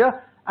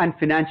infrastructure and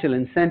financial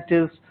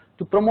incentives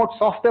to promote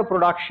software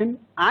production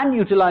and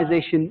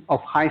utilization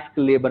of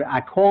high-skilled labor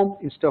at home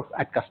instead of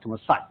at customer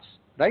sites,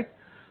 right?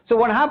 So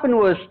what happened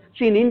was,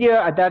 see, in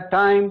India at that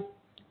time,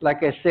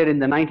 like I said, in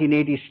the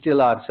 1980s,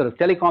 still our sort of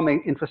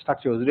telecom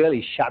infrastructure was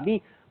really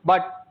shabby,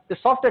 but the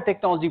software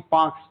technology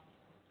parks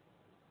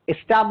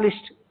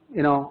established,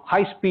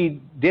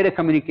 high-speed data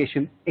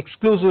communication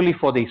exclusively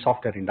for the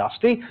software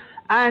industry.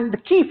 And the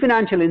key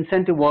financial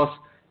incentive was,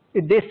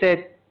 they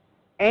said,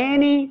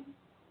 any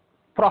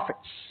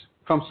profits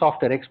from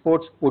software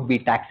exports would be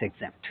tax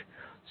exempt.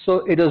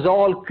 So it was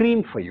all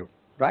cream for you,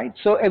 right?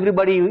 So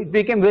everybody, it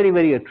became very,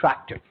 very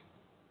attractive.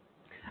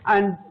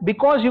 And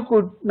because you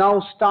could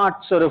now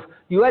start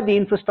you had the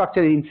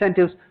infrastructure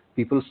incentives,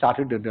 people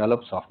started to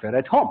develop software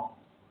at home.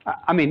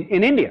 I mean,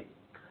 in India.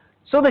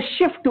 So the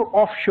shift to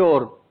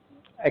offshore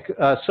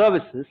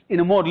services in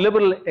a more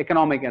liberal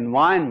economic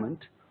environment,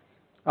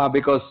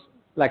 because,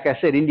 like I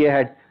said, India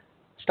had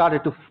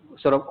started to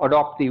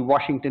adopt the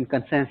Washington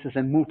Consensus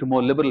and move to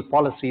more liberal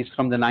policies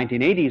from the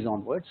 1980s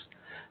onwards,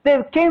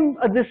 there came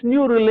this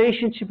new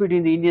relationship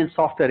between the Indian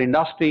software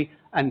industry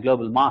and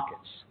global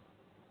markets.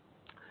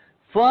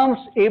 Firms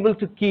able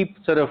to keep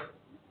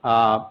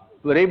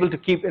were able to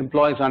keep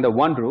employees under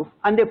one roof,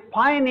 and they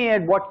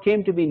pioneered what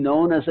came to be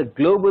known as a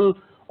global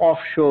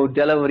offshore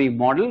delivery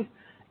model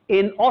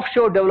in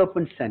offshore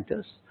development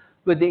centers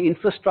with the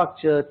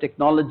infrastructure,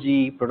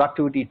 technology,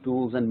 productivity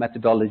tools, and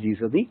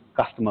methodologies of the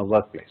customer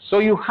workplace. So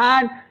you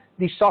had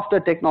the software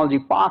technology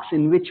parks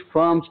in which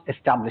firms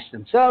established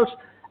themselves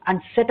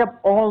and set up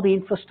all the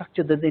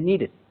infrastructure that they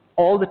needed,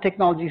 all the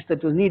technologies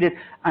that were needed,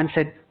 and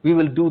said, we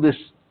will do this,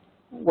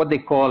 what they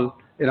call,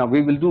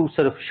 we will do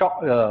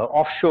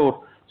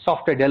offshore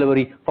software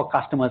delivery for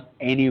customers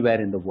anywhere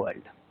in the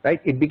world,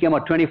 right? It became a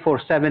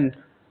 24/7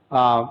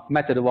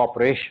 method of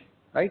operation,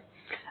 right?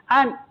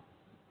 And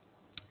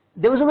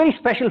there was a very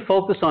special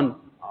focus on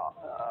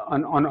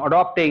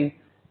adopting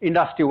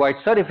industry-wide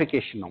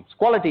certification norms,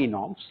 quality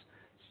norms,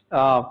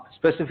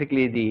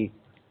 specifically the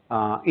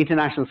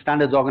International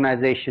Standards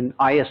Organization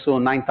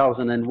ISO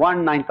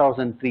 9001,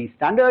 9003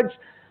 standards,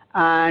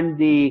 and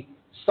the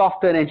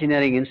Software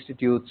Engineering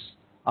Institute's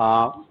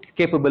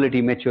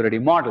capability maturity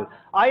model.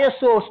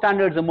 ISO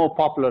standards are more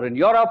popular in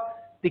Europe.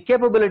 The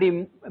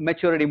capability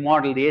maturity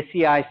model, the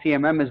ACI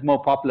CMM, is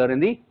more popular in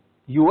the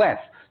US.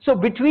 So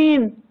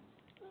between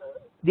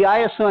the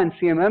ISO and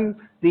CMM,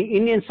 the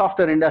Indian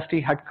software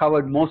industry had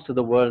covered most of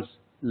the world's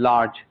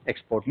large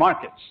export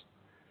markets.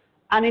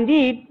 And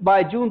indeed,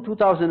 by June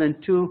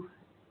 2002,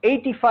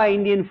 85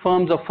 Indian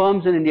firms or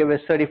firms in India were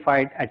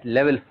certified at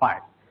level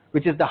 5,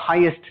 which is the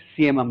highest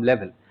CMM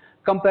level,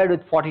 compared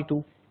with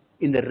 42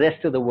 in the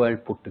rest of the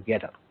world put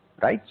together,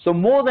 right? So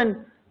more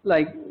than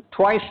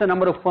twice the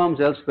number of firms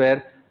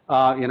elsewhere,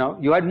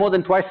 you had more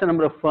than twice the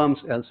number of firms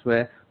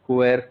elsewhere who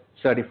were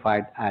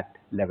certified at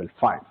level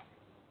 5.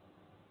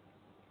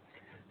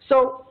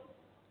 So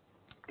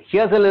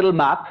here's a little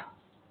map.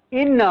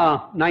 In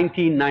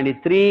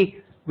 1993,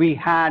 we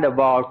had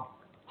about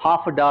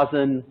half a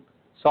dozen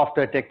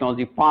software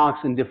technology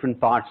parks in different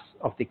parts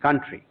of the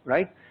country,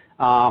 right?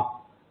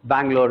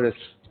 Bangalore is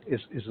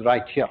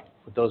right here,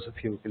 for those of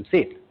you who can see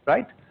it,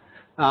 right?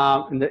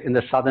 In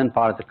the southern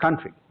part of the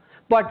country.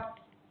 But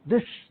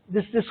this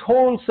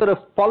whole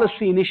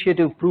policy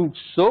initiative proved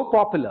so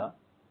popular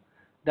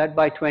that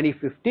by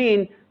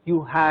 2015,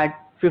 you had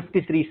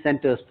 53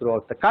 centers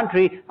throughout the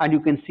country, and you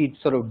can see it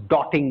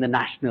dotting the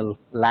national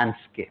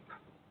landscape,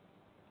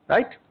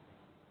 right?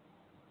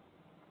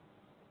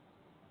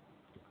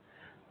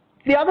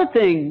 The other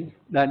thing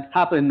that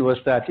happened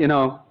was that,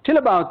 till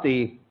about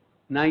the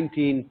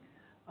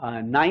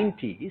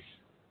 1990s,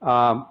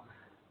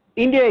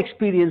 India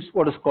experienced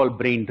what is called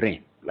brain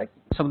drain. Like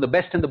some of the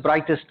best and the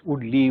brightest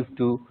would leave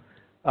to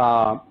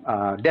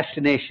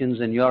destinations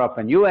in Europe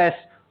and US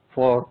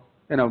for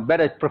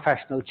better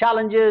professional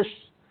challenges,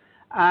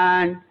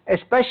 and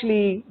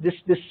especially this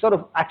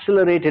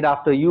accelerated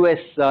after US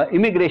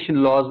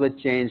immigration laws were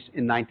changed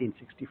in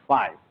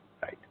 1965,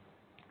 right?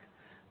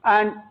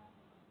 And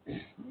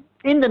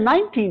in the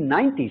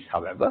 1990s,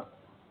 however,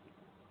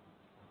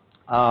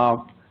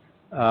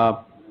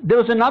 there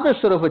was another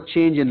a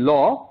change in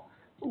law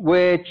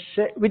which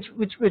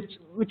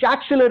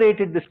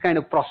accelerated this kind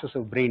of process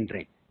of brain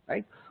drain,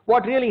 right?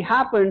 What really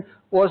happened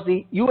was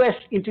the US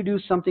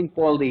introduced something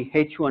called the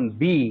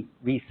H-1B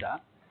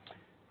visa,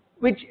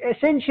 which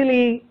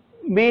essentially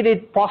made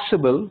it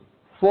possible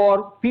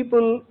for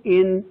people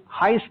in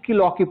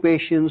high-skill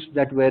occupations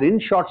that were in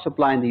short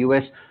supply in the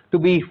US to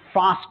be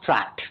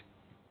fast-tracked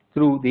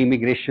through the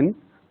immigration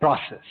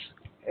process,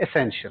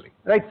 essentially,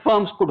 right?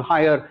 Firms could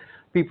hire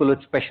people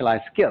with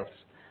specialized skills.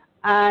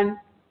 And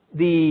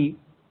the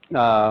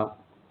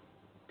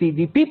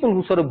people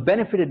who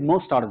benefited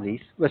most out of these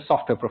were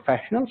software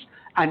professionals,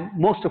 and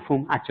most of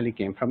whom actually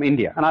came from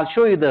India. And I'll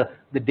show you the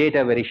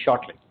data very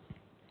shortly.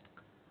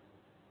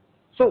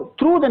 So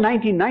through the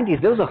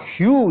 1990s, there was a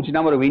huge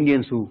number of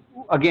Indians who,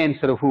 again,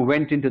 who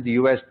went into the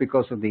US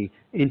because of the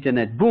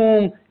internet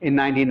boom in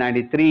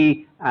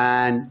 1993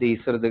 and the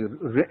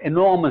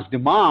enormous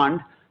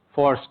demand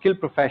for skilled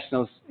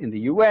professionals in the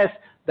US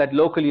that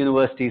local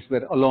universities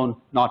were alone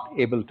not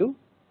able to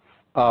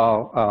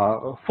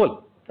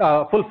fulfill.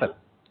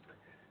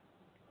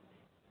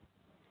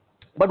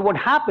 But what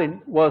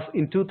happened was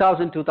in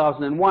 2000,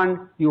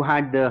 2001, you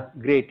had the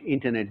great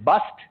internet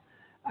bust,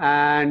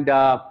 and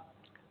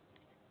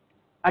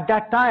at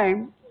that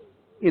time,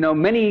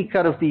 many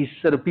these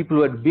people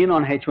who had been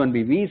on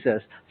H-1B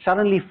visas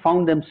suddenly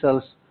found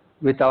themselves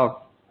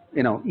without,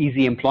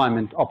 easy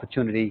employment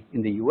opportunity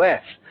in the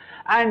US.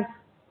 And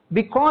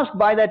because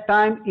by that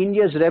time,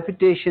 India's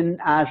reputation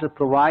as a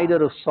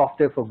provider of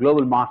software for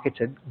global markets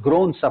had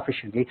grown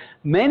sufficiently,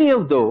 many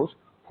of those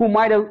who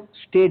might have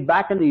stayed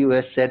back in the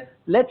US said,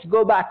 let's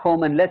go back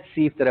home and let's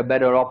see if there are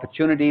better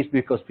opportunities,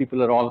 because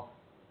people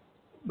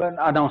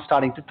are now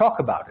starting to talk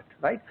about it,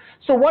 right?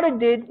 So what it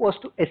did was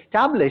to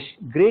establish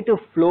greater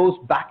flows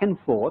back and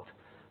forth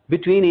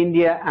between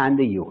India and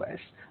the US.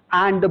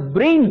 And the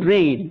brain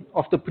drain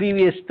of the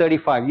previous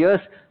 35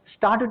 years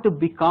started to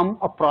become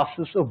a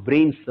process of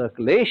brain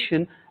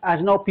circulation,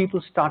 as now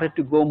people started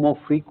to go more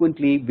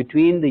frequently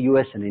between the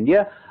US and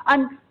India,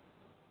 and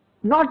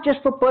not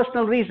just for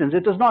personal reasons.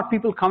 It was not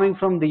people coming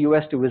from the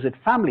US to visit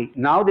family.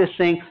 Now they're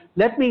saying,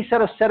 let me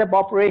sort of set up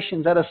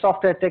operations at a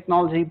software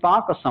technology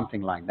park or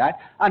something like that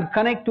and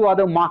connect to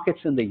other markets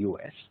in the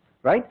US,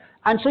 right?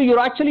 And so you're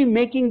actually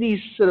making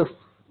these sort of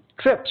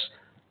trips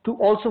to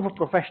also for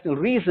professional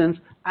reasons,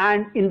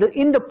 and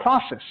in the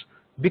process,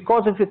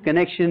 because of your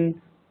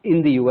connection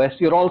in the US,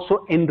 you're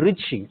also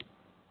enriching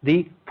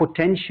the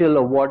potential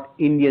of what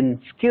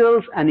Indian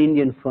skills and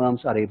Indian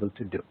firms are able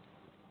to do.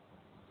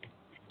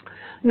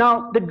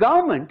 Now, the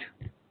government,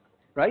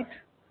 right,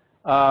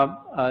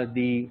 also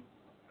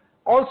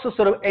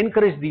sort of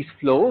encouraged these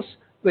flows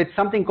with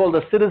something called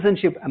the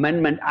Citizenship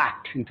Amendment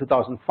Act in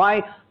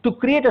 2005 to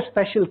create a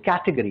special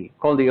category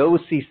called the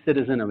Overseas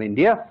Citizen of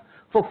India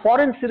for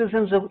foreign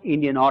citizens of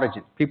Indian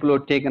origin, people who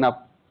had taken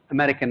up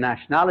American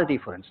nationality,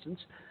 for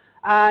instance,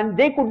 and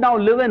they could now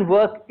live and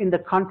work in the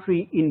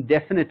country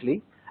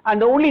indefinitely, and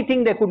the only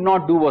thing they could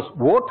not do was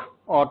vote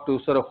or to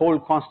sort of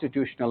hold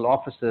constitutional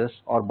offices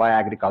or buy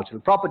agricultural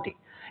property.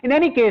 In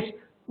any case,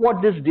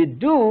 what this did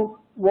do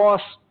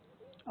was,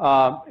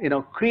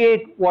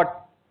 create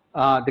what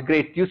the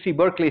great UC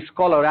Berkeley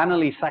scholar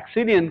Annalee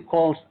Saxenian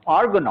calls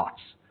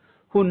Argonauts,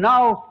 who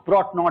now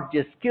brought not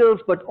just skills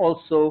but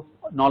also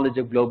knowledge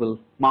of global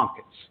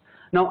markets.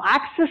 Now,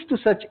 access to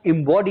such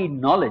embodied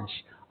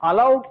knowledge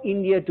allowed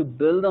India to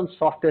build on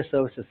software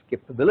services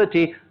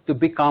capability to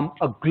become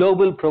a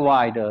global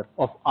provider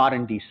of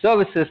R&D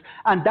services,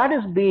 and that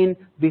has been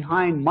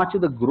behind much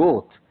of the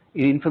growth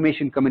in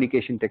information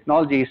communication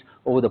technologies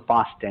over the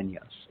past 10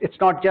 years. It's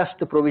not just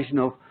the provision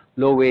of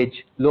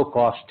low-wage,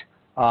 low-cost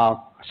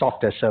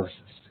software services.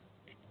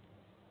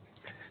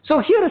 So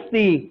here is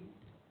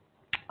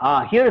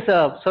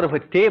a sort of a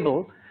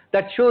table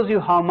that shows you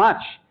how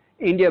much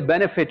India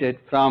benefited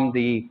from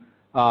the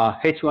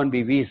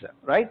H-1B visa,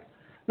 right?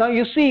 Now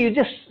you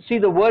just see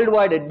the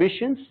worldwide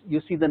admissions,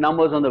 you see the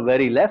numbers on the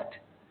very left,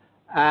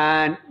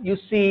 and you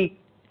see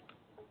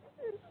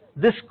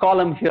this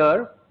column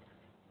here,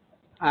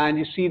 and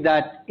you see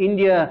that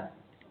India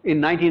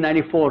in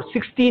 1994,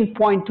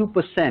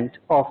 16.2%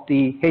 of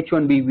the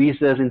H-1B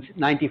visas in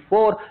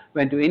 94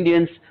 went to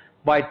Indians.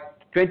 By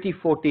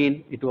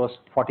 2014, it was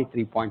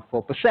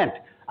 43.4%,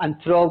 and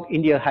throughout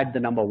India had the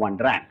 #1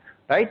 rank,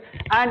 right?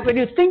 And when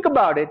you think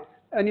about it,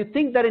 and you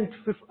think that in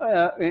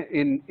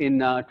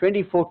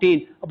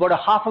 2014, about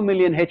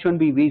 500,000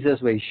 H-1B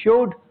visas were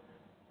issued,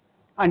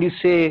 and you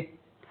say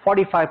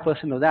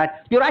 45% of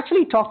that, you're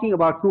actually talking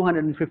about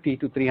 250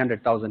 to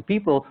 300,000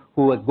 people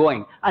who were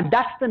going, and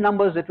that's the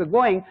numbers that were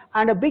going,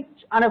 and a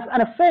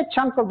fair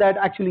chunk of that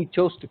actually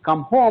chose to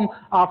come home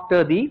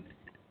after the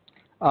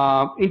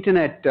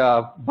internet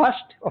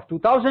bust of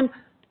 2000.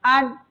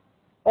 And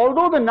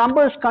although the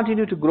numbers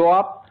continue to go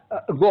up,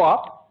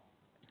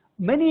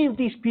 many of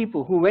these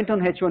people who went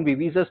on H-1B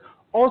visas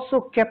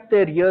also kept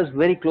their ears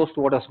very close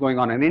to what was going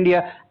on in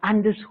India,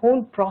 and this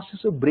whole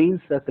process of brain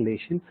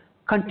circulation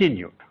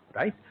continued,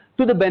 right,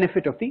 to the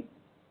benefit of the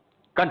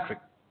country.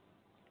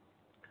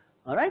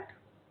 All right?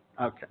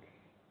 Okay.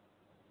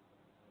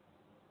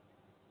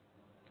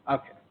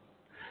 Okay.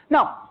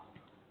 Now,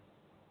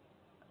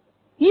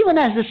 even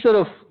as this sort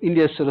of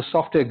India's sort of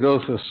software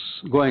growth was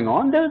going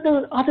on, there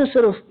were other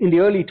sort of, in the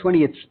early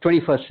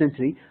 21st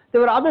century,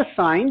 there were other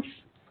signs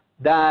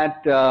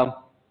that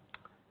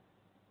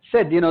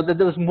said, that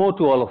there was more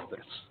to all of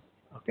this.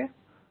 Okay,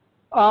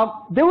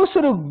 there was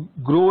sort of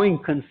growing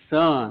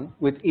concern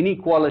with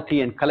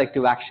inequality and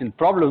collective action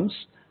problems,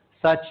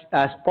 such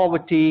as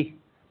poverty,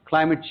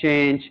 climate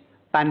change,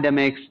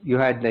 pandemics. You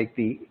had like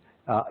the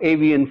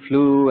avian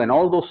flu and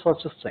all those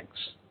sorts of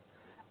things,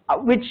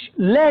 which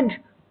led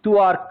to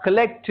our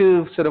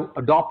collective sort of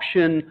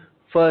adoption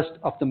first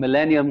of the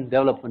Millennium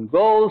Development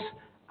Goals,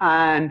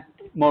 and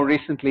more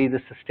recently the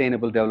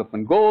Sustainable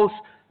Development Goals,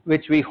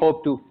 which we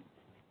hope to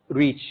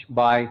reach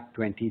by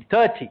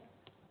 2030.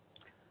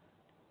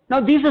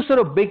 Now, these are sort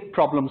of big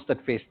problems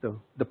that face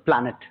the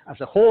planet as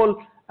a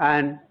whole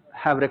and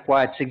have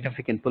required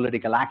significant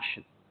political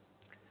action.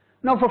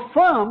 Now, for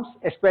firms,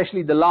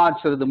 especially the large,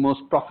 sort of the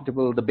most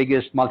profitable, the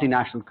biggest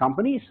multinational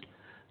companies,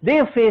 they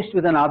are faced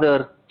with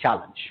another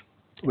challenge,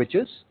 which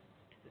is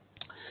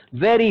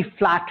very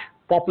flat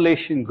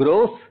population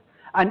growth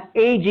and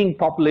aging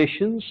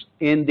populations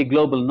in the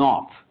global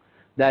north,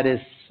 that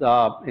is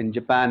in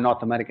Japan,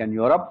 North America, and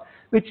Europe,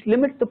 which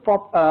limit the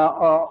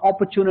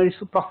opportunities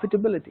for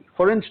profitability.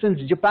 For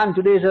instance, Japan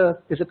today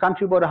is a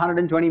country about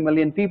 120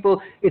 million people.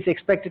 It's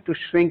expected to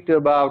shrink to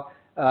about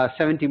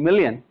 70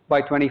 million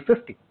by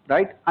 2050,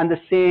 right? And the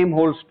same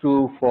holds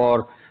true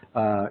for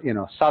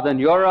Southern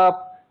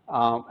Europe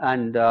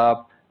and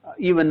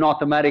even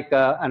North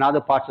America and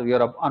other parts of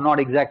Europe are not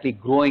exactly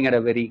growing at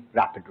a very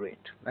rapid rate,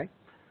 right?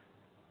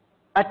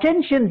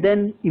 Attention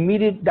then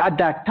at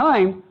that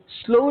time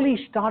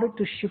slowly started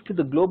to shift to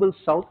the global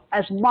south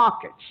as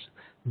markets.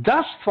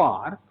 Thus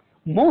far,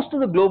 most of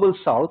the global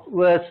south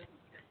was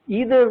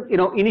either,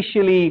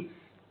 initially,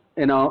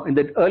 in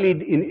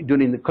the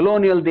during the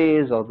colonial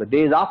days or the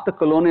days after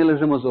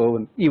colonialism was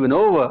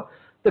over,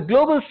 the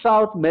global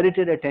south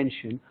merited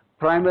attention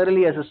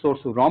primarily as a source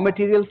of raw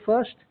material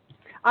first,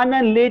 and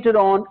then later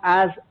on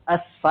as a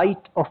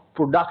site of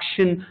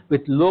production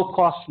with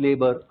low-cost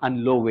labor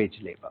and low-wage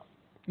labor,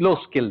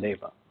 low-skilled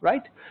labor,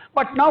 right?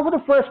 But now for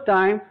the first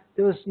time,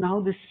 there was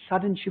now this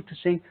sudden shift to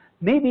saying,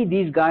 maybe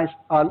these guys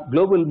are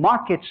global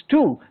markets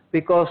too,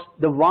 because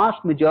the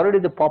vast majority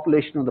of the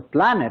population of the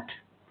planet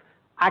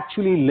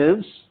actually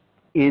lives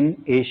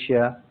in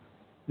Asia,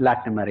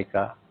 Latin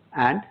America,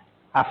 and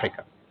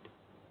Africa.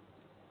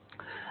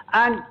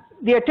 And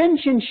the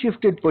attention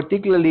shifted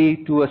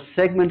particularly to a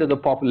segment of the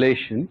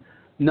population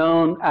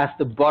known as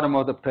the bottom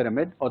of the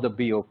pyramid, or the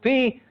BOP,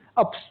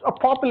 a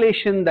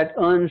population that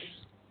earns,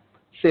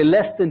 say,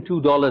 less than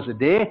 $2 a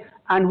day,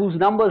 and whose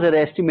numbers are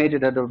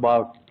estimated at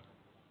about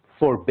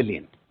 4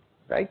 billion,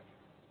 right,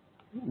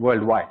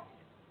 worldwide.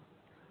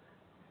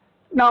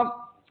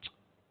 Now,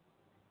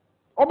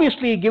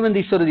 obviously, given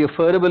the sort of the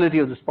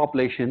affordability of this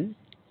population,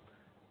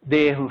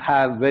 they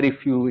have very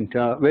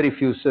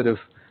few sort of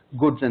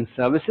goods and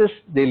services.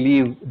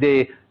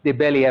 They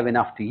barely have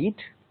enough to eat,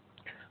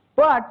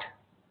 but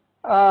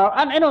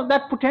and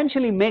that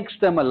potentially makes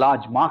them a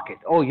large market.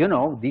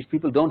 Oh, these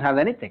people don't have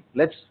anything.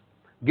 Let's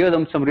give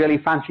them some really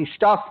fancy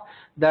stuff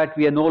that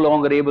we are no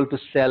longer able to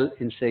sell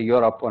in, say,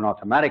 Europe or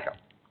North America.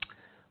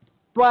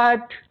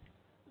 But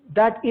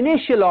that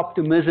initial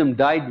optimism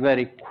died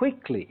very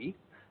quickly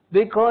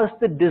because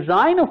the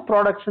design of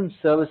products and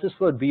services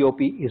for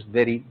BOP is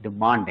very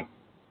demanding.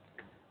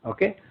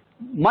 Okay?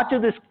 Much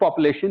of this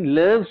population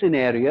lives in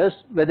areas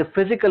where the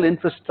physical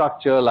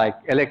infrastructure like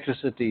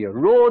electricity or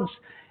roads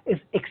is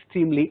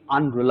extremely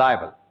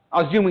unreliable,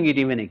 assuming it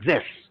even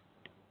exists.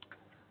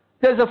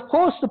 There's, of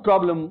course, the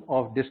problem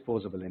of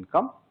disposable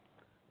income.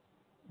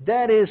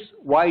 There is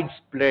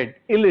widespread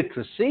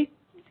illiteracy,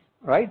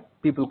 right?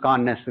 People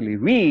can't necessarily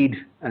read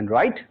and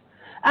write.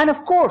 And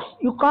of course,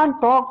 you can't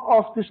talk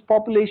of this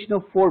population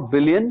of 4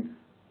 billion,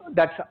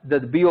 that's the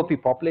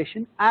BOP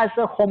population, as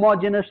a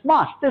homogeneous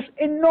mass. There's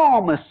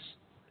enormous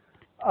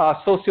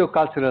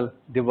socio-cultural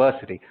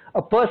diversity.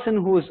 A person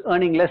who is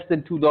earning less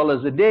than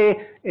 $2 a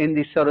day in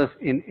the sort of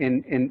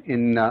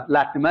in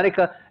Latin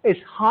America is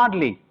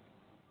hardly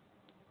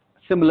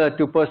similar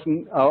to a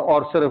person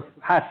or sort of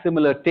has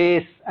similar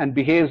tastes and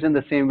behaves in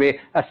the same way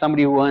as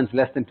somebody who earns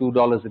less than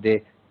 $2 a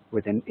day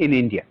in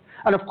India.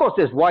 And of course,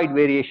 there's wide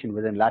variation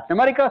within Latin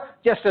America,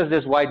 just as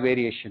there's wide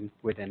variation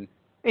within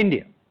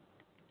India.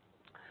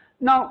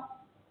 Now,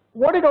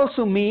 what it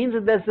also means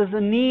is that there's a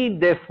need,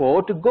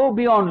 therefore, to go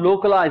beyond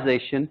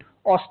localization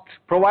or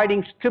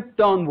providing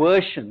stripped-down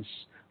versions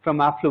from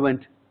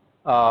affluent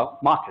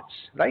markets,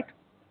 right?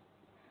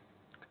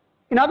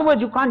 In other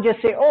words, you can't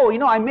just say, oh,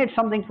 I made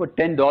something for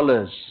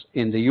 $10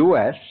 in the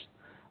US.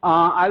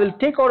 I will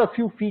take out a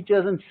few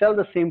features and sell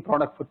the same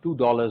product for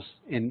 $2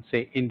 in,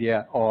 say,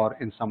 India or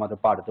in some other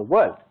part of the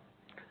world.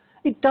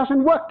 It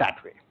doesn't work that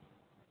way,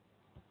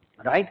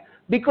 right?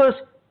 Because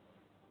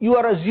you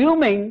are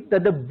assuming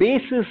that the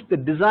basis, the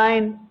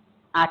design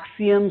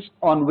axioms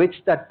on which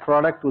that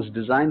product was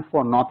designed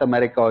for North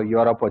America or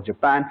Europe or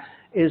Japan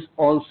is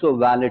also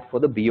valid for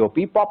the BOP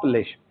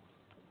population.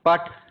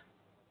 But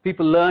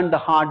people learn the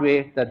hard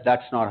way that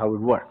that's not how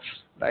it works,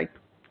 right?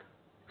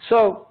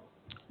 So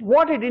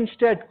what it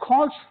instead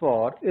calls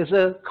for is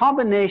a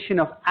combination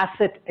of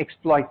asset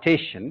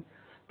exploitation,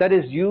 that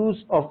is,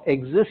 use of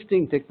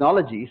existing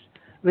technologies,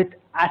 with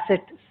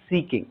asset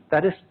seeking,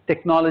 that is,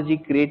 technology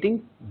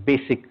creating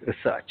basic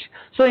research.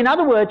 So in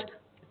other words,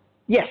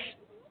 yes,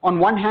 on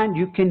one hand,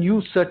 you can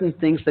use certain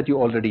things that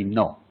you already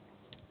know.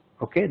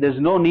 Okay, there's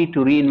no need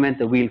to reinvent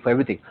the wheel for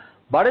everything.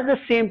 But at the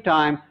same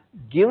time,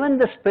 given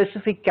the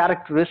specific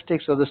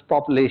characteristics of this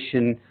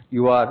population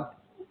you are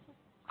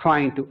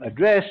trying to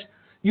address,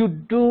 you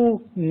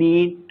do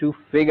need to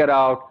figure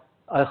out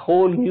a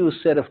whole new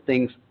set of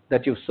things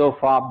that you've so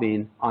far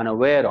been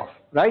unaware of,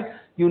 right?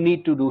 You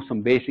need to do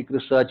some basic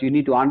research, you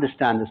need to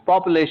understand this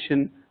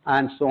population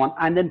and so on,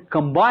 and then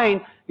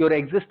combine your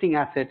existing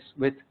assets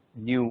with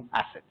new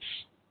assets.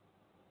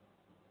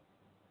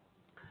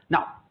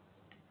 Now,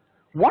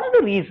 one of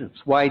the reasons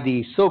why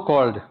the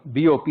so-called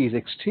BOP is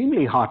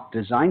extremely hard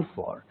to design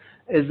for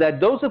is that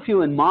those of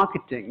you in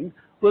marketing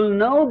will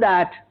know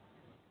that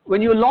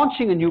when you're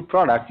launching a new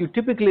product, you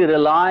typically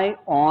rely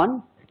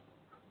on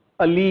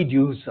a lead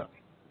user,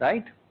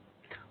 right,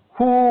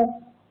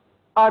 who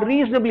are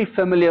reasonably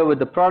familiar with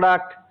the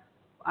product,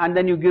 and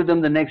then you give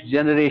them the next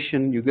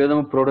generation, you give them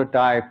a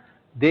prototype,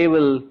 they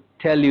will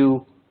tell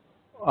you,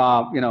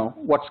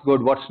 what's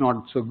good, what's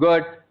not so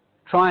good,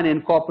 try and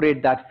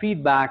incorporate that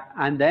feedback,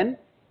 and then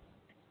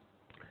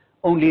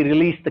only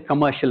release the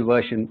commercial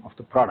version of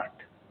the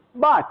product.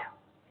 But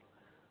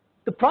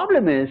The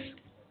problem is,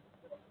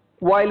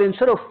 while in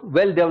sort of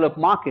well-developed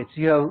markets,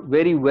 you have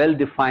very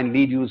well-defined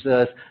lead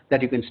users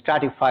that you can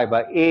stratify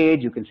by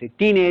age, you can say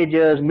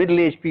teenagers,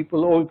 middle-aged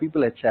people, old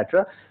people,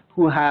 etc.,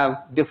 who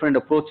have different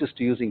approaches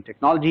to using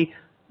technology.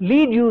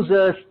 Lead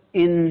users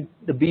in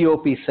the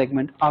BOP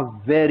segment are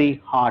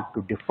very hard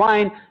to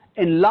define,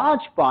 in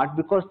large part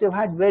because they've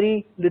had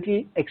very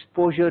little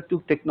exposure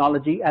to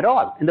technology at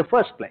all in the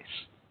first place,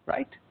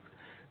 right?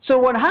 So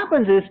what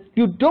happens is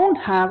you don't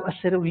have a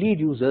set of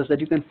lead users that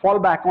you can fall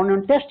back on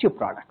and test your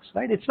products,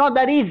 right? It's not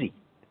that easy.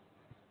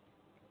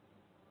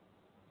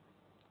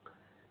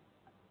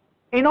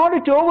 In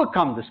order to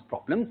overcome this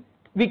problem,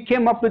 we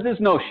came up with this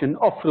notion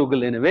of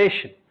frugal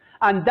innovation.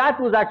 And that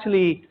was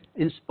actually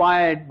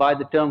inspired by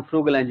the term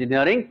frugal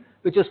engineering,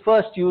 which was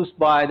first used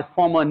by the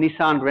former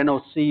Nissan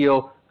Renault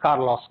CEO,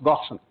 Carlos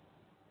Ghosn.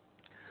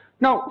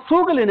 Now,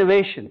 frugal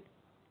innovation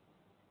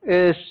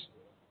is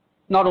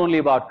not only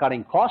about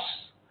cutting costs,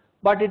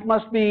 but it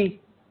must be,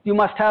 you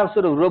must have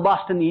sort of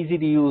robust and easy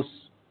to use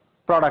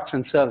products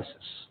and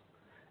services.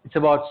 It's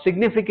about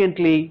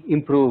significantly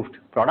improved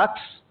products,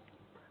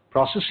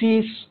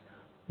 processes,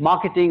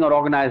 marketing or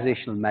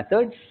organizational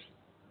methods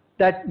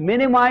that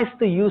minimize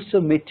the use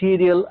of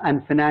material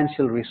and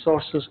financial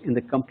resources in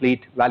the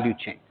complete value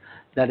chain.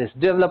 That is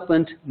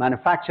development,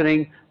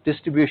 manufacturing,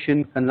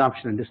 distribution,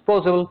 consumption, and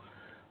disposal,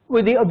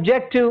 with the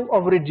objective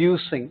of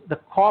reducing the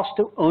cost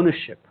of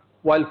ownership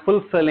while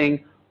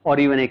fulfilling or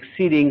even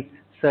exceeding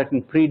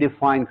certain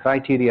predefined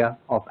criteria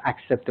of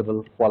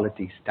acceptable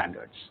quality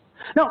standards.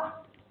 Now,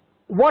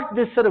 what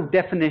this sort of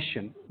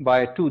definition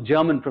by two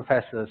German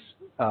professors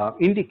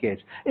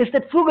indicates is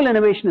that frugal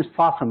innovation is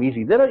far from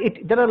easy. There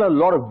are a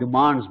lot of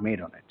demands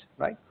made on it,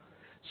 right?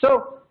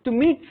 So, to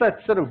meet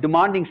such sort of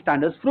demanding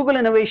standards, frugal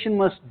innovation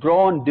must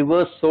draw on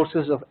diverse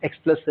sources of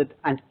explicit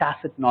and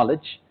tacit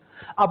knowledge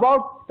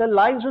about the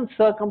lives and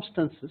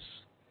circumstances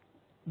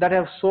that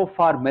have so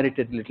far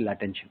merited little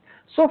attention.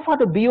 So far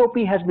the BOP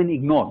has been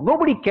ignored.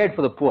 Nobody cared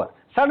for the poor.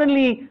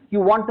 Suddenly you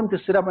want them to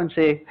sit up and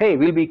say, hey,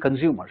 we'll be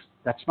consumers.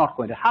 That's not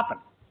going to happen.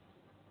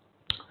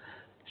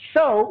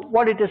 So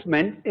what it has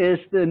meant is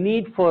the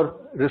need for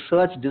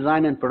research,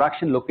 design and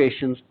production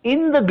locations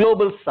in the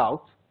global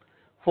south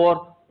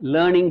for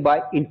learning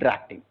by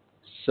interacting.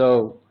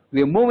 So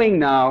we are moving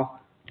now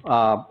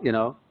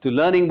to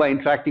learning by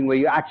interacting, where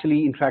you're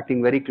actually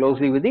interacting very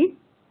closely with the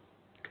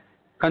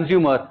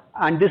consumer,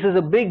 and this is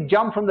a big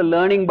jump from the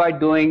learning by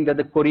doing that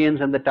the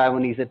Koreans and the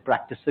Taiwanese had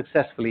practiced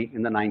successfully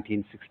in the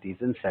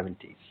 1960s and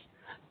 70s.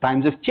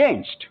 Times have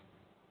changed,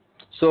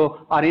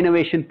 so our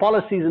innovation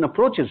policies and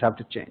approaches have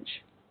to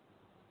change.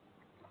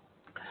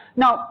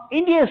 Now,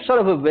 India is sort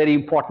of a very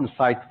important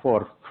site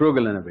for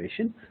frugal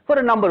innovation for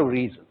a number of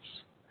reasons.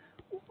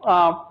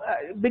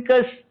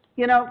 Because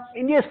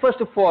India is first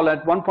of all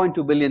at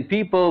 1.2 billion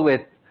people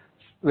with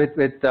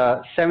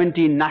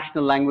 17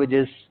 national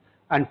languages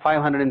and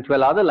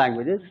 512 other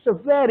languages. It's a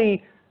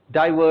very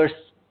diverse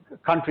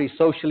country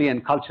socially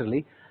and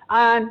culturally,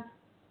 and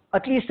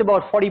at least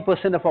about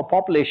 40% of our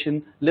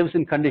population lives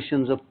in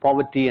conditions of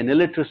poverty and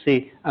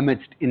illiteracy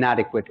amidst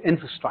inadequate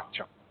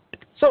infrastructure.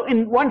 So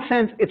in one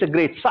sense, it's a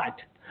great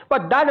site.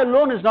 But that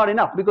alone is not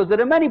enough, because there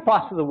are many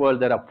parts of the world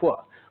that are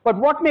poor. But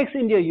what makes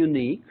India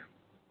unique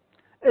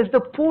is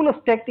the pool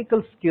of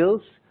technical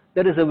skills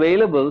that is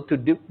available to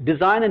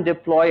design and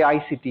deploy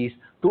ICTs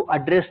to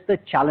address the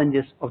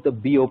challenges of the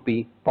BOP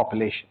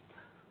population.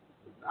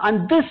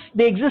 And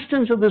the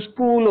existence of this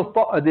pool of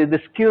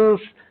the skills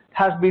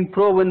has been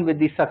proven with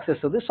the success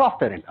of the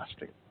software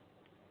industry.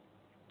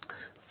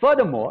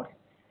 Furthermore,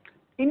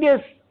 India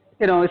is,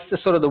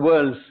 it's sort of the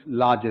world's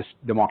largest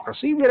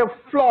democracy. We are a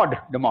flawed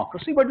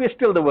democracy, but we are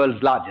still the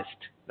world's largest,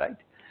 right?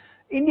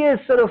 India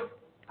is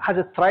has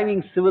a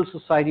thriving civil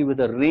society with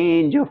a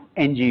range of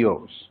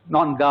NGOs,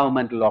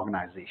 non-governmental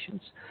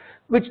organizations,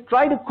 which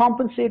try to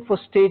compensate for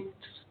state's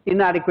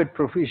inadequate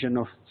provision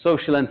of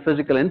social and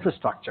physical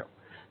infrastructure.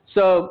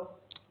 So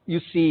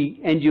you see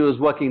NGOs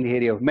working in the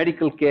area of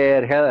medical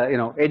care,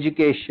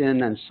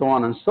 education, and so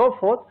on and so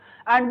forth.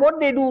 And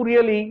what they do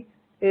really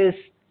is,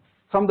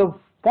 from the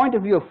point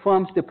of view of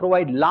firms, they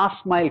provide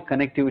last mile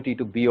connectivity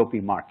to BOP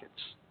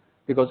markets,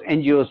 because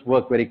NGOs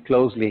work very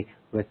closely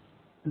with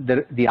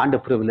the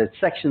underprivileged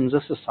sections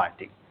of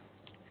society.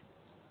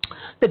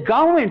 The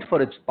government,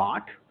 for its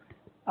part,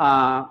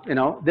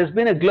 there's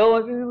been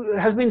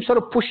has been sort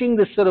of pushing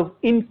this sort of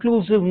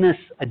inclusiveness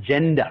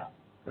agenda,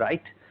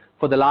 right,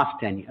 for the last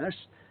 10 years.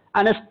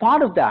 And as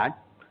part of that,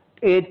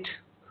 it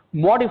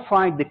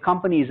modified the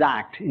Companies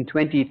Act in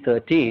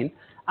 2013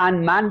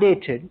 and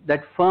mandated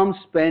that firms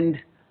spend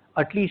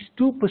at least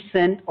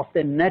 2% of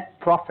their net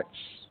profits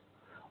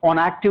on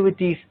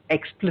activities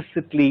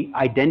explicitly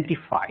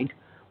identified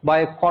by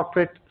a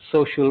corporate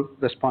social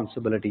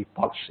responsibility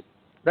policy,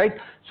 right?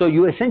 So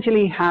you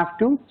essentially have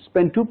to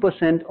spend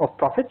 2% of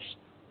profits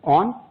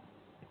on,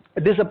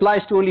 this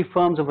applies to only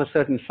firms of a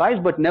certain size,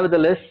 but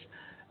nevertheless,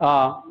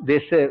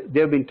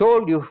 they've been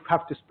told you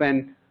have to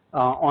spend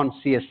on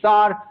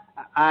CSR,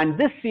 And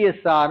this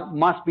CSR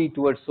must be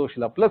towards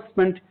social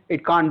upliftment.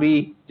 It can't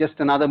be just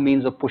another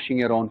means of pushing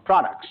your own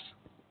products.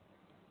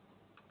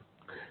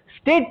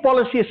 State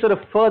policy has sort of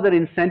further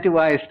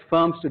incentivized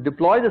firms to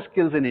deploy the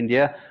skills in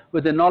India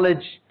with the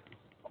knowledge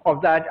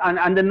of that,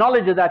 and the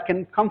knowledge of that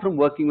can come from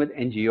working with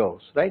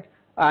NGOs, right?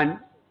 And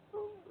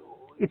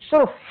it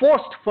sort of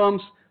forced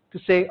firms to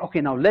say,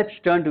 okay, now let's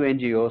turn to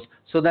NGOs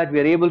so that we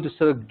are able to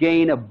sort of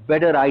gain a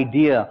better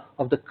idea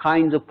of the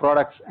kinds of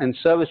products and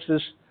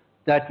services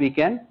that we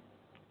can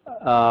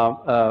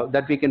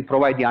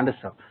provide the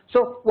underserved.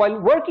 So while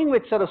working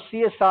with sort of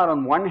CSR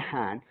on one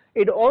hand,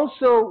 it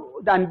also,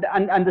 and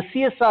the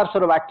CSR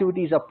sort of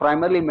activities are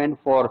primarily meant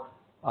for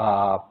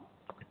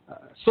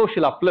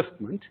social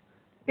upliftment,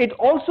 it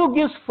also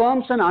gives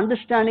firms an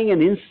understanding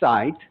and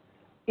insight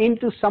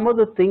into some of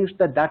the things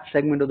that that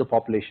segment of the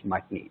population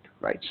might need,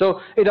 right?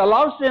 So it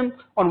allows them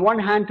on one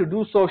hand to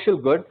do social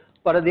good,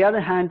 but on the other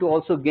hand to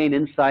also gain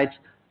insights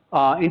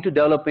into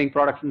developing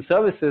products and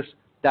services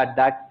that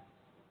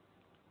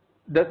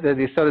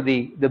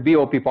the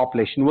BOP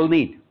population will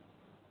need.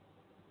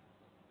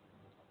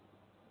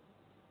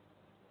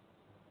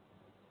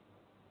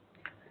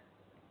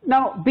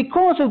 Now,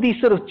 because of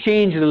these sort of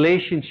changed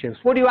relationships,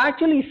 what you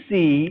actually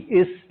see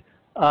is,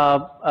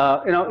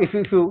 if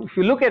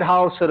you look at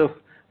how sort of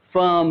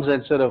firms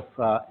and sort of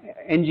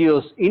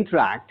NGOs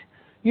interact,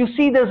 you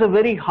see there's a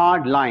very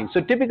hard line.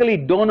 So typically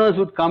donors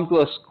would come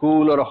to a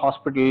school or a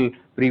hospital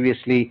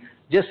previously,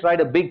 just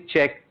write a big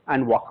check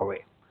and walk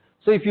away.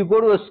 So if you go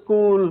to a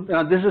school,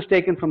 this is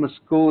taken from a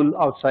school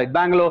outside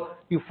Bangalore,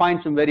 you find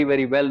some very,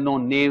 very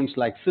well-known names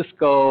like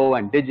Cisco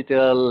and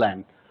Digital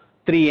and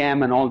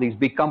 3M and all these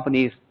big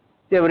companies.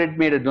 They have already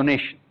made a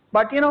donation.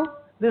 But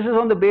this is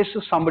on the basis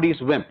of somebody's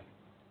whim.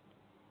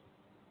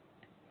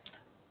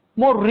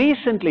 More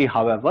recently,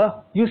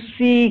 however, you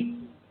see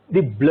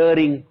the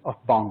blurring of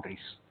boundaries.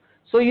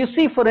 So you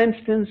see, for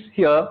instance,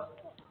 here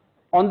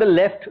on the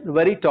left, the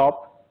very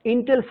top,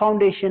 Intel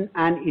Foundation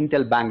and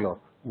Intel Bangalore.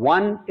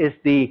 One is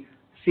the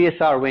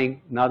CSR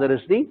wing, another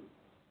is the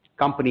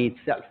company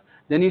itself.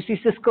 Then you see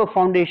Cisco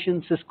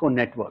Foundation, Cisco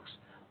Networks,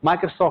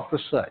 Microsoft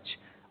Research.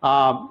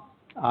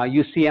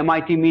 You see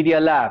MIT Media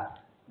Lab,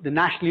 the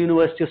National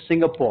University of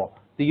Singapore,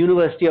 the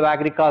University of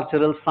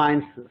Agricultural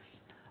Sciences,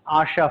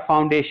 Asha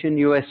Foundation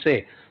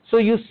USA. So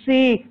you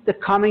see the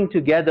coming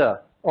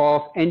together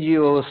of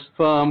NGOs,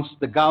 firms,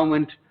 the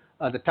government,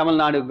 the Tamil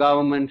Nadu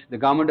government, the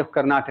government of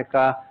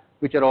Karnataka,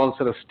 which are all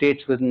sort of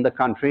states within the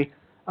country,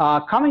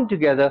 coming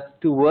together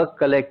to work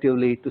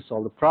collectively to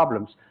solve the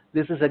problems.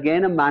 This is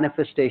again a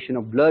manifestation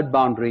of blurred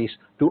boundaries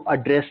to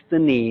address the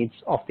needs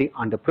of the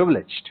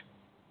underprivileged.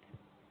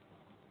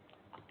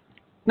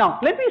 Now,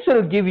 let me sort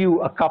of give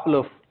you a couple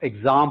of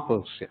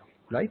examples here,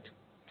 right?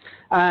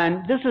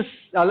 And this is,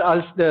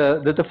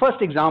 the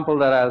first example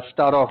that I'll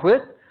start off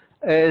with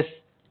is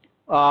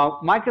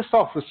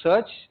Microsoft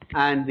Research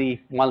and the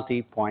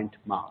multi-point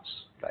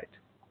mouse, right?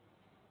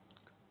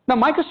 Now,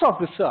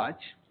 Microsoft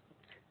Research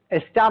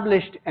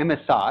established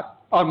MSR,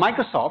 or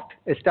Microsoft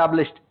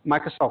established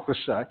Microsoft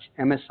Research,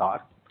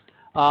 MSR,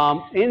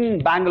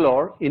 in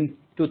Bangalore in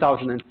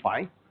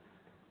 2005.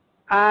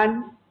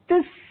 And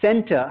this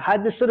center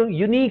had this sort of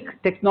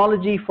unique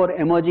technology for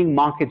emerging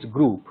markets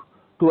group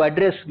to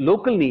address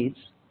local needs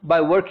by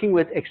working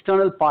with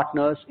external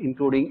partners,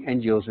 including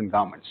NGOs and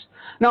governments.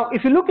 Now,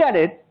 if you look at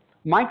it,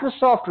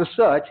 Microsoft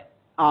Research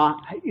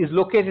is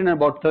located in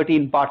about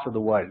 13 parts of the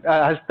world,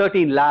 has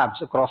 13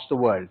 labs across the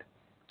world.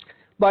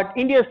 But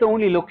India is the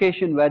only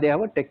location where they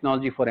have a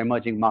technology for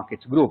emerging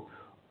markets group.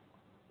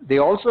 They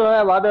also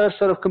have other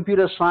sort of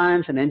computer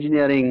science and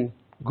engineering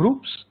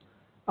groups,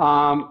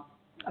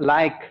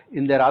 like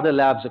in their other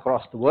labs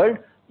across the world.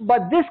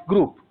 But this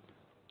group,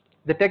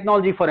 the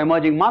Technology for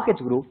Emerging Markets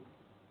group,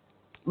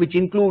 which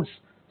includes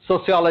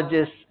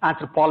sociologists,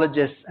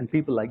 anthropologists, and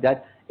people like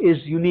that, is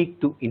unique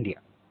to India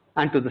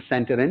and to the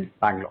center in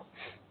Bangalore.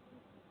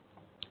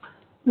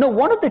 Now,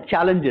 one of the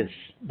challenges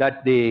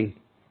that they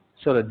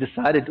sort of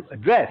decided to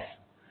address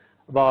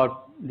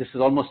this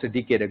is almost a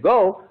decade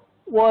ago,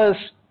 was,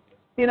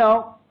 in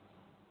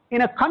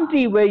a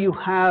country where you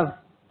have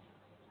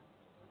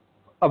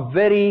a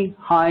very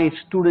high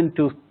student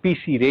to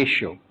PC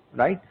ratio,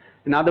 right?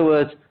 In other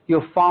words, you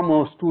have far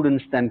more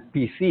students than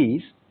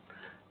PCs.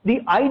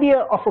 The idea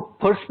of a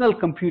personal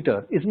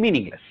computer is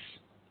meaningless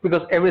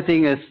because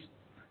everything is,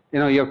 you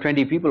have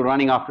 20 people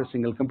running after a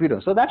single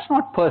computer. So that's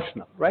not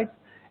personal, right?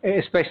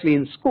 Especially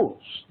in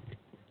schools.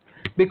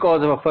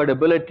 Because of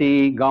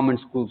affordability, government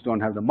schools don't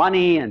have the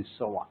money, and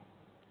so on.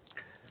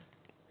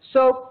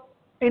 So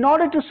in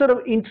order to sort of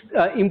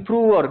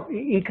improve or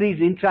increase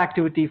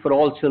interactivity for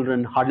all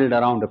children huddled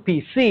around a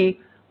PC,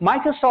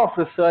 Microsoft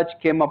Research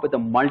came up with a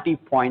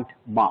multi-point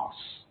mouse,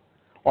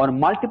 or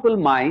multiple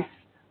mice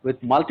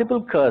with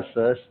multiple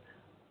cursors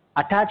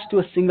attached to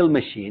a single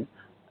machine,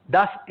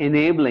 thus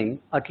enabling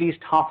at least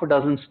half a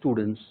dozen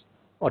students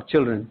or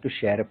children to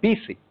share a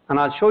PC. And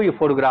I'll show you a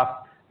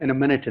photograph in a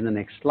minute in the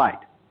next slide.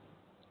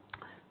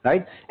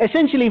 Right?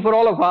 Essentially, for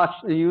all of us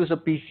who use a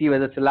PC,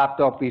 whether it's a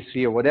laptop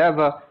PC or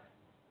whatever,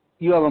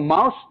 you have a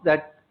mouse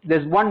that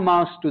there's one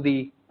mouse to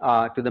the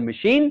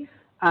machine,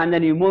 and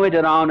then you move it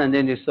around and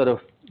then you sort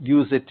of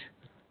use it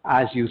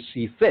as you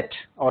see fit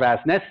or as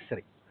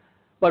necessary.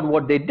 But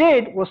what they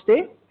did was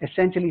they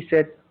essentially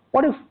said,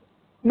 what if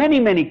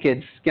many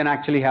kids can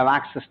actually have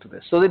access to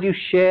this, so that you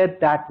share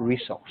that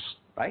resource,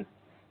 right?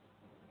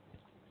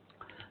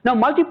 Now,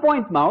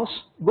 multi-point mouse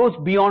goes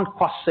beyond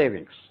cost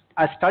savings.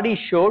 A study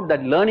showed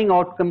that learning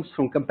outcomes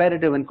from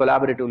competitive and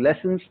collaborative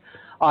lessons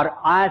are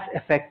as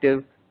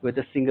effective with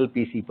a single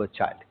PC per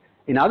child.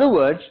 In other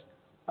words,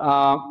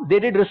 they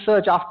did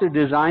research after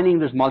designing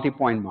this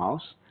multi-point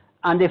mouse,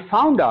 and they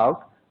found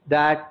out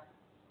that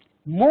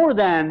more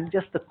than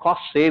just the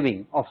cost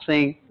saving of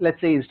saying, let's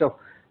say instead of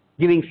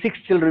giving 6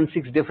 children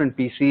 6 different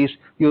PCs,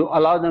 you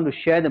allow them to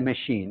share the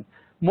machine.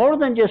 More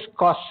than just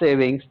cost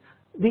savings,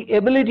 the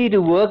ability to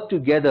work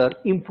together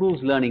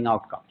improves learning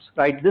outcomes,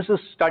 right? This is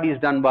studies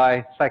done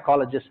by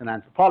psychologists and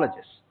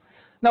anthropologists.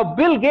 Now,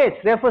 Bill Gates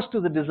refers to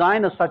the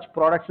design of such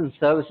products and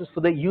services for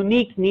the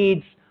unique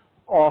needs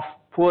of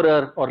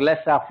poorer or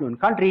less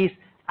affluent countries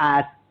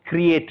as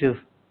creative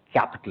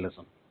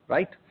capitalism,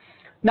 right?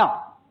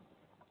 Now,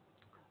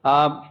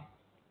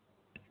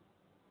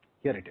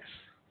 here it is.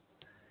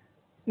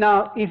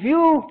 Now, if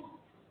you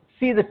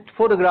see the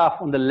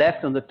photograph on the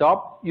left on the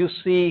top, you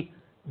see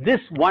this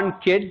one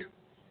kid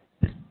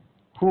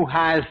who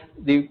has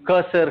the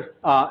cursor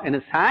in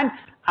his hand,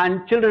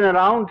 and children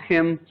around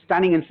him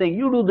standing and saying,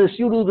 you do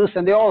this,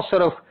 and they're all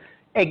sort of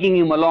egging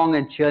him along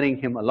and cheering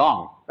him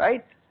along,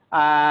 right?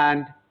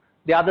 And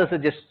the others are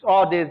just,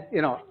 oh,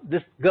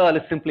 this girl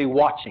is simply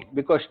watching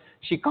because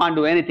she can't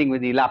do anything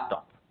with the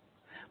laptop.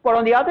 But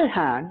on the other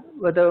hand,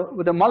 with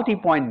a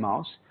multi-point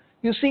mouse,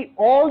 you see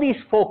all these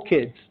 4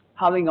 kids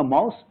having a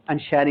mouse and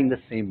sharing the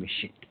same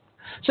machine.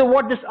 So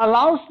what this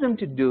allows them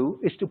to do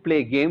is to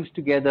play games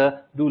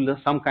together, do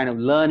some kind of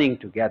learning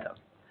together.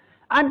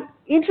 And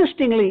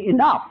interestingly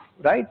enough,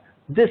 right,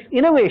 this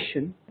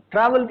innovation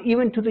traveled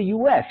even to the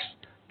US,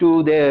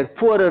 to their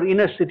poorer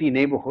inner city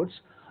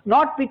neighborhoods,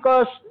 not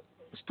because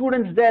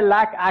students there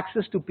lack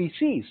access to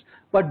PCs,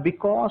 but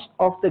because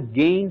of the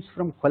gains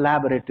from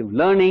collaborative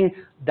learning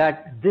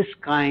that this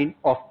kind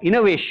of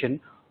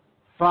innovation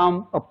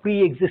from a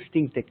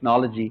pre-existing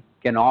technology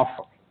can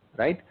offer,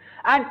 right?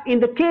 And in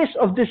the case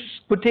of this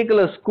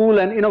particular school,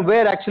 and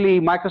where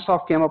actually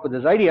Microsoft came up with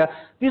this idea,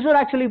 these are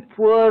actually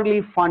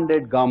poorly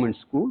funded government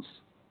schools.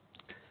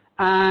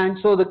 And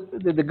so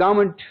the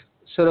government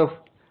sort of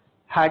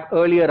had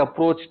earlier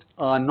approached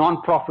a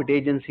non-profit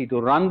agency to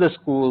run the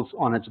schools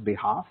on its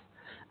behalf.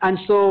 And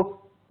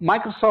so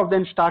Microsoft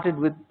then started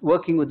with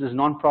working with this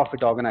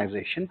non-profit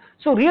organization.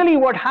 So really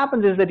what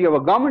happens is that you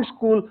have a government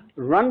school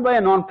run by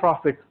a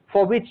non-profit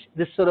for which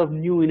this sort of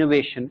new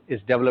innovation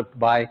is developed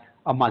by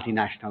a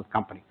multinational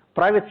company.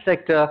 Private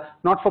sector,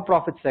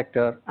 not-for-profit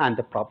sector, and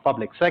the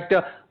public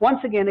sector.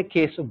 Once again, a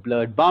case of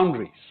blurred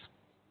boundaries.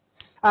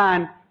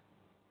 And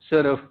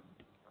sort of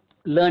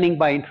learning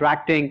by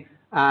interacting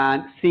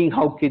and seeing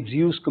how kids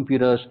use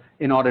computers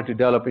in order to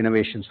develop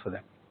innovations for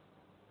them.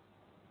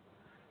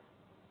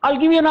 I'll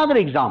give you another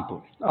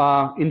example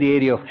in the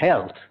area of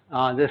health.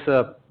 There's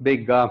a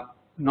big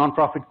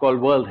non-profit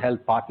called World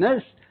Health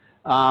Partners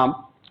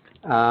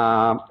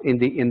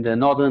in the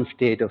northern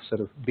state of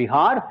sort of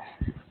Bihar,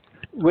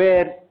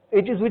 which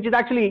is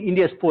actually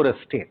India's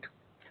poorest state.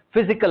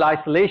 Physical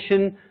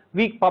isolation,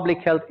 weak public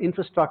health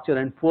infrastructure,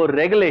 and poor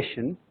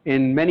regulation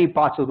in many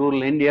parts of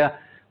rural India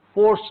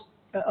force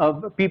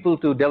people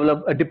to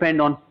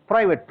depend on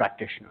private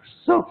practitioners.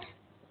 So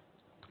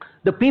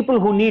the people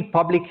who need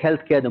public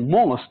health care the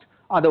most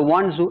are the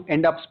ones who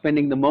end up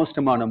spending the most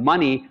amount of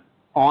money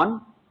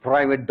on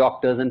private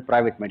doctors and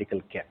private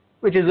medical care,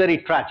 which is very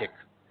tragic.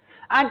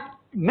 And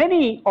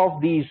many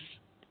of these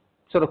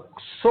sort of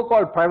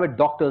so-called private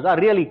doctors are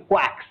really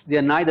quacks. They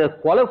are neither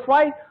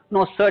qualified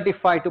nor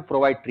certified to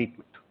provide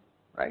treatment,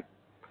 right?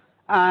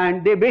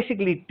 And they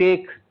basically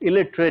take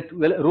illiterate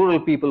rural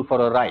people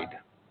for a ride.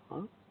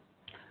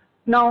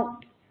 Now,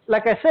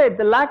 like I said,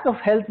 the lack of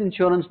health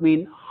insurance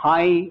means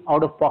high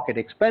out-of-pocket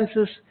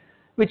expenses,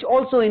 which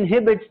also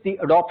inhibits the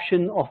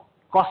adoption of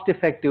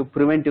cost-effective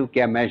preventive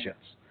care measures,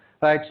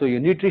 right? So your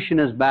nutrition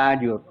is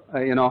bad,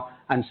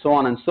 and so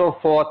on and so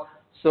forth.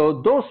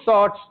 So those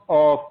sorts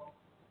of,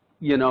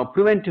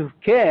 preventive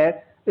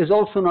care is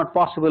also not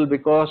possible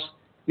because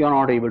you're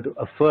not able to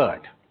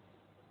afford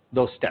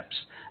those steps.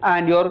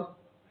 And your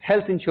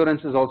health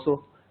insurance is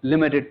also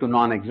limited to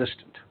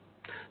non-existent.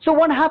 So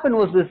what happened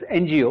was this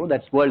NGO,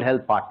 that's World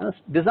Health Partners,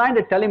 designed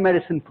a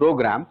telemedicine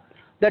program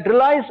that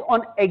relies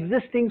on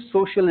existing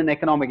social and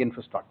economic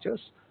infrastructures,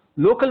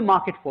 local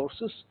market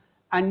forces,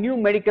 and new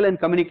medical and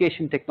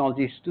communication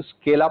technologies to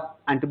scale up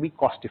and to be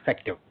cost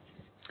effective.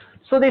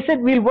 So they said,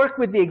 we'll work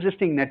with the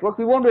existing network,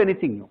 we won't do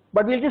anything new,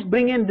 but we'll just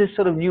bring in this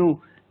sort of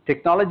new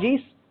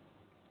technologies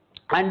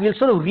and we'll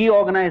sort of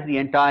reorganize the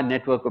entire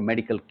network of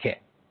medical care.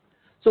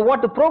 So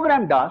what the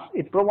program does,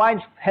 it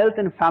provides health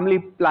and family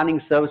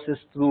planning services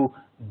through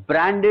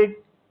branded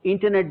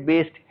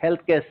internet-based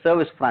healthcare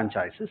service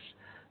franchises,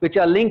 which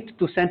are linked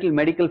to central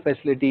medical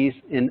facilities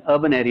in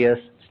urban areas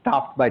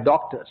staffed by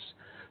doctors.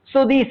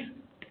 So these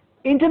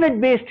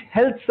internet-based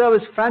health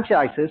service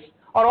franchises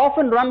are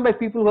often run by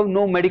people who have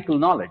no medical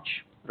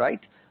knowledge, right?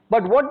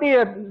 But what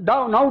they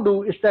now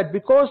do is that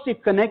because they're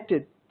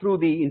connected through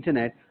the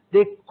internet,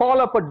 they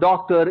call up a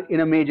doctor in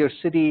a major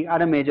city,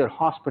 at a major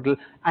hospital,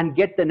 and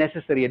get the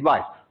necessary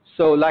advice.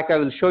 So like I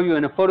will show you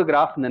in a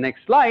photograph in the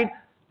next slide,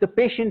 the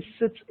patient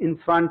sits in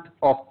front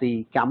of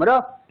the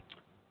camera.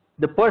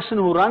 The person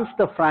who runs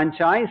the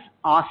franchise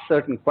asks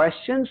certain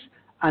questions,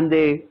 and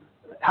they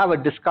have a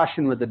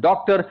discussion with the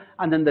doctor,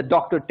 and then the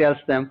doctor tells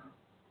them,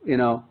 you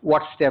know,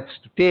 what steps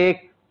to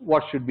take,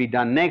 what should be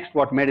done next,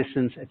 what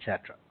medicines,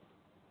 etc.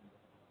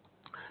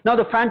 Now,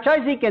 the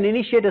franchisee can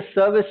initiate a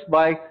service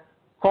by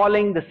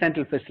calling the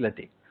central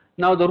facility.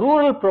 Now, the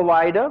rural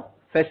provider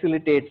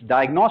facilitates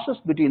diagnosis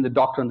between the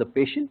doctor and the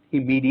patient. He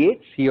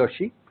mediates, he or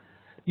she,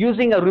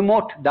 using a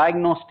remote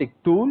diagnostic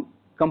tool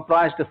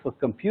comprised of a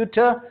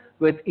computer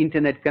with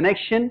internet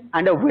connection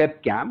and a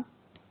webcam,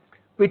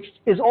 which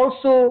is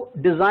also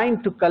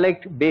designed to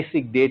collect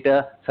basic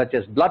data such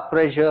as blood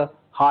pressure,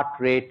 heart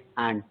rate,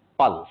 and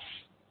pulse,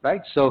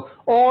 right? So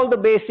all the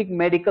basic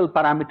medical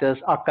parameters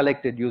are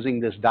collected using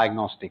this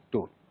diagnostic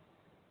tool.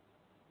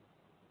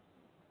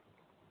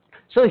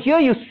 So here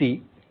you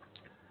see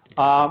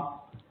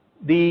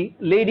the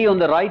lady on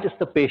the right is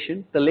the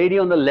patient, the lady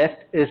on the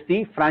left is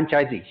the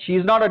franchisee. She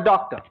is not a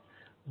doctor,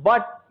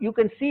 but you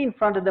can see in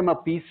front of them a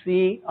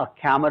PC, a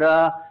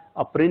camera,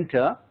 a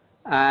printer,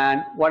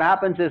 and what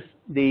happens is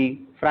the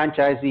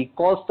franchisee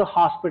calls the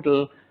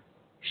hospital,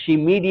 she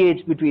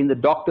mediates between the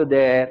doctor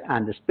there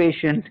and this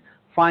patient,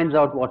 finds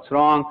out what's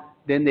wrong,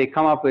 then they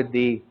come up with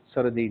the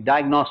sort of the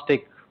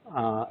diagnostic,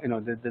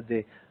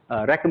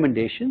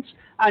 recommendations,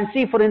 and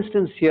see, for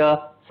instance, here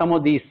some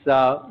of these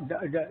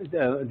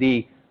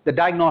the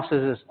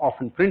diagnosis is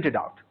often printed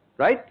out,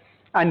 right,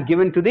 and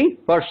given to the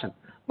person.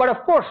 But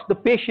of course, the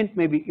patient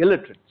may be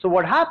illiterate. So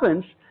what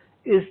happens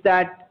is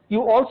that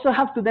you also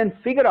have to then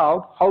figure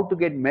out how to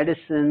get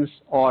medicines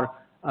or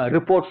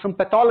reports from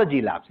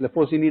pathology labs.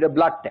 Suppose you need a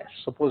blood test.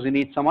 Suppose you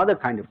need some other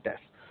kind of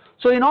test.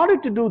 So in order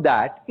to do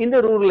that, in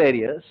the rural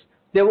areas,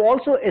 they've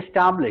also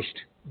established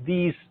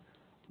these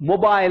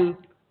mobile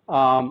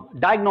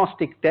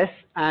diagnostic tests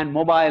and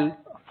mobile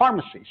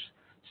pharmacies.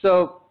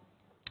 So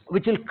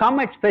which will come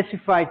at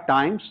specified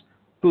times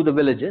to the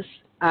villages,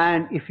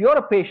 and if you're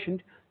a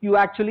patient, you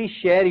actually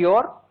share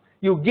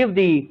you give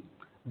the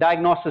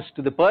diagnosis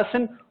to the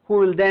person, who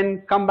will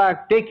then come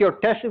back, take your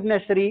test if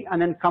necessary,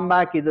 and then come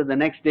back either the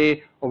next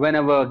day or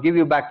whenever, give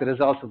you back the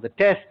results of the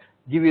test,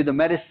 give you the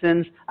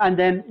medicines, and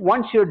then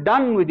once you're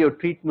done with your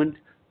treatment,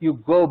 you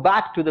go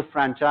back to the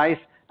franchise,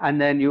 and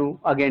then you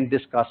again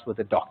discuss with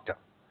the doctor.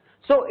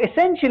 So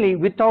essentially,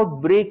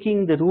 without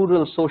breaking the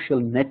rural social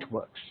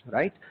networks,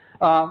 right,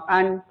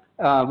 and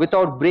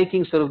without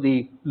breaking sort of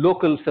the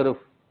local sort of,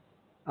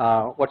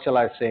 what shall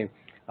I say,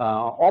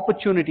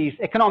 opportunities,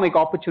 economic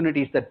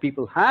opportunities that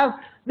people have,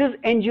 this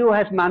NGO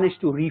has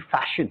managed to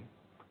refashion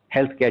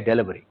healthcare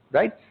delivery,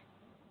 right?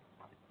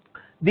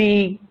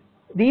 The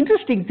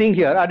interesting thing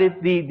here,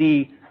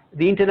 the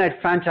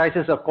internet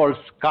franchises are called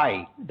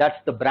Sky. That's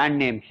the brand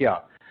name here.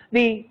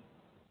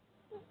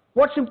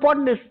 What's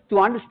important is to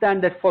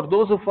understand that for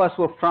those of us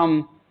who are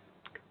from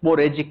more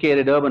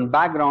educated urban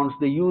backgrounds,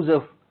 the use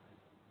of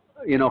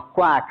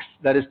quacks,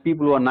 that is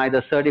people who are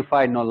neither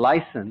certified nor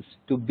licensed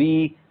to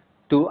be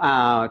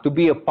a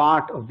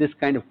part of this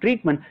kind of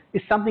treatment,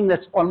 is something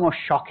that's almost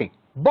shocking.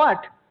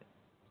 But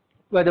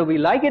whether we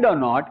like it or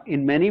not,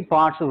 in many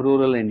parts of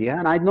rural India,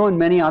 and I know in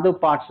many other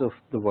parts of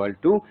the world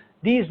too,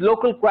 these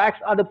local quacks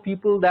are the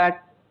people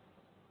that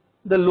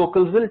the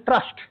locals will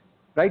trust,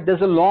 right?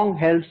 There's a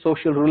long-held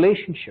social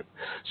relationship.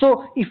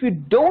 So if you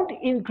don't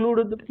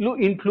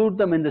include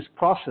them in this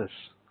process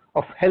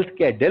of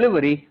healthcare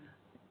delivery,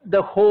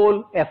 the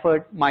whole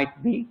effort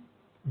might be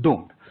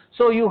doomed.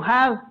 So you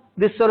have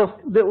this sort of,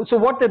 so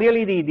what the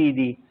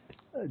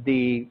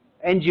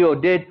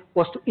NGO did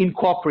was to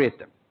incorporate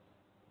them.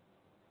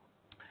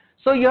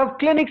 So you have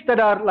clinics that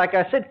are, like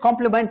I said,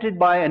 complemented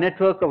by a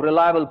network of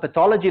reliable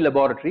pathology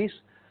laboratories,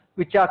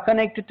 which are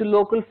connected to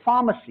local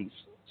pharmacies,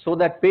 so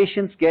that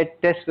patients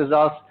get test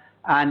results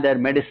and their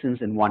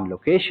medicines in one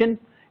location,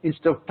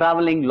 instead of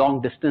traveling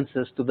long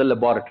distances to the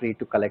laboratory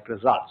to collect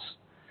results.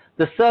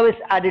 The service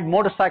added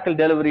motorcycle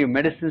delivery of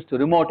medicines to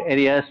remote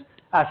areas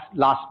as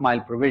last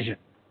mile provision.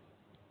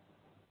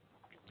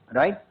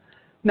 Right?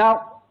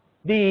 Now,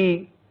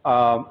 the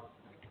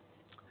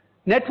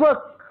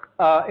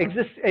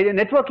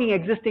networking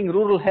existing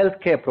rural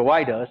healthcare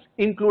providers,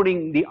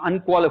 including the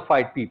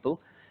unqualified people,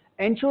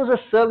 ensures a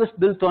service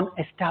built on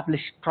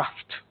established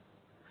trust,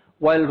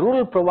 while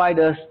rural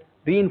providers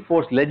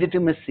reinforce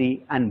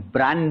legitimacy and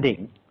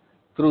branding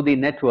through the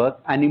network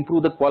and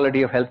improve the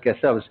quality of healthcare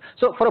service.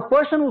 So for a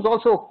person who's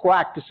also a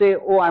quack to say,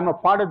 oh, I'm a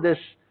part of this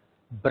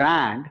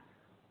brand,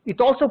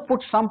 it also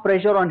puts some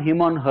pressure on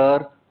him or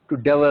her to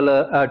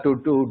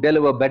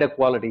deliver better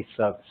quality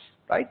service,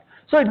 right?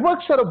 So it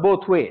works sort of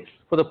both ways,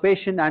 for the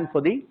patient and for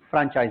the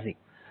franchisee.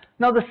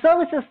 Now the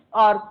services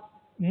are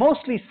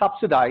mostly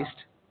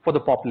subsidized for the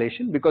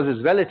population because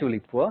it's relatively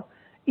poor,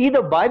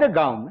 either by the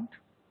government,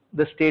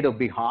 the state of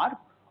Bihar,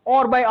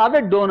 or by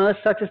other donors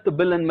such as the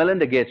Bill and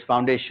Melinda Gates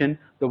Foundation,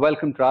 the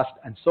Wellcome Trust,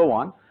 and so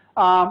on.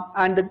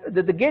 And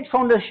the Gates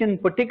Foundation in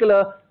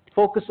particular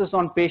focuses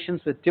on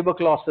patients with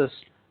tuberculosis,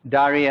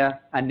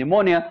 diarrhea, and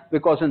pneumonia,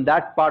 because in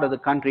that part of the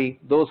country,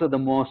 those are the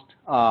most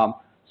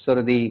sort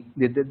of the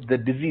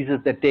diseases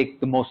that take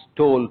the most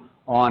toll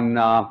on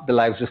the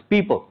lives of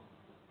people.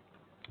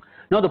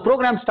 Now, the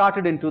program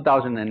started in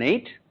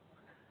 2008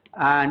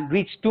 and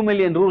reached 2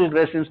 million rural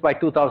residents by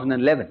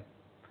 2011.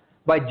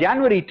 By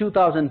January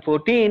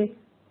 2014,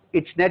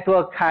 its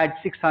network had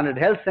 600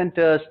 health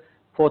centers,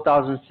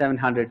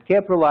 4,700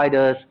 care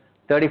providers,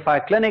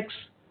 35 clinics,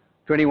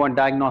 21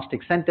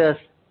 diagnostic centers,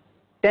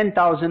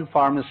 10,000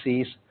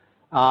 pharmacies,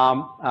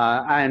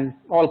 and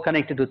all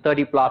connected to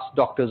 30+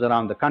 doctors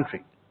around the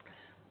country.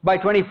 By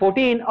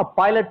 2014, a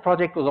pilot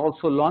project was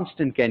also launched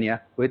in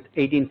Kenya with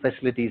 18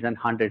 facilities and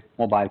 100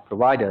 mobile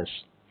providers.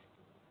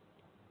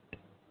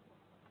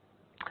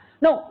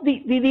 Now, the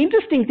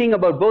interesting thing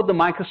about both the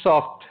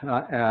Microsoft,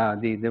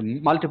 the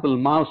multiple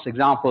mouse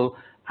example,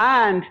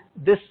 and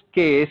this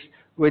case,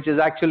 which is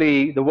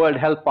actually the World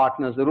Health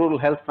Partners, the Rural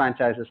Health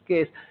Franchises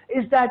case,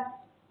 is that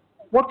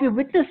what we're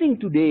witnessing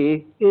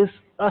today is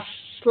a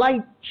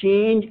slight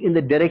change in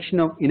the direction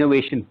of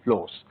innovation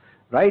flows,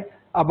 right?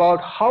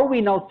 About how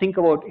we now think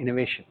about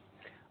innovation.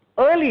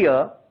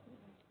 Earlier,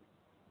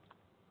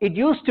 it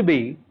used to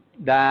be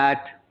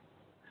that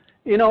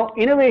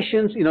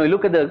innovations, you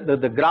look at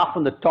the graph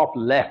on the top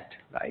left,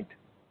 right?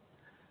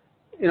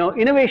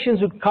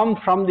 Innovations would come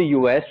from the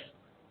US,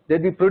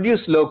 they'd be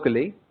produced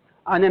locally,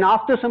 and then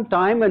after some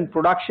time when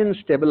production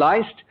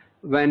stabilized,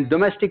 when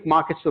domestic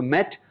markets were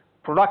met,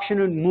 production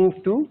would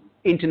move to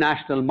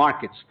international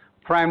markets,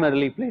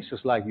 primarily places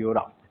like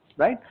Europe,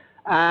 right?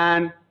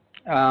 And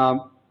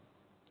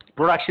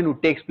production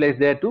would take place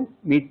there to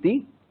meet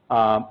the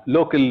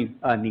local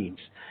needs.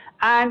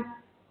 And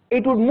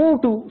it would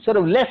move to sort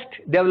of less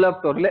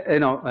developed or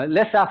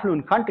less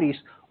affluent countries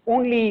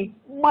only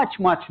much,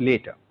 much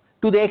later.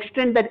 To the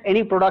extent that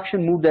any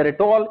production moved there at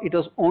all, it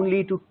was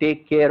only to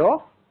take care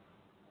of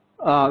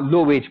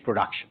low-wage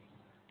production.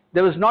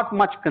 There was not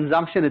much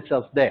consumption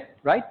itself there,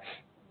 right?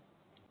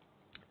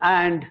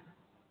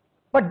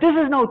 But this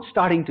is now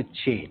starting to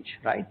change,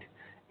 right?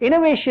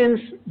 Innovations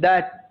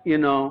that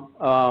in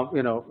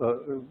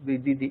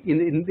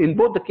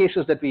both the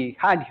cases that we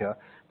had here,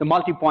 the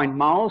multi-point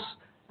mouse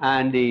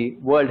and the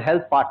World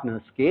Health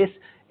Partners case,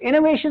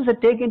 innovations are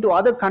taken to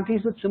other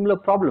countries with similar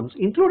problems,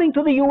 including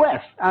to the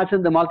US, as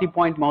in the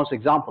multi-point mouse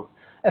example.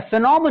 A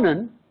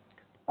phenomenon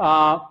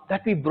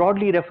that we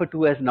broadly refer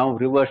to as now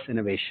reverse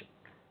innovation.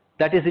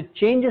 That is, it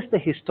changes the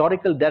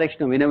historical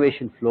direction of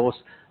innovation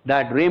flows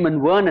that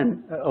Raymond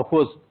Vernon,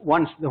 who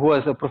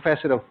was a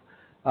professor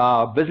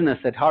of business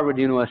at Harvard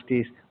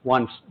University,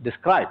 once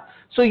described.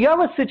 So you have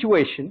a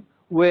situation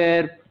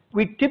where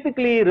we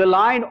typically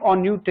relied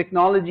on new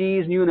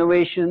technologies, new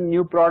innovation,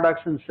 new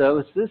products and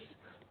services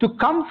to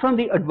come from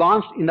the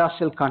advanced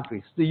industrial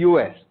countries, the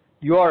US,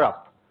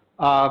 Europe,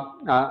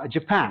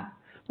 Japan.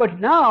 But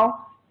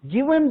now,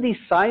 given the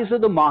size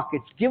of the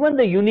markets, given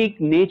the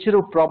unique nature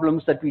of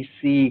problems that we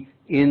see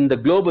in the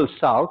global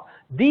south,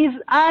 these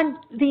and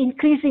the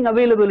increasing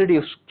availability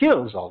of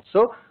skills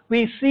also,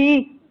 we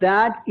see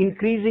that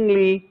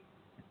increasingly,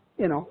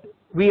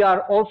 we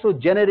are also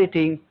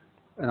generating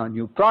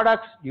new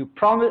products, new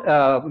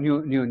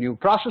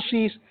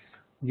processes,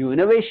 new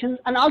innovations,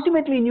 and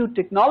ultimately new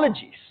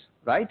technologies,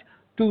 right,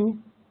 to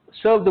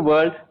serve the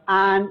world,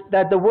 and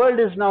that the world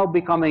is now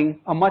becoming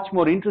a much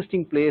more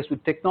interesting place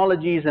with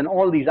technologies and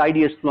all these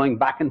ideas flowing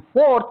back and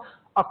forth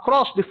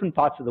across different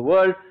parts of the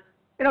world,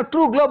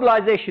 true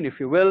globalization, if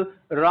you will,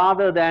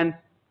 rather than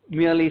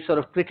merely sort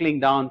of trickling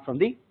down from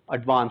the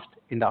advanced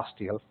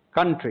industrial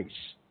countries.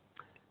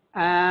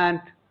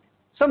 And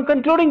some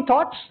concluding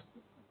thoughts.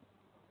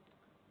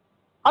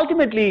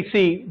 Ultimately,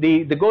 see,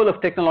 the goal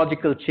of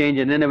technological change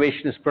and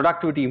innovation is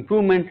productivity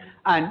improvement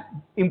and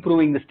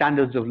improving the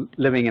standards of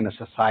living in a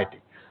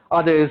society.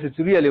 Otherwise, it's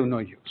really of no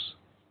use.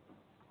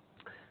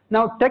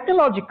 Now,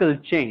 technological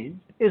change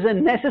is a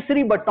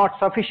necessary but not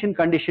sufficient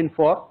condition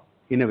for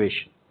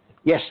innovation.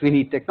 Yes, we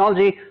need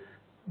technology,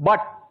 but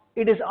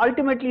it is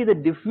ultimately the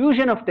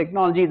diffusion of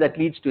technology that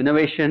leads to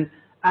innovation.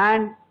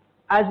 And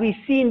as we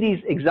see in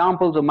these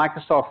examples of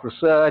Microsoft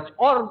research,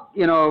 or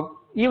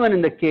even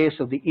in the case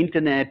of the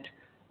internet,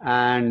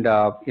 and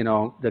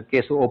the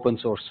case of open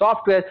source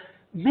software,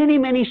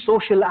 many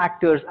social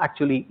actors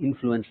actually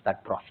influence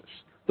that process,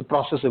 the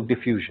process of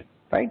diffusion,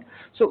 right?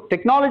 So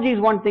technology is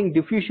one thing,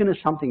 diffusion is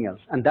something else,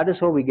 and that is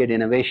how we get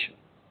innovation.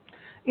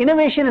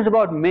 Innovation is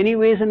about many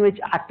ways in which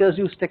actors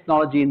use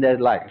technology in their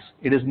lives.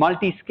 It is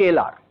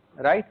multi-scalar,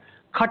 right?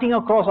 Cutting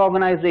across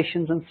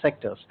organizations and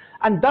sectors,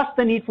 and thus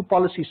the need for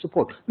policy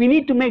support. We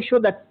need to make sure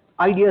that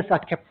ideas are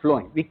kept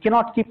flowing. We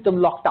cannot keep them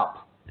locked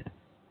up.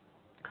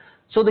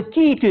 So the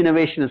key to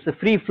innovation is the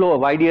free flow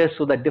of ideas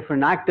so that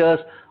different actors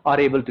are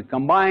able to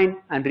combine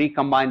and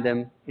recombine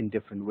them in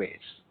different ways,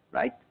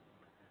 right?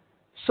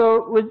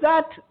 So with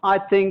that, I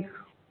think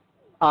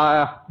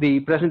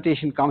the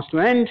presentation comes to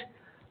an end.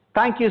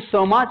 Thank you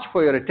so much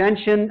for your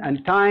attention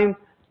and time,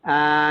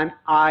 and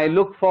I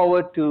look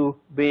forward to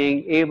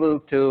being able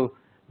to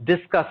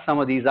discuss some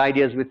of these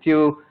ideas with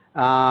you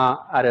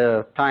at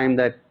a time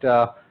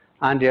that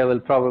Andrea will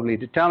probably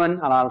determine,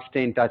 and I'll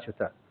stay in touch with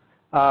her.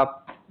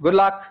 Good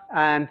luck,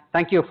 and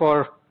thank you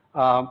for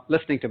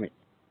listening to me.